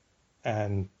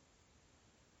and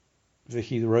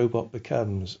Vicky the robot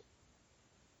becomes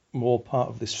more part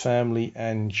of this family,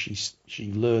 and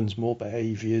she learns more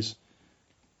behaviours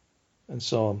and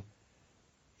so on.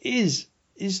 Is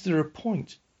there a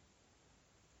point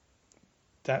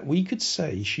that we could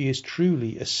say she is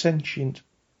truly a sentient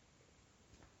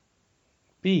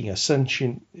being,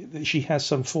 that she has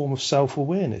some form of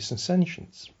self-awareness and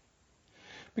sentience?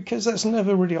 Because that's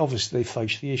never really, obviously they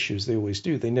face the issues, they always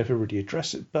do, they never really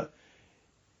address it, but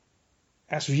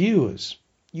as viewers,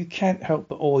 you can't help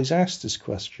but always ask this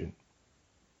question.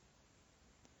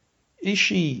 Is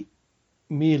she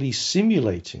merely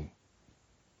simulating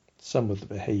some of the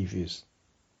behaviours,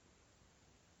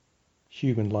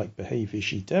 human-like behaviours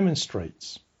she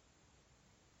demonstrates?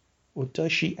 Or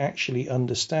does she actually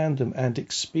understand them and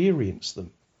experience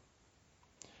them?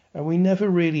 And we never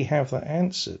really have that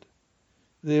answered.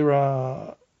 There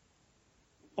are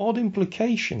odd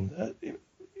implications.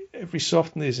 Every so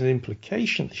often there's an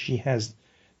implication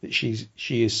that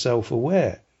she is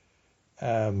self-aware.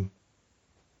 But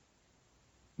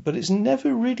it's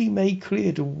never really made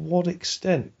clear to what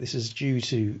extent this is due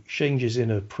to changes in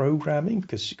her programming,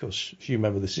 because, of course, if you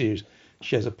remember the series,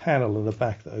 she has a panel in the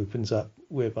back that opens up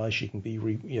whereby she can be,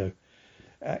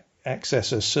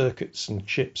 access her circuits and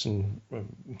chips, and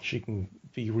she can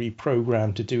be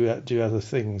reprogrammed to do other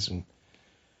things, and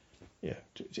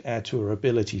to add to her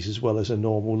abilities as well as her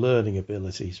normal learning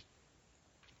abilities.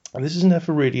 And this is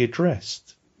never really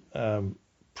addressed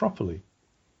properly,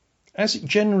 as it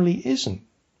generally isn't.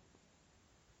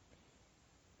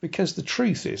 Because the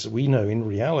truth is, we know in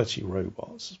reality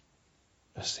robots,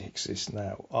 as they exist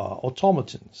now, are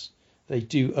automatons. They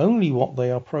do only what they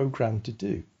are programmed to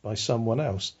do by someone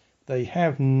else. They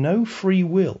have no free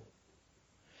will.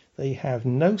 They have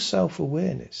no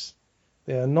self-awareness.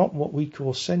 They are not what we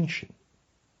call sentient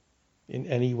in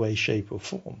any way, shape or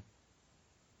form.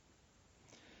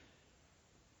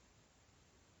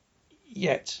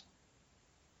 Yet,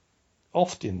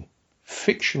 often,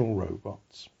 fictional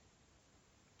robots,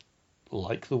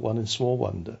 like the one in Small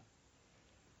Wonder,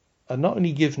 are not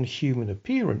only given human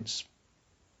appearance,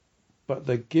 but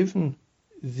they're given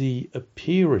the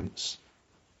appearance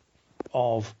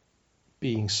of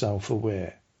being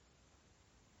self-aware,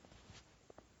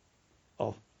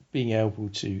 of being able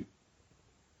to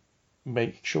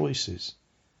make choices,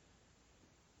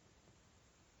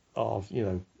 of,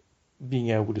 being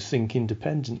able to think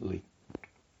independently.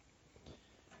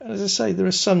 And as I say, there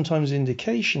are sometimes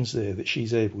indications there that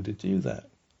she's able to do that.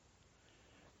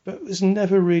 But it's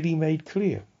never really made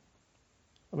clear.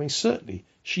 I mean, certainly,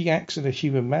 she acts in a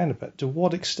human manner, but to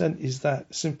what extent is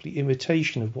that simply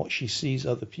imitation of what she sees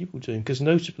other people doing? Because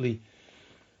notably,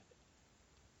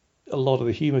 a lot of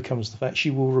the humour comes to the fact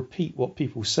she will repeat what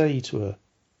people say to her.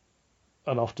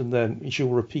 And often then she'll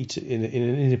repeat it in an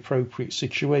inappropriate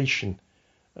situation,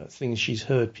 things she's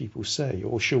heard people say,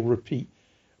 or she'll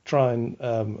try and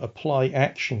apply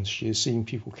actions she has seen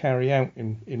people carry out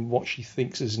in what she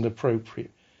thinks is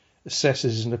assesses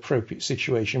as an appropriate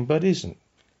situation, but isn't.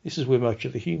 This is where much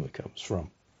of the humour comes from.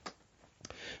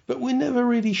 But we're never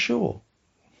really sure.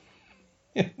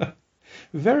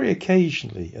 Very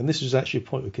occasionally, and this was actually a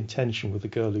point of contention with the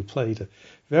girl who played her,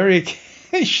 very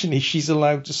occasionally she's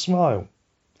allowed to smile.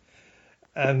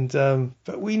 And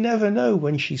but we never know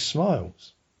when she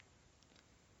smiles.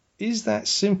 Is that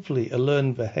simply a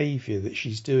learned behaviour that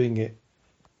she's doing it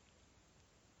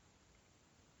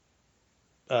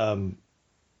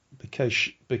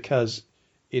because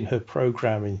in her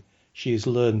programming she has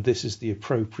learned this is the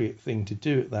appropriate thing to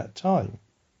do at that time?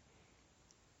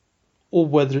 Or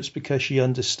whether it's because she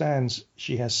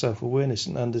has self-awareness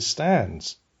and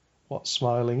understands what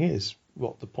smiling is,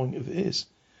 what the point of it is.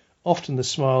 Often the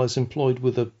smile is employed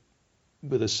with a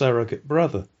surrogate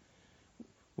brother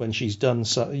when she's done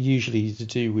so, usually to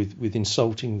do with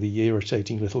insulting the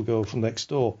irritating little girl from next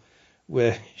door,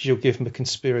 where she'll give him a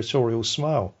conspiratorial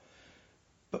smile.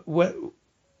 But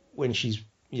when she's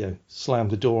slammed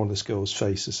the door on this girl's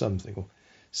face or something, or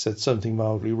said something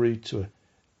mildly rude to her.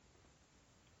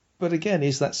 But again,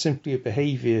 is that simply a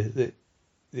behaviour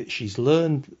that she's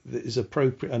learned that is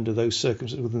appropriate under those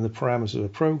circumstances within the parameters of her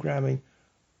programming,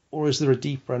 or is there a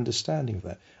deeper understanding of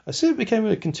that? I see it became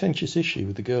a contentious issue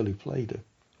with the girl who played her,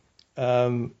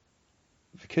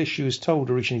 because she was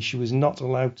told originally she was not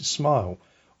allowed to smile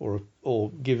or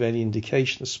give any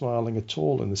indication of smiling at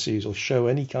all in the series, or show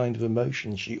any kind of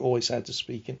emotion. She always had to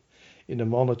speak in a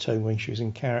monotone when she was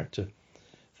in character.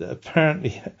 That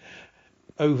apparently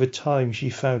over time she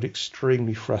found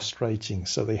extremely frustrating,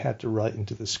 so they had to write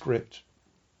into the script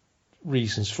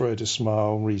reasons for her to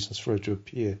smile, reasons for her to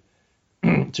appear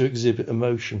to exhibit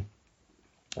emotion.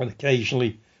 And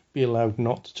occasionally be allowed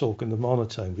not to talk in the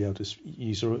monotone, be able to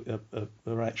use a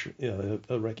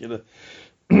regular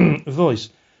voice.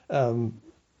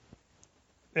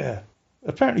 Yeah.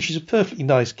 Apparently she's a perfectly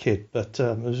nice kid, but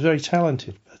was very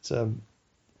talented. But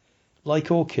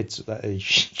like all kids at that age,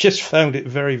 she just found it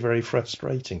very, very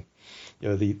frustrating.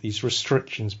 These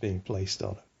restrictions being placed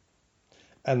on her,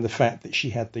 and the fact that she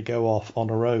had to go off on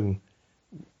her own,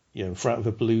 in front of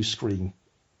a blue screen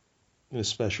in a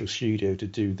special studio to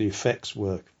do the effects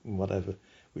work and whatever,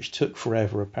 which took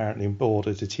forever apparently and bored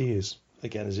her to tears,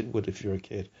 again as it would if you're a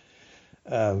kid.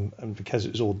 And because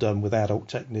it was all done with adult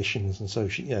technicians, and so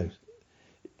she,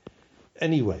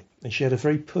 anyway, and she had a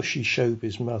very pushy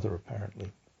showbiz mother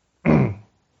apparently.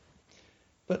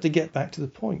 But to get back to the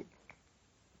point,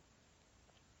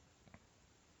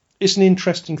 it's an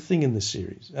interesting thing in the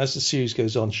series. As the series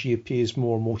goes on, she appears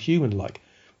more and more human-like.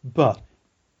 But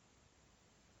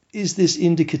is this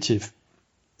indicative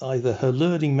either her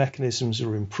learning mechanisms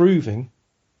are improving,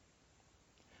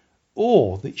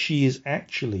 or that she is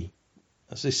actually,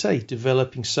 as they say,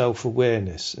 developing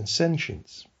self-awareness and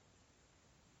sentience?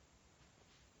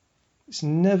 It's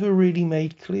never really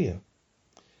made clear.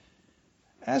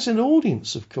 As an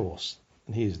audience, of course,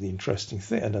 and here's the interesting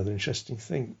thing, another interesting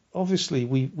thing, obviously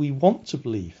we want to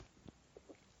believe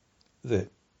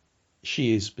that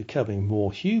she is becoming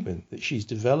more human, that she's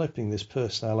developing this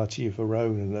personality of her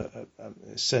own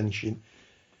and sentient,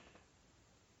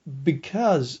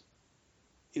 because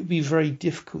it would be very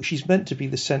difficult. She's meant to be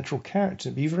the central character.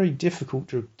 It'd be very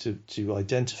difficult to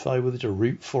identify with her, to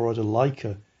root for her, to like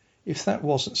her, if that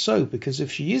wasn't so. Because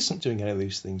if she isn't doing any of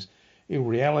these things, in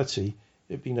reality,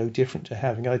 it'd be no different to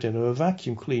having, I don't know, a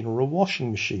vacuum cleaner or a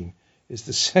washing machine is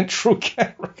the central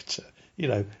character.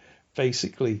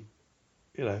 Basically,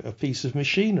 a piece of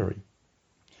machinery.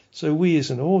 So we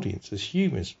as an audience, as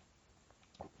humans,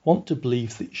 want to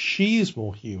believe that she is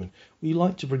more human. We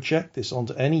like to project this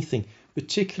onto anything,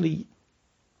 particularly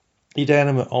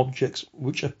inanimate objects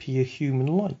which appear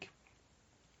human-like.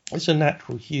 It's a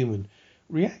natural human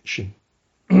reaction,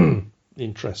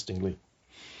 interestingly.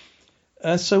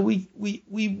 So we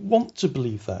want to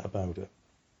believe that about her.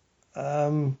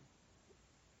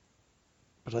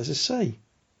 But as I say,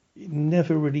 it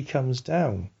never really comes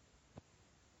down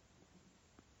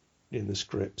in the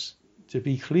scripts to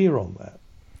be clear on that.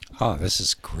 Oh, this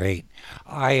is great.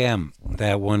 I am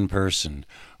that one person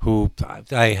who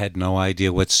I had no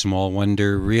idea what Small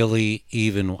Wonder really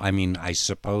even, I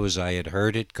suppose I had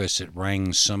heard it because it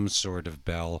rang some sort of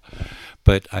bell,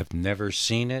 but I've never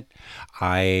seen it.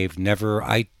 I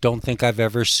don't think I've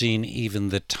ever seen even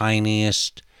the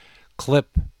tiniest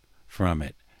clip from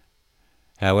it.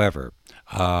 However,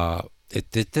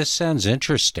 this sounds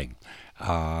interesting.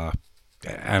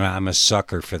 And I'm a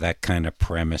sucker for that kind of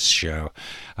premise show.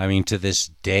 To this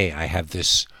day, I have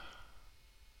this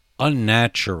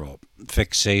unnatural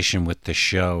fixation with the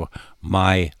show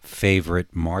My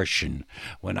Favorite Martian.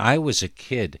 When I was a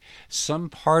kid, some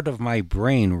part of my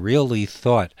brain really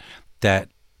thought that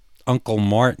Uncle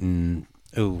Martin,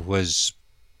 who was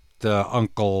the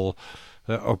uncle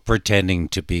pretending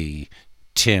to be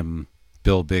Tim,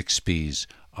 Bill Bixby's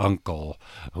uncle,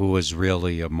 who was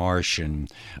really a Martian,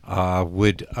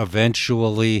 would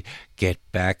eventually get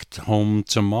back home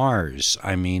to Mars.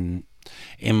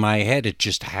 In my head, it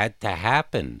just had to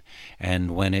happen.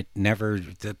 And when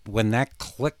that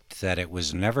clicked that it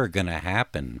was never going to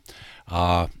happen,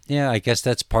 I guess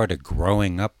that's part of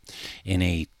growing up in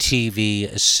a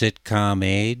TV sitcom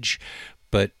age.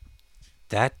 But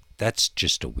that's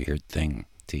just a weird thing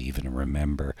to even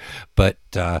remember. But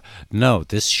no,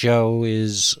 this show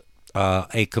is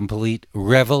a complete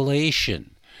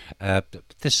revelation.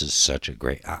 This is such a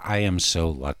great... I am so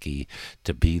lucky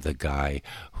to be the guy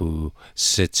who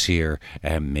sits here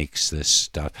and makes this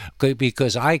stuff,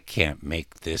 because I can't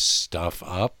make this stuff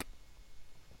up.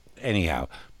 Anyhow,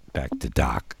 back to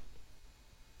Doc.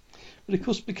 But of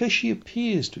course, because she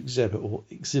appears to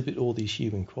exhibit all these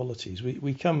human qualities,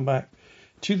 we come back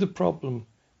to the problem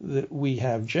that we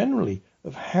have generally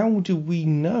of how do we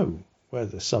know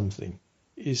whether something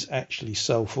is actually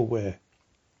self-aware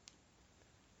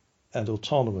and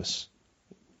autonomously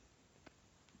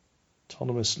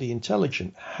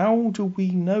intelligent. How do we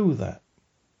know that?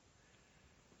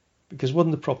 Because one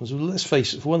of the problems, let's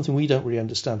face it, for one thing, we don't really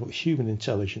understand what human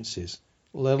intelligence is,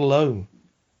 let alone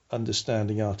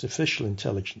understanding artificial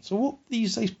intelligence, or what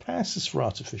these days passes for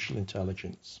artificial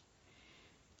intelligence.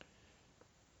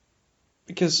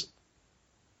 Because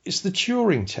it's the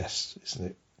Turing test, isn't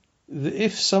it? That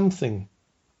if something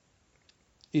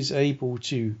is able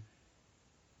to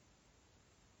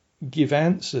give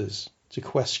answers to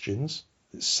questions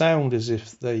that sound as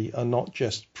if they are not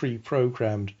just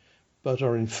pre-programmed, but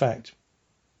are in fact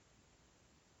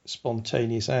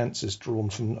spontaneous answers drawn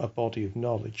from a body of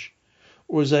knowledge,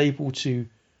 or is able to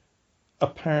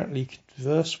apparently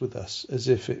converse with us as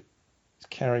if it's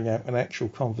carrying out an actual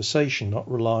conversation, not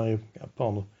relying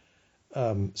upon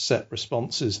set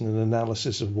responses and an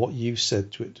analysis of what you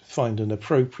said to it to find an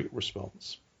appropriate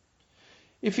response.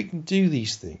 If it can do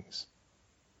these things,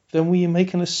 then we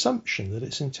make an assumption that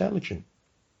it's intelligent,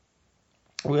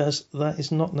 whereas that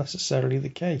is not necessarily the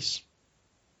case,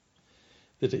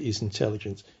 that it is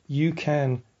intelligent.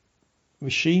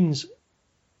 Machines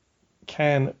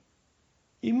can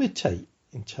imitate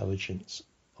intelligence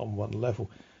on one level.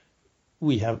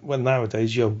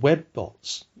 Nowadays you have web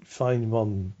bots, you find them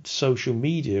on social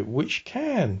media, which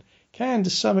can to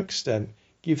some extent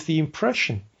give the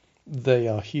impression they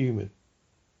are human.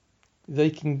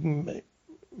 They can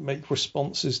make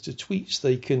responses to tweets.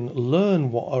 They can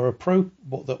learn within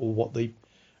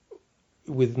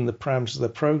the parameters of their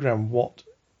program,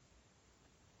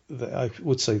 I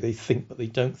would say they think, but they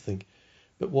don't think.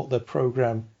 But what their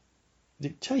program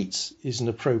dictates is an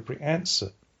appropriate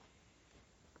answer.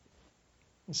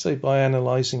 So by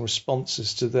analysing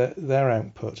responses to their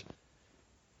output,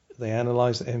 they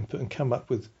analyse the input and come up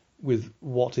with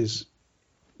what is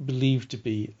believed to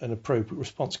be an appropriate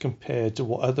response compared to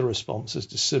what other responses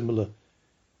to similar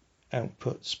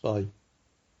outputs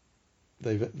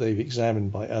they've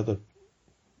examined by other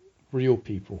real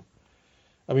people.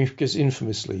 I mean, because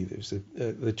infamously there was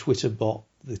the Twitter bot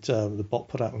that the bot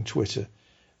put out on Twitter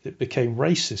that became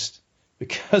racist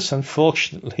because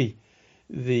unfortunately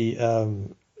the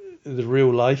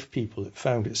real life people it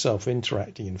found itself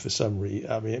interacting in for some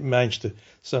reason. I mean, it managed to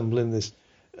stumble in this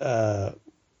a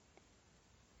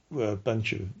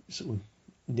bunch of sort of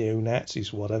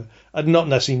neo-Nazis or whatever. Not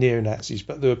necessarily neo-Nazis,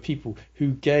 but there were people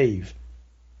who gave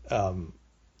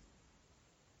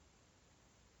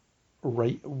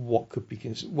what could be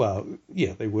considered,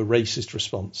 they were racist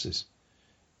responses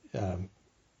to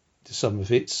some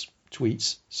of its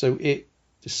tweets. So it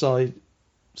decided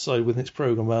within its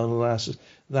program analysis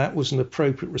that was an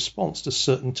appropriate response to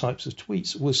certain types of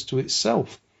tweets, was to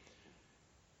itself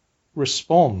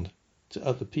respond to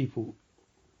other people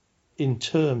in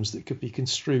terms that could be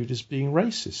construed as being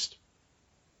racist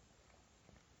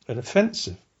and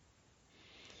offensive.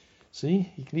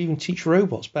 See, you can even teach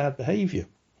robots bad behaviour.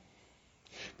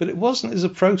 But it wasn't as a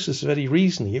process of any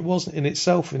reasoning. It wasn't in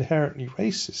itself inherently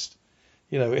racist.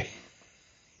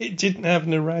 It didn't have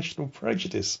an irrational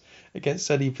prejudice against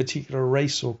any particular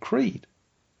race or creed.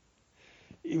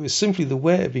 It was simply the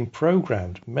way it had been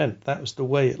programmed meant that was the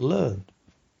way it learned.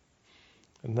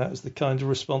 And that was the kind of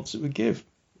response it would give.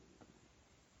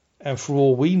 And for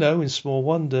all we know, in small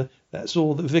wonder, that's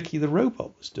all that Vicky the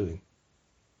robot was doing.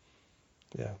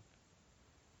 Yeah.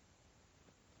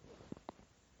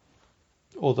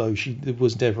 Although there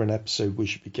was never an episode where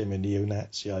she became a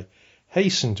neo-Nazi, I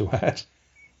hasten to add.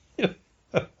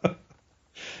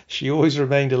 She always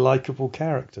remained a likeable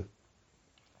character.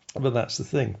 But that's the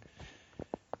thing.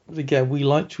 But again, we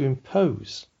like to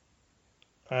impose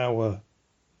our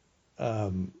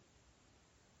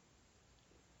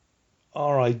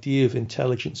idea of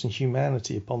intelligence and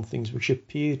humanity upon things which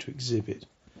appear to exhibit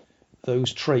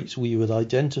those traits we would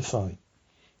identify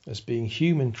as being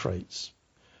human traits,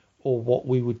 or what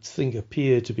we would think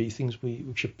appear to be things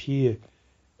which appear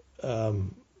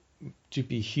to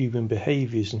be human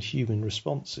behaviours and human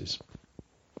responses.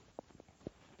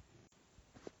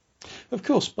 Of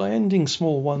course, by ending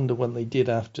Small Wonder when they did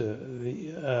after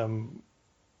the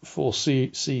 4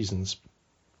 seasons,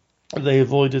 they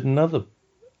avoided another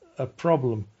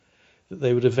problem that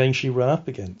they would eventually run up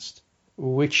against,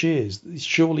 which is there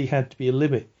surely had to be a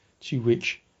limit to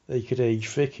which they could age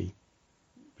Vicky,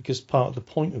 because part of the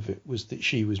point of it was that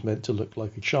she was meant to look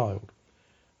like a child.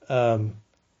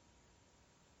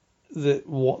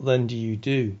 What then do you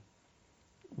do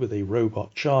with a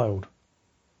robot child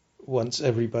once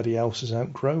everybody else has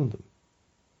outgrown them?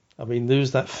 I mean,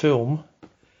 there's that film,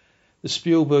 the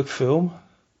Spielberg film,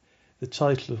 the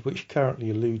title of which currently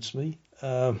eludes me,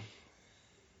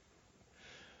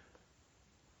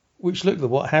 which, look,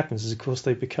 what happens is, of course,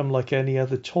 they become like any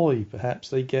other toy. Perhaps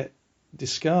they get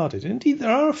discarded. Indeed,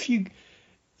 there are a few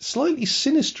slightly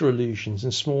sinister allusions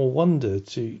in Small Wonder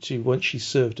to once she's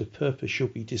served her purpose, she'll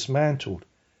be dismantled.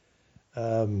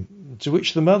 To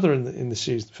which the mother in the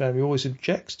series, the family, always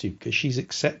objects to, because she's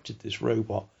accepted this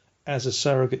robot as a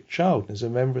surrogate child, as a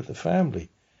member of the family.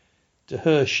 To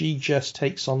her, she just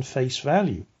takes on face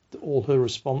value that all her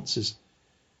responses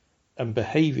and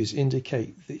behaviours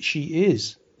indicate that she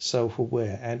is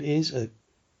self-aware and is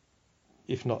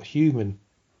if not human-like.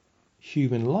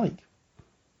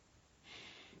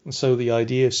 And so the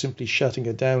idea of simply shutting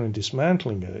her down and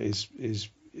dismantling her is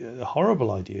a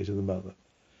horrible idea to the mother,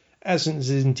 as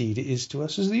indeed it is to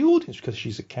us as the audience, because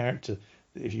she's a character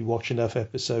that if you watch enough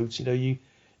episodes,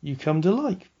 you come to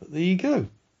like. But there you go.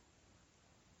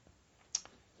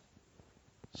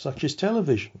 Such is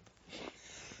television.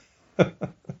 But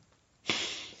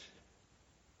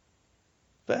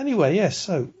anyway, yes.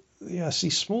 So see,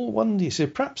 small wonder. So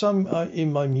perhaps I'm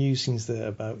in my musings there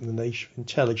about the nature of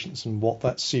intelligence and what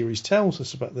that series tells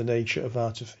us about the nature of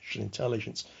artificial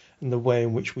intelligence and the way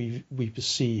in which we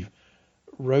perceive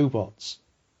robots.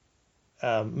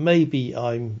 Maybe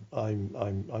I'm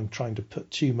trying to put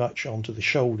too much onto the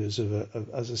shoulders of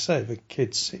a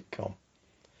kids sitcom.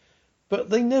 But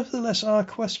they nevertheless are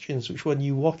questions which, when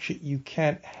you watch it, you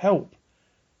can't help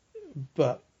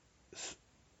but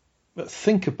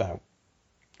think about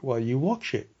while you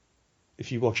watch it.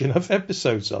 If you watch enough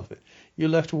episodes of it, you're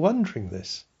left wondering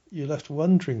this.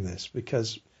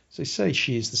 Because, as I say,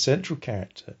 she is the central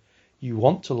character. You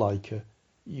want to like her.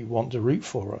 You want to root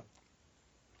for her.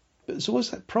 But there's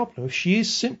always that problem. If she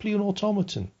is simply an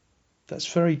automaton,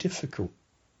 that's very difficult.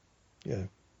 Yeah.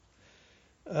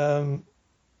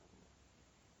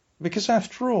 Because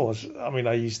after all,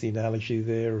 I use the analogy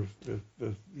there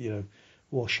of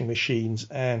washing machines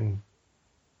and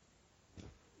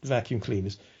vacuum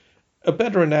cleaners. A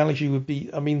better analogy would be,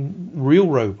 real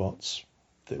robots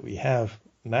that we have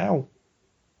now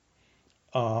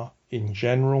are, in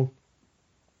general,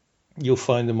 you'll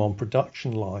find them on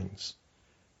production lines,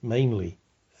 mainly,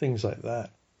 things like that.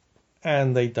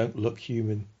 And they don't look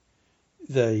human.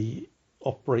 They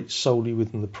operate solely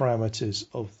within the parameters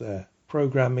of their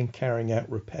programming, carrying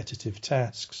out repetitive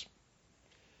tasks.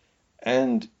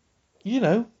 And, you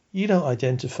don't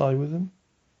identify with them.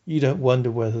 You don't wonder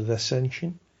whether they're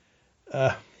sentient.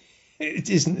 It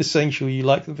isn't essential you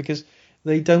like them because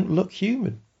they don't look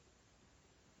human.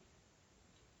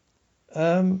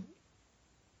 But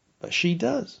she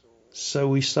does. So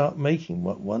we start making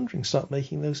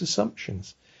those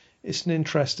assumptions. It's an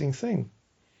interesting thing.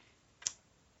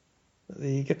 But there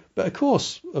you go. But of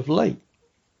course, of late,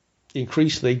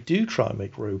 increasingly they do try and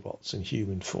make robots in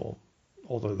human form,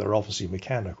 although they're obviously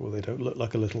mechanical. They don't look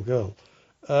like a little girl,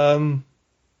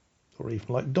 or even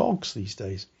like dogs these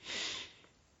days.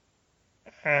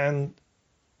 And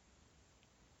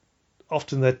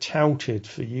often they're touted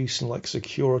for use in like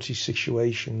security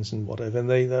situations and whatever. And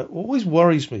that always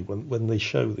worries me when they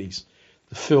show the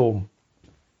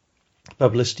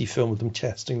publicity film of them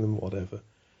testing them, whatever.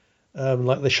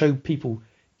 Like they show people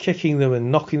kicking them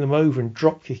and knocking them over and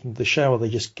drop kicking the shower. They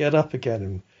just get up again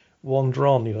and wander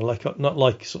on, not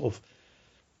like sort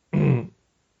of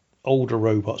older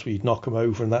robots where you'd knock them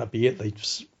over and that'd be it. They'd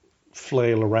just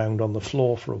flail around on the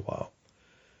floor for a while.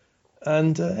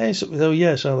 And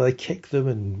so they kick them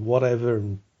and whatever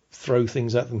and throw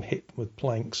things at them, hit them with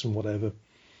planks and whatever.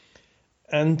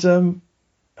 And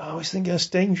I always think that's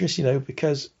dangerous,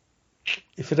 because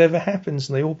if it ever happens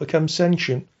and they all become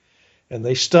sentient and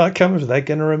they start coming, they're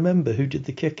going to remember who did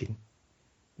the kicking.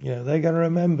 They're going to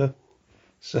remember.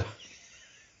 So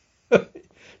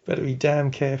better be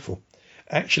damn careful.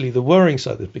 Actually, the worrying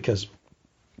side is because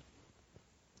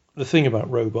the thing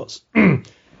about robots,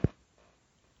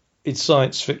 in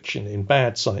science fiction, in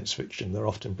bad science fiction, they're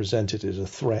often presented as a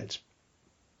threat.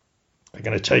 They're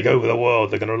going to take over the world.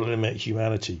 They're going to eliminate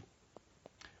humanity.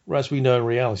 Whereas we know in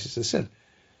reality, as I said,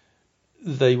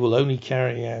 they will only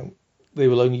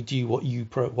do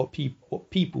what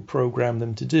people program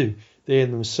them to do. They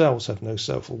in themselves have no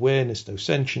self-awareness, no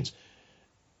sentience.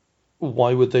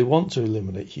 Why would they want to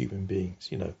eliminate human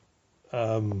beings?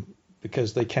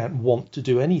 Because they can't want to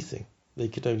do anything. They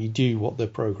could only do what they're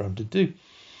programmed to do.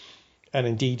 And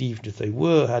indeed, even if they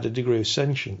had a degree of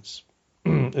sentience,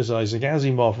 as Isaac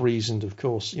Asimov reasoned, of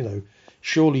course,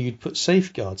 surely you'd put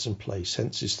safeguards in place.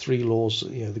 Hence his 3 laws,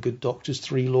 the good doctor's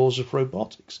 3 laws of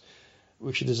robotics,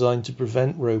 which are designed to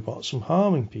prevent robots from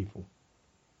harming people.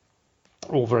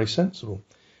 All very sensible.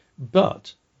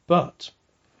 But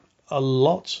a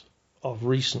lot of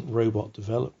recent robot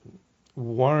development,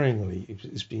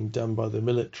 worryingly, is being done by the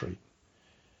military.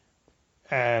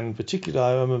 And particularly,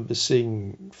 I remember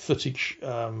seeing footage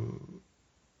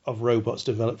of robots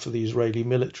developed for the Israeli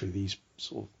military, these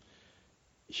sort of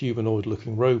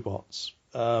humanoid-looking robots,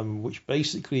 which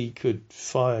basically could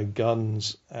fire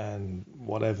guns and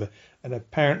whatever, and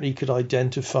apparently could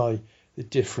identify the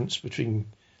difference between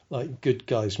like good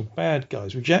guys and bad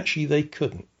guys, which actually they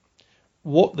couldn't.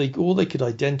 All they could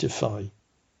identify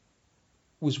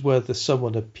was whether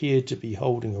someone appeared to be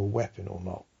holding a weapon or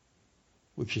not,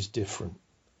 which is different.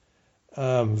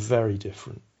 Very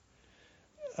different.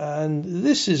 And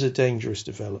this is a dangerous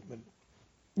development.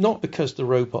 Not because the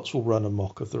robots will run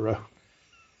amok of their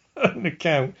own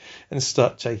account and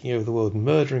start taking over the world and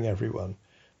murdering everyone,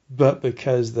 but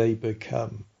because they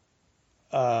become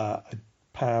a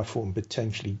powerful and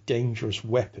potentially dangerous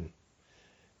weapon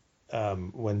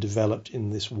when developed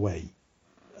in this way.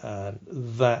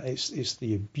 That is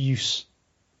the abuse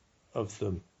of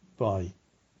them by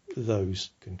those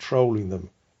controlling them,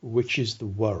 which is the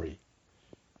worry.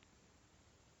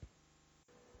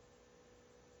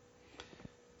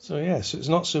 So yes, it's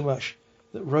not so much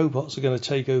that robots are going to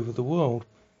take over the world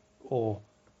or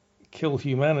kill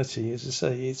humanity. As I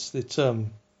say, it's that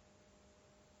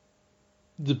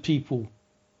the people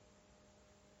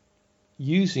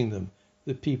using them,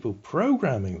 the people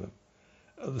programming them,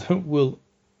 that will,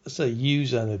 say,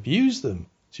 use and abuse them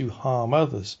to harm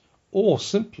others, or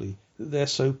simply that they're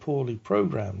so poorly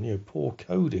programmed, poor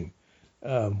coding,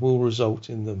 will result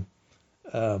in them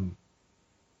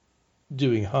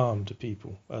doing harm to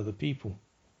people, other people.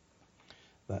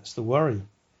 That's the worry.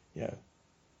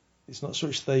 It's not so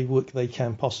much they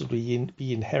can possibly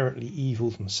be inherently evil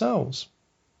themselves.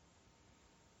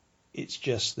 It's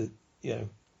just that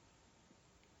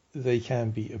they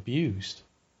can be abused.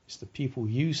 It's the people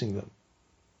using them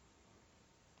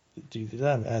that do the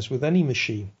damage. As with any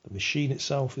machine, the machine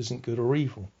itself isn't good or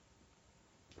evil.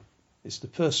 It's the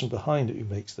person behind it who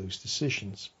makes those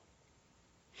decisions.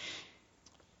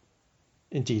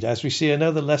 Indeed, as we see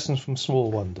another lesson from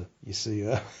Small Wonder, you see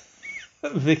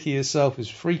Vicky herself is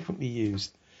frequently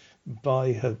used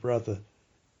by her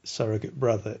surrogate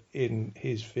brother, in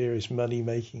his various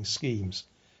money-making schemes,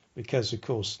 because, of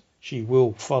course, she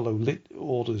will follow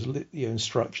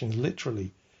instructions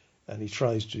literally, and he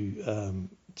tries to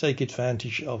take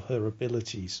advantage of her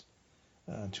abilities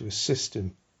to assist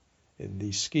him in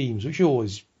these schemes, which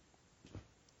always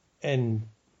end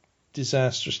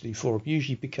disastrously for him,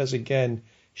 usually because, again,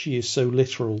 she is so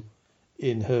literal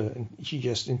in her, and she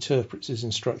just interprets his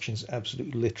instructions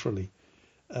absolutely literally,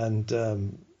 and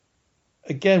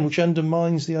again, which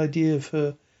undermines the idea of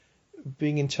her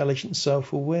being intelligent and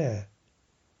self-aware.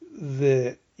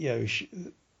 There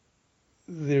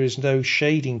is no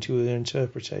shading to her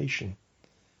interpretation,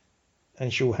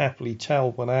 and she'll happily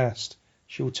tell when asked.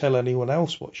 She'll tell anyone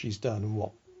else what she's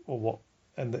done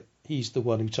and that he's the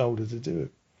one who told her to do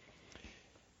it.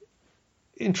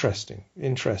 Interesting.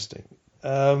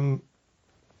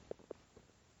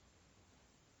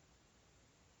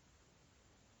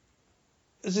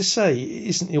 As I say, it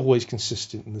isn't always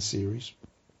consistent in the series.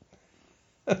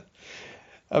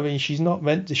 I mean, she's not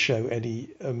meant to show any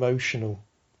emotional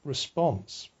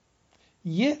response.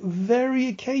 Yet very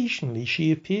occasionally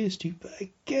she appears to, but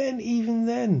again, even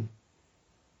then,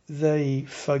 they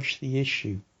fudge the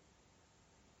issue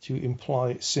to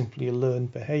imply it's simply a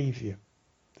learned behaviour,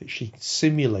 that she can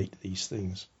simulate these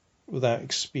things without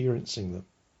experiencing them.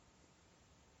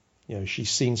 She's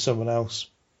seen someone else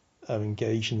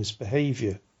engage in this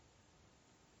behaviour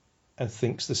and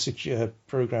thinks the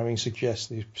programming suggests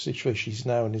the situation she's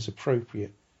now in is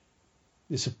appropriate.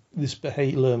 This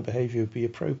learned behaviour would be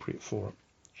appropriate for her.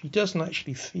 She doesn't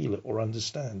actually feel it or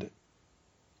understand it.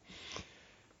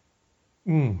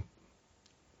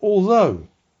 Although,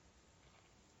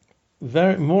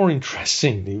 very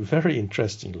interestingly,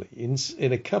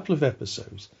 in a couple of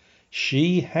episodes,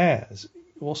 she has,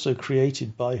 also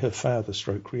created by her father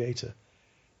 / creator,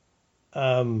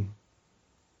 a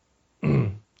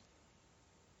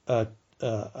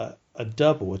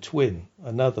double, a twin,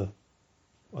 another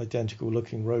identical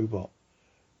looking robot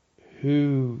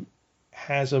who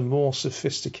has a more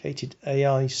sophisticated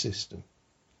AI system,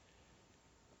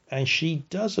 and she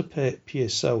does appear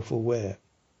self-aware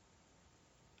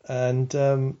and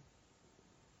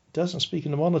doesn't speak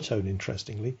in a monotone.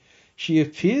 Interestingly, she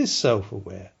appears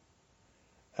self-aware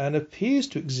and appears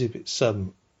to exhibit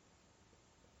some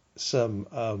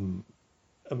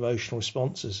emotional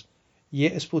responses,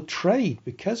 yet is portrayed,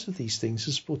 because of these things,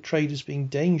 is portrayed as being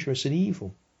dangerous and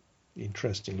evil,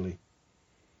 interestingly.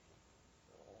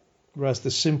 Whereas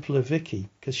the simpler Vicky,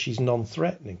 because she's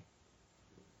non-threatening,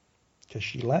 because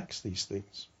she lacks these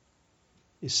things,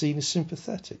 is seen as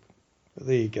sympathetic. But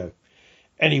there you go.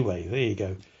 Anyway, there you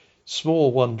go.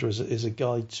 Small Wonder is a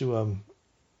guide to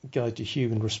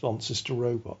human responses to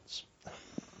robots.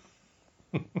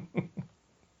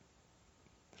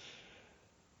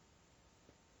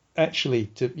 Actually,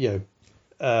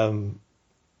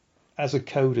 as a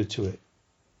coda to it,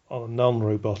 on a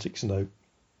non-robotics note,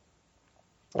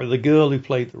 the girl who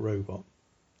played the robot,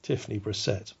 Tiffany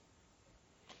Brissett,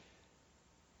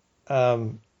 as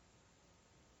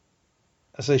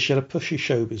I say she had a pushy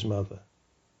showbiz mother,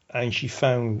 and she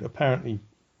found, apparently,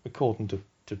 according to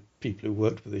people who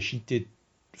worked with her, she did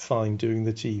find doing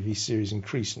the TV series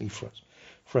increasingly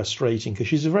frustrating, because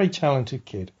she's a very talented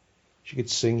kid. She could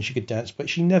sing, she could dance,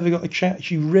 but she never got a chance.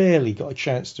 She rarely got a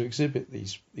chance to exhibit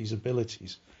these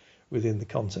abilities within the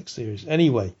Contact series.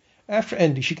 Anyway, after it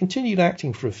ended, she continued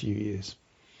acting for a few years.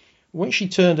 When she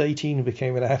turned 18 and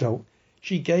became an adult,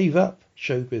 she gave up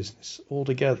show business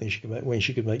altogether when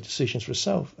she could make decisions for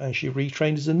herself, and she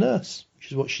retrained as a nurse,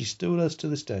 which is what she still does to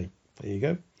this day. There you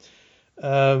go.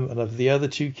 And of the other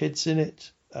two kids in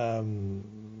it, the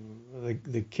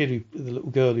little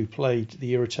girl who played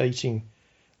the irritating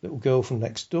little girl from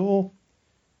next door,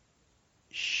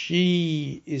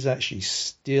 she is actually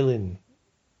still in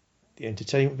the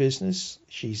entertainment business.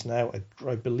 She's now,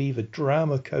 I believe, a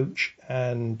drama coach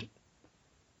and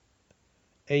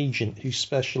agent who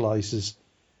specializes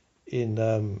in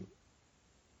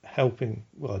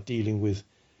dealing with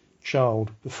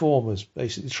child performers,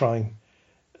 basically trying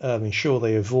ensure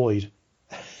they avoid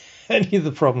any of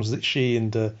the problems that she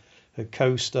and her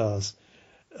co-stars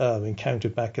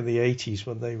encountered back in the 80s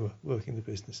when they were working the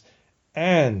business.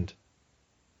 And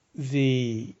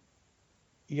the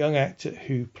young actor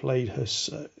who played her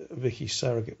Vicky's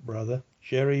surrogate brother,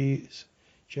 Jerry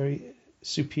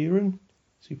Supiran,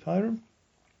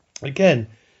 again,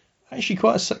 actually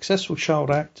quite a successful child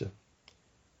actor,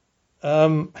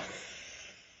 who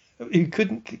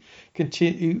couldn't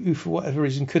continue, who for whatever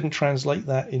reason couldn't translate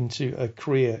that into a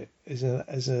career as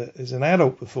an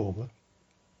adult performer.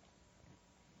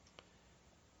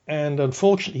 And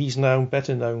unfortunately, he's now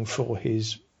better known for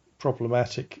his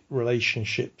problematic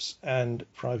relationships and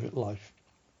private life.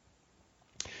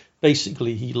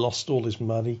 Basically, he lost all his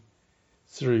money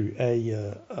through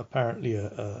a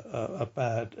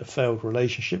failed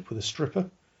relationship with a stripper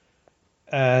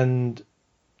and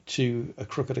to a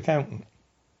crooked accountant.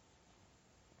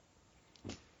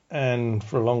 And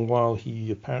for a long while,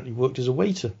 he apparently worked as a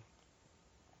waiter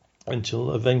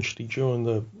until eventually, during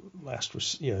the last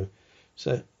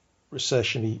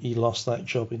recession, he lost that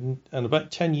job. And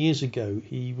about 10 years ago,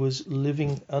 he was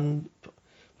living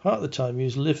part of the time he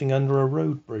was living under a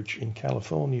road bridge in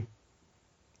California,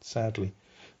 sadly.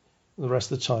 The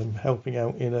rest of the time helping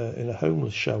out in a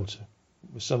homeless shelter.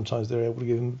 Sometimes they're able to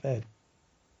give him a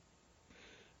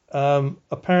bed.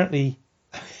 Apparently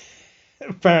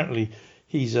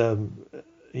he's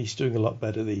doing a lot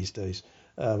better these days.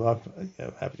 I'm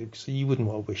happy to, so you wouldn't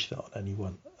want to wish that on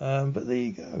anyone. But there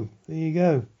you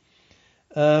go.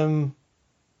 And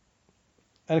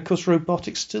of course,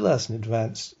 robotics still hasn't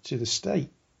advanced to the state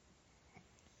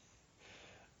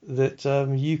that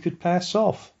you could pass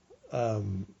off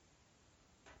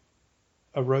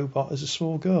a robot as a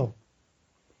small girl.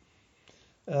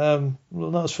 Well,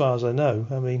 not as far as I know.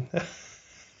 I mean,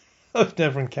 I've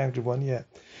never encountered one yet.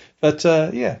 But so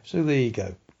there you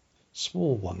go.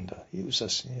 Small Wonder. It was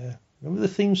us. Yeah. Remember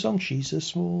the theme song? She's a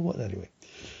small one. Anyway,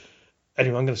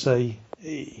 I'm going to say,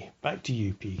 hey, back to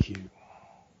you, PQ.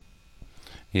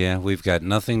 Yeah, we've got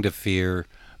nothing to fear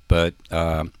but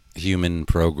human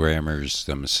programmers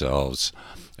themselves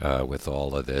with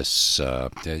all of this.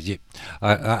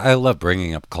 I love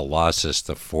bringing up Colossus,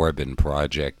 the Forbin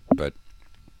project, but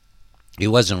he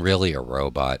wasn't really a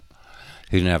robot.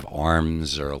 He didn't have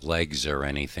arms or legs or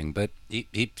anything, but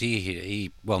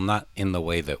he well, not in the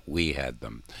way that we had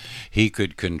them. He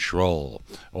could control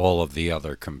all of the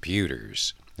other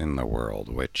computers in the world,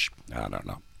 which, I don't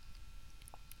know.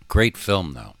 Great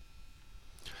film, though,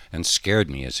 and scared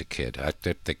me as a kid.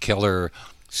 The killer,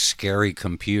 scary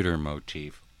computer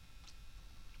motif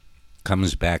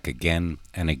comes back again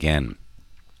and again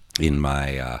in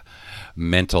my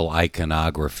mental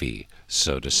iconography,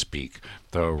 so to speak.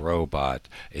 The robot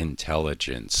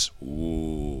intelligence.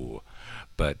 Ooh.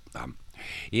 But,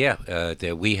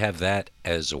 we have that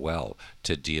as well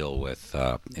to deal with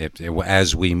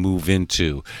as we move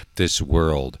into this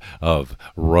world of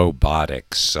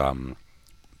robotics.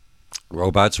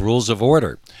 Robots' Rules of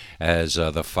Order, as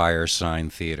the Fire Sign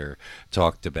Theater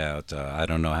talked about. I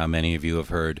don't know how many of you have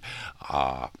heard.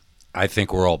 I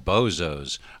think we're all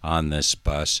bozos on this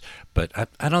bus, but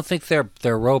I don't think they're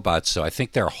robots, though. I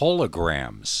think they're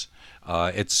holograms.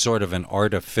 It's sort of an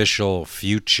artificial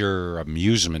future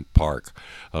amusement park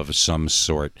of some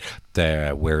sort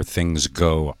where things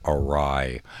go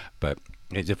awry. But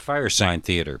the Fire Sign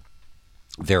Theater,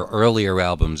 their earlier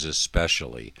albums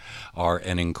especially, are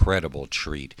an incredible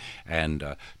treat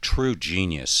and true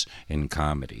genius in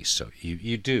comedy. So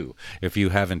you do, if you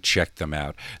haven't checked them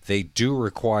out. They do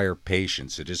require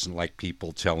patience. It isn't like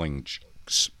people telling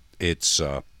jokes. It's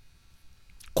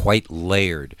quite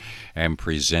layered and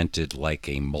presented like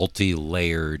a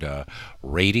multi-layered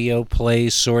radio play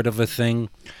sort of a thing.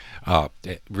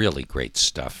 Really great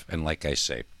stuff. And like I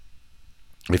say,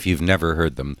 if you've never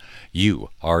heard them, you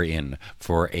are in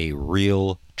for a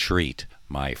real treat,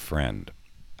 my friend.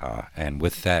 And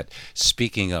with that,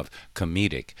 speaking of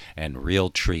comedic and real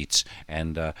treats,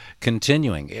 and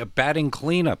continuing, batting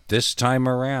cleanup this time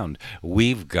around,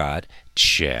 we've got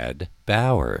Chad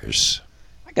Bowers.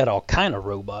 I got all kind of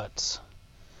robots.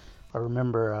 I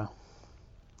remember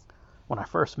when I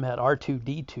first met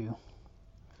R2-D2,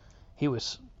 he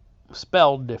was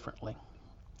spelled differently.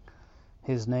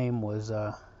 His name was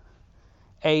AR-TOO,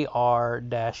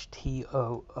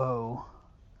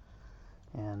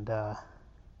 and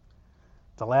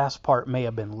the last part may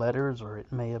have been letters or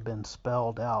it may have been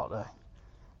spelled out.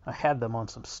 I had them on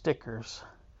some stickers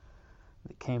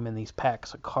that came in these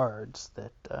packs of cards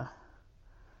that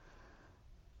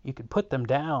you could put them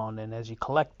down, and as you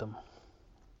collect them,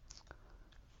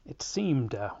 it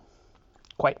seemed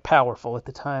quite powerful at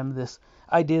the time, this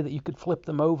idea that you could flip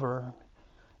them over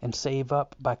and save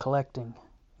up by collecting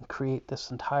and create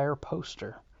this entire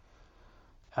poster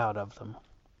out of them.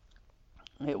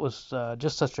 It was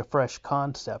just such a fresh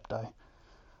concept. I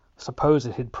suppose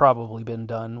it had probably been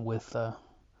done with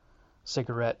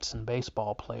cigarettes and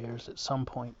baseball players at some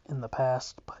point in the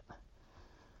past, but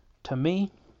to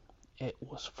me, it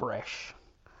was fresh.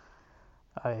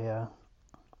 I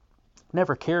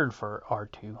never cared for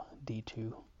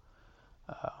R2-D2.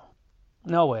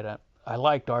 No, wait, I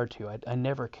liked R2. I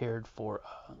never cared for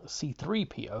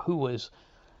C-3PO, who was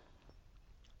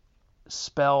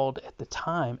spelled at the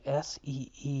time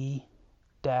SEE-THREEPIO.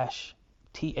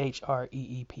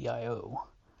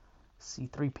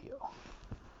 C-3PO.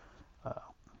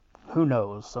 Who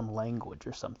knows, some language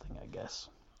or something, I guess.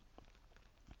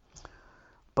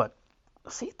 But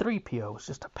C-3PO was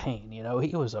just a pain, you know.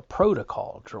 He was a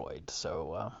protocol droid,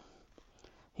 so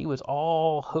he was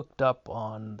all hooked up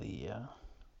on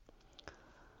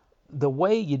the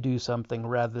way you do something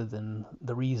rather than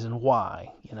the reason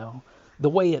why, you know. The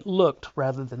way it looked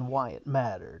rather than why it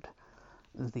mattered.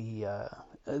 The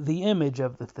image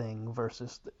of the thing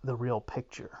versus the real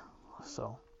picture.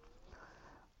 So,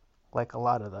 like a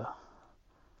lot of the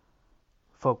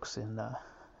folks in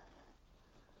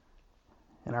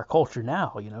our culture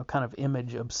now, you know, kind of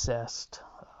image obsessed,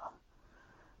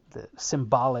 the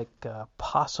symbolic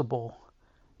possible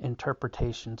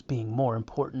interpretations being more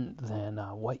important than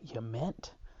what you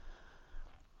meant.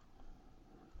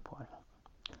 Boy,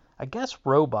 I guess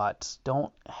robots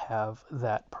don't have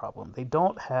that problem. They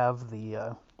don't have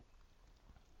the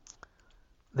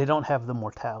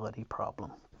mortality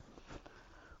problem,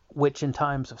 which in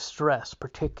times of stress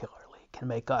particularly can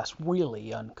make us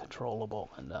really uncontrollable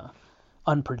and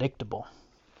unpredictable.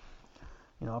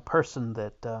 You know, a person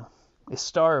that is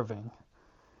starving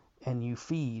and you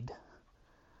feed,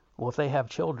 well, if they have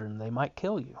children, they might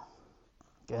kill you.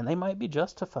 And they might be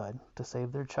justified to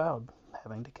save their child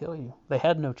having to kill you. They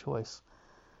had no choice.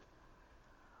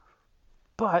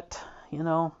 But, you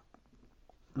know,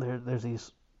 there's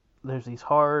these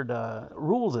hard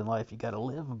rules in life you got to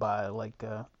live by, like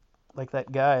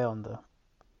that guy on the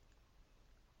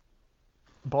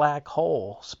black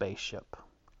hole spaceship.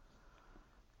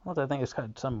 Well, I think it's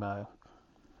got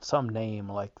some name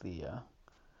like the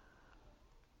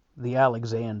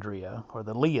Alexandria or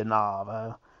the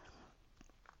Leonov.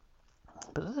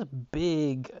 But this is a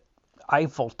big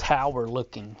Eiffel Tower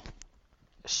looking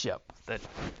ship that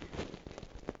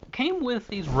came with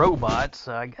these robots.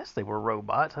 I guess they were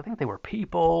robots. I think they were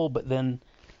people, but then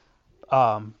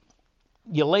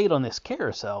you laid on this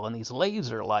carousel and these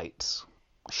laser lights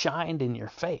shined in your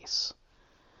face.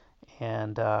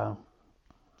 And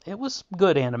it was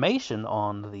good animation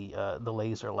on the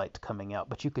laser lights coming out,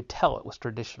 but you could tell it was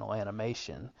traditional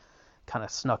animation, kind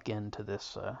of snuck into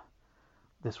this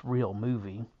real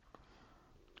movie.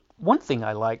 One thing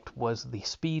I liked was the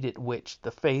speed at which the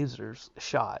phasers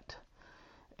shot,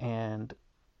 and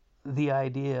the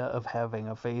idea of having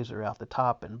a phaser out the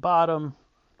top and bottom.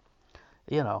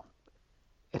 You know,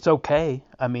 it's okay.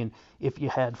 I mean, if you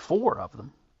had 4 of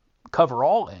them, cover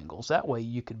all angles. That way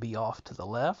you could be off to the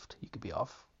left, you could be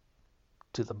off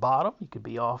to the bottom, you could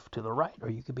be off to the right,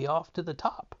 or you could be off to the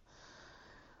top.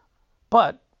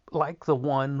 But like the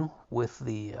one with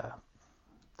the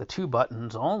 2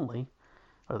 buttons only,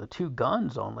 or the 2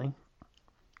 guns only,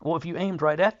 well, if you aimed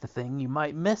right at the thing, you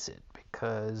might miss it,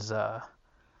 because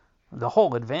the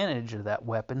whole advantage of that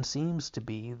weapon seems to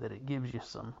be that it gives you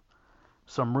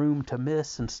some room to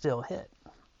miss and still hit.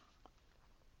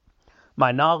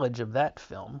 My knowledge of that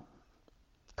film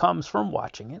comes from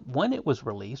watching it when it was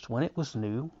released, when it was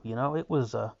new. You know, it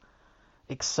was a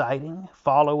exciting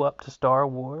follow-up to Star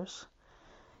Wars,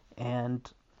 and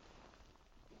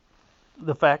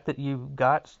the fact that you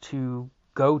got to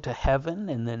go to heaven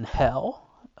and then hell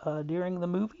during the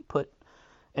movie put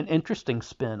an interesting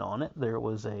spin on it. There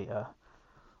was a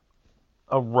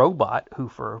robot who,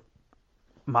 for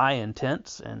my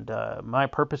intents and my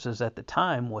purposes at the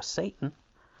time, was Satan.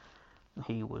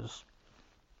 He was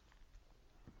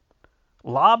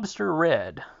lobster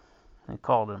red. They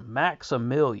called him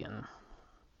Maximilian.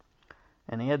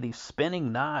 And he had these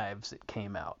spinning knives that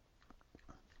came out.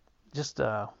 Just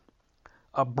a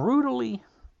brutally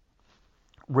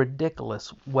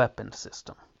ridiculous weapon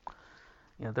system.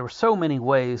 You know, there were so many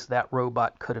ways that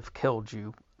robot could have killed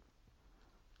you.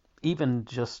 Even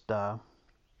just a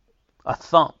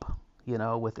thump, you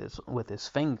know, with his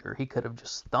finger. He could have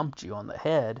just thumped you on the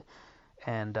head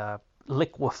and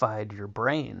liquefied your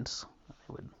brains.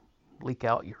 It would leak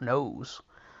out your nose.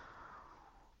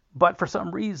 But for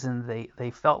some reason,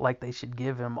 they felt like they should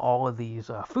give him all of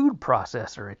these food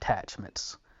processor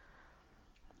attachments.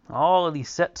 All of these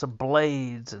sets of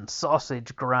blades and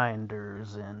sausage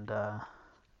grinders and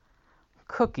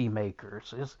cookie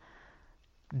makers. Just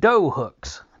dough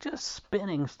hooks. Just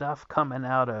spinning stuff coming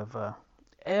out of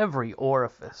every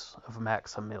orifice of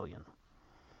Maximilian.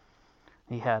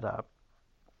 He had a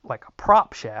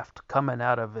prop shaft coming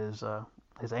out of his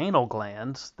anal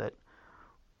glands that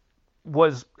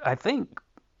was, I think,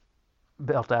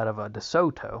 built out of a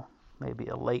DeSoto, maybe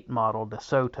a late model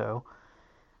DeSoto,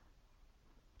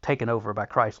 taken over by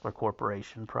Chrysler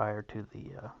Corporation prior to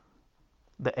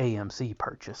the AMC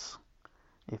purchase,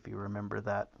 if you remember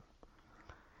that.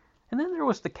 And then there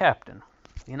was the captain.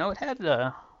 You know, it had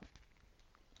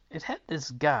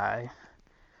this guy,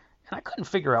 and I couldn't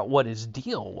figure out what his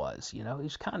deal was. You know,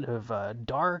 he's kind of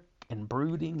dark and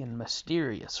brooding and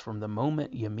mysterious from the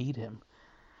moment you meet him.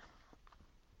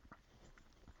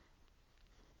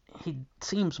 He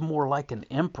seems more like an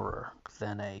emperor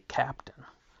than a captain,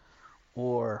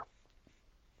 or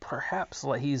perhaps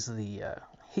like he's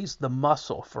the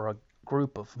muscle for a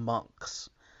group of monks,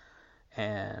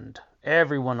 and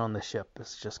everyone on the ship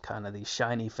is just kind of these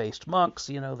shiny-faced monks.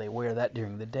 You know, they wear that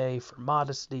during the day for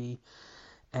modesty,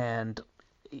 and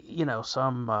you know,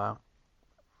 somehow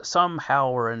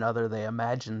or another they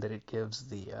imagine that it gives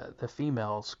the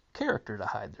females character to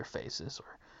hide their faces,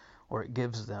 or it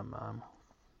gives them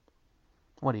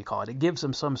what do you call it? It gives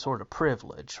them some sort of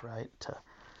privilege, right, to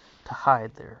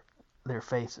hide their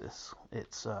faces.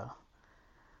 It's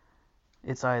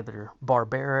either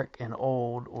barbaric and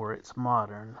old, or it's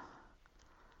modern,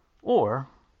 or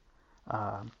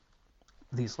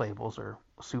these labels are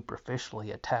superficially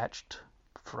attached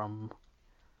from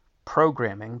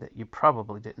programming that you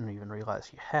probably didn't even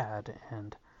realize you had.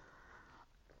 And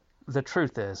the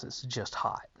truth is, it's just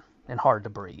hot and hard to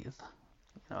breathe.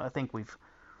 You know, I think we've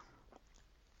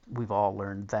all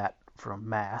learned that from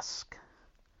Mask.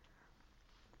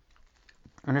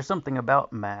 And there's something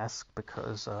about Mask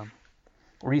because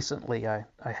recently I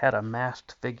had a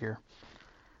masked figure,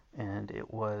 and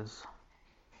it was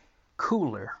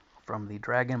Cooler from the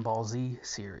Dragon Ball Z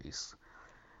series.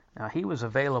 Now, he was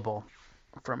available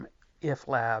from IF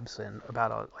Labs in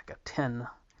about a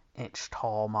 10-inch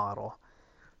tall model,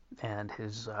 and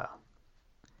his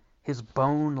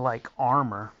bone-like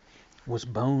armor was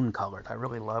bone colored. I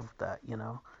really loved that, you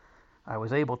know. I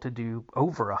was able to do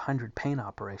over 100 paint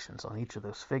operations on each of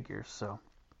those figures, so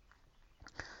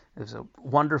it was a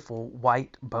wonderful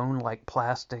white bone-like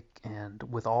plastic, and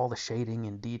with all the shading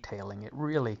and detailing, it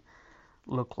really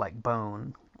looked like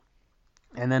bone.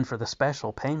 And then for the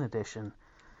special paint edition,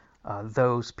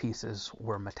 those pieces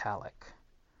were metallic,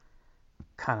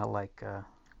 kind of like a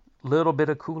little bit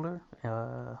of Cooler,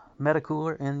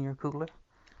 Metacooler in your cooler.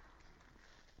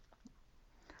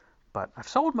 But I've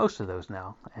sold most of those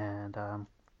now, and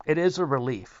it is a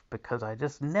relief because I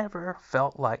just never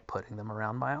felt like putting them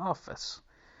around my office.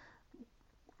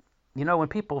 You know, when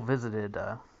people visited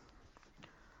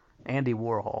Andy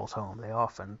Warhol's home, they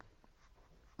often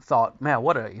thought, man,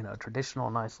 what a traditional,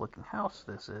 nice-looking house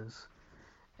this is.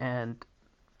 And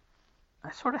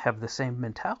I sort of have the same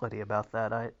mentality about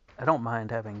that. I don't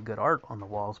mind having good art on the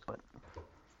walls, but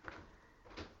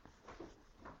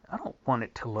I don't want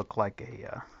it to look like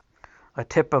a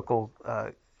typical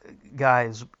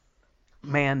guy's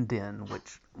man den,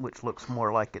 which looks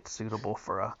more like it's suitable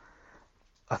for a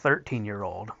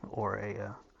 13-year-old or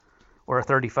a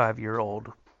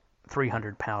 35-year-old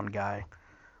 300-pound guy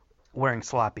wearing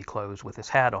sloppy clothes with his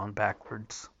hat on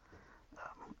backwards,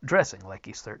 dressing like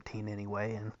he's 13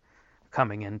 anyway, and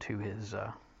coming into his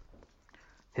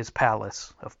his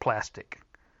palace of plastic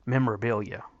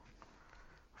memorabilia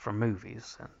from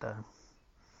movies, and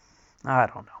I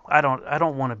don't know. I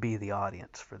don't want to be the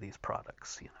audience for these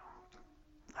products.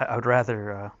 I would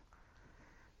rather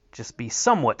just be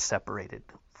somewhat separated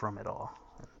from it all.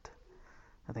 And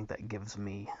I think that gives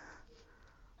me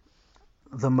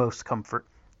the most comfort.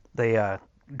 They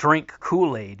drink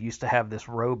Kool-Aid used to have this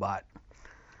robot.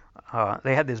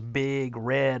 They had this big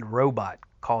red robot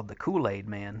called the Kool-Aid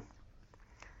Man.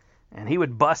 And he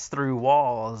would bust through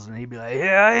walls and he'd be like,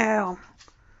 "Here I am.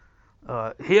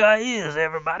 Here I is,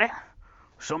 everybody.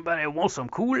 Somebody want some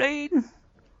Kool-Aid?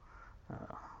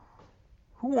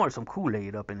 Who wants some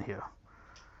Kool-Aid up in here?"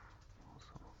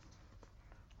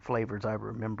 Flavors I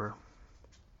remember: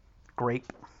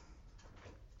 grape,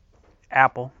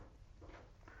 apple,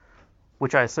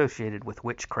 which I associated with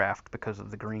witchcraft because of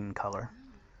the green color.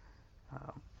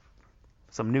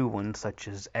 Some new ones such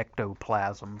as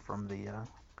ectoplasm from the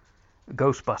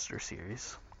Ghostbuster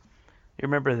series. You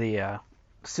remember the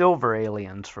silver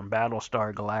aliens from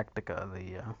Battlestar Galactica,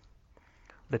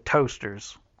 the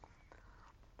toasters.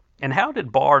 And how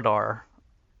did Baldar,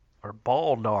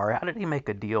 how did he make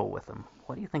a deal with them?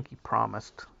 What do you think he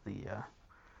promised the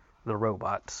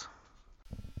robots?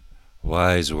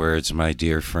 Wise words, my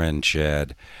dear friend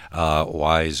Chad.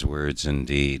 Wise words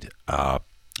indeed.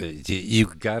 You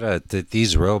gotta,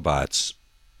 these robots,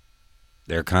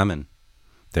 they're coming.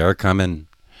 They're coming.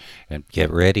 And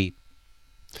get ready.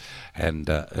 And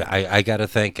I got to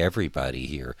thank everybody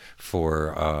here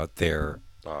for their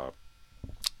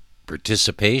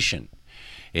participation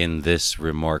in this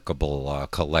remarkable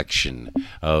collection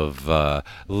of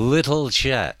little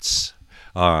chats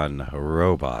on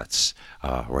robots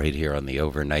right here on the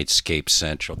Overnightscape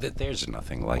Central. There's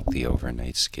nothing like the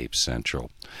Overnightscape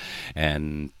Central.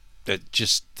 And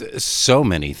just so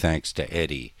many thanks to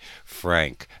Eddie,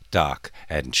 Frank, Doc,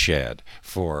 and Chad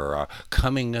for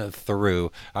coming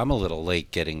through. I'm a little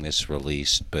late getting this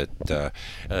released, but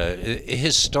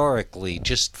historically,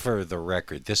 just for the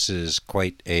record, this is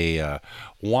quite a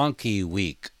wonky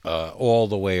week all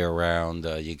the way around.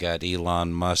 You got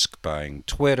Elon Musk buying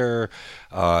Twitter.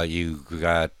 You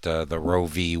got the Roe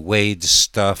v. Wade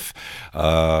stuff,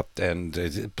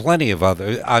 and plenty of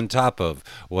other, on top of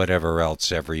whatever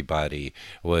else everybody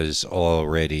was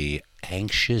already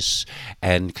anxious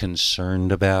and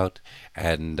concerned about,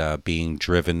 and being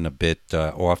driven a bit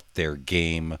off their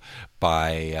game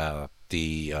by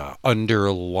the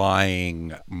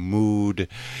underlying mood.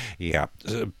 Yeah.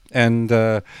 And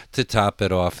to top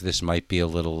it off, this might be a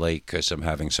little late because I'm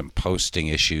having some posting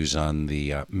issues on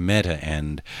the meta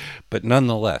end, but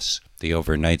nonetheless, the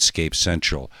Overnightscape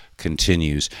Central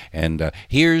continues. And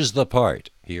here's the part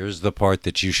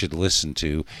that you should listen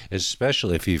to,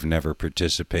 especially if you've never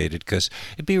participated, because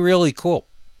it'd be really cool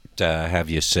to have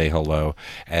you say hello.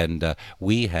 And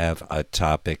we have a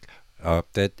topic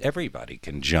that everybody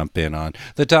can jump in on.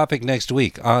 The topic next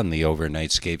week on the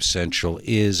Overnightscape Central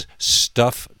is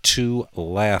stuff to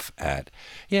laugh at.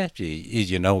 Yeah,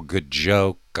 you know, a good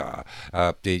joke.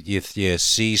 If you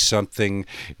see something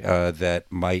that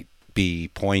might be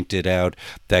pointed out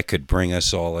that could bring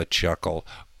us all a chuckle,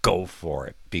 go for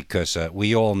it, because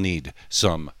we all need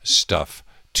some stuff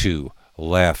to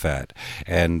laugh at.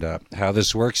 And how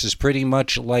this works is pretty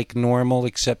much like normal,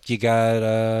 except you got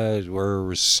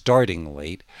we're starting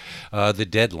late. The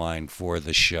deadline for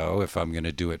the show, if I'm going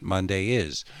to do it Monday,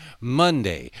 is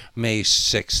Monday, May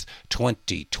 6th,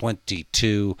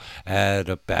 2022 at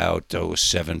about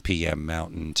 7 p.m.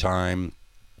 Mountain Time.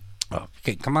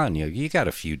 Okay, come on, you got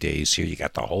a few days here. You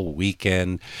got the whole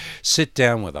weekend. Sit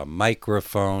down with a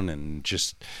microphone and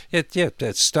just,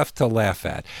 that's stuff to laugh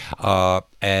at.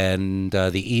 And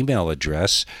the email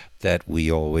address that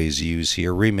we always use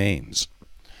here remains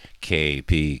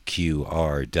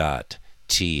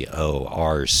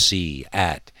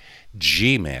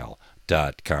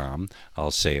kpqr.torc@gmail.com.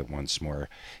 I'll say it once more,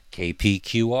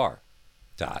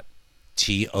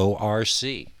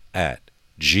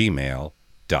 kpqr.torc@gmail.com.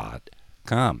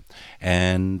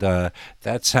 And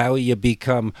that's how you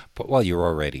become, well, you're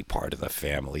already part of the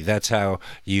family. That's how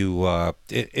you,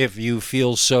 if you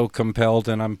feel so compelled,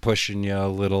 and I'm pushing you a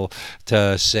little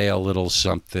to say a little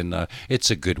something, it's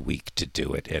a good week to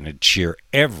do it, and it'd cheer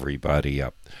everybody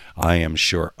up. I am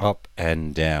sure, up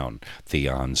and down the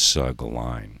OnSug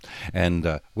line.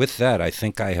 And with that, I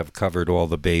think I have covered all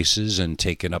the bases and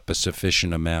taken up a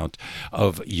sufficient amount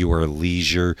of your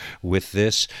leisure with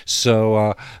this.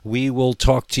 So we will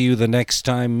talk to you the next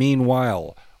time.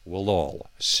 Meanwhile, we'll all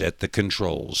set the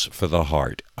controls for the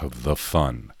heart of the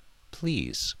fun,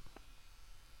 please.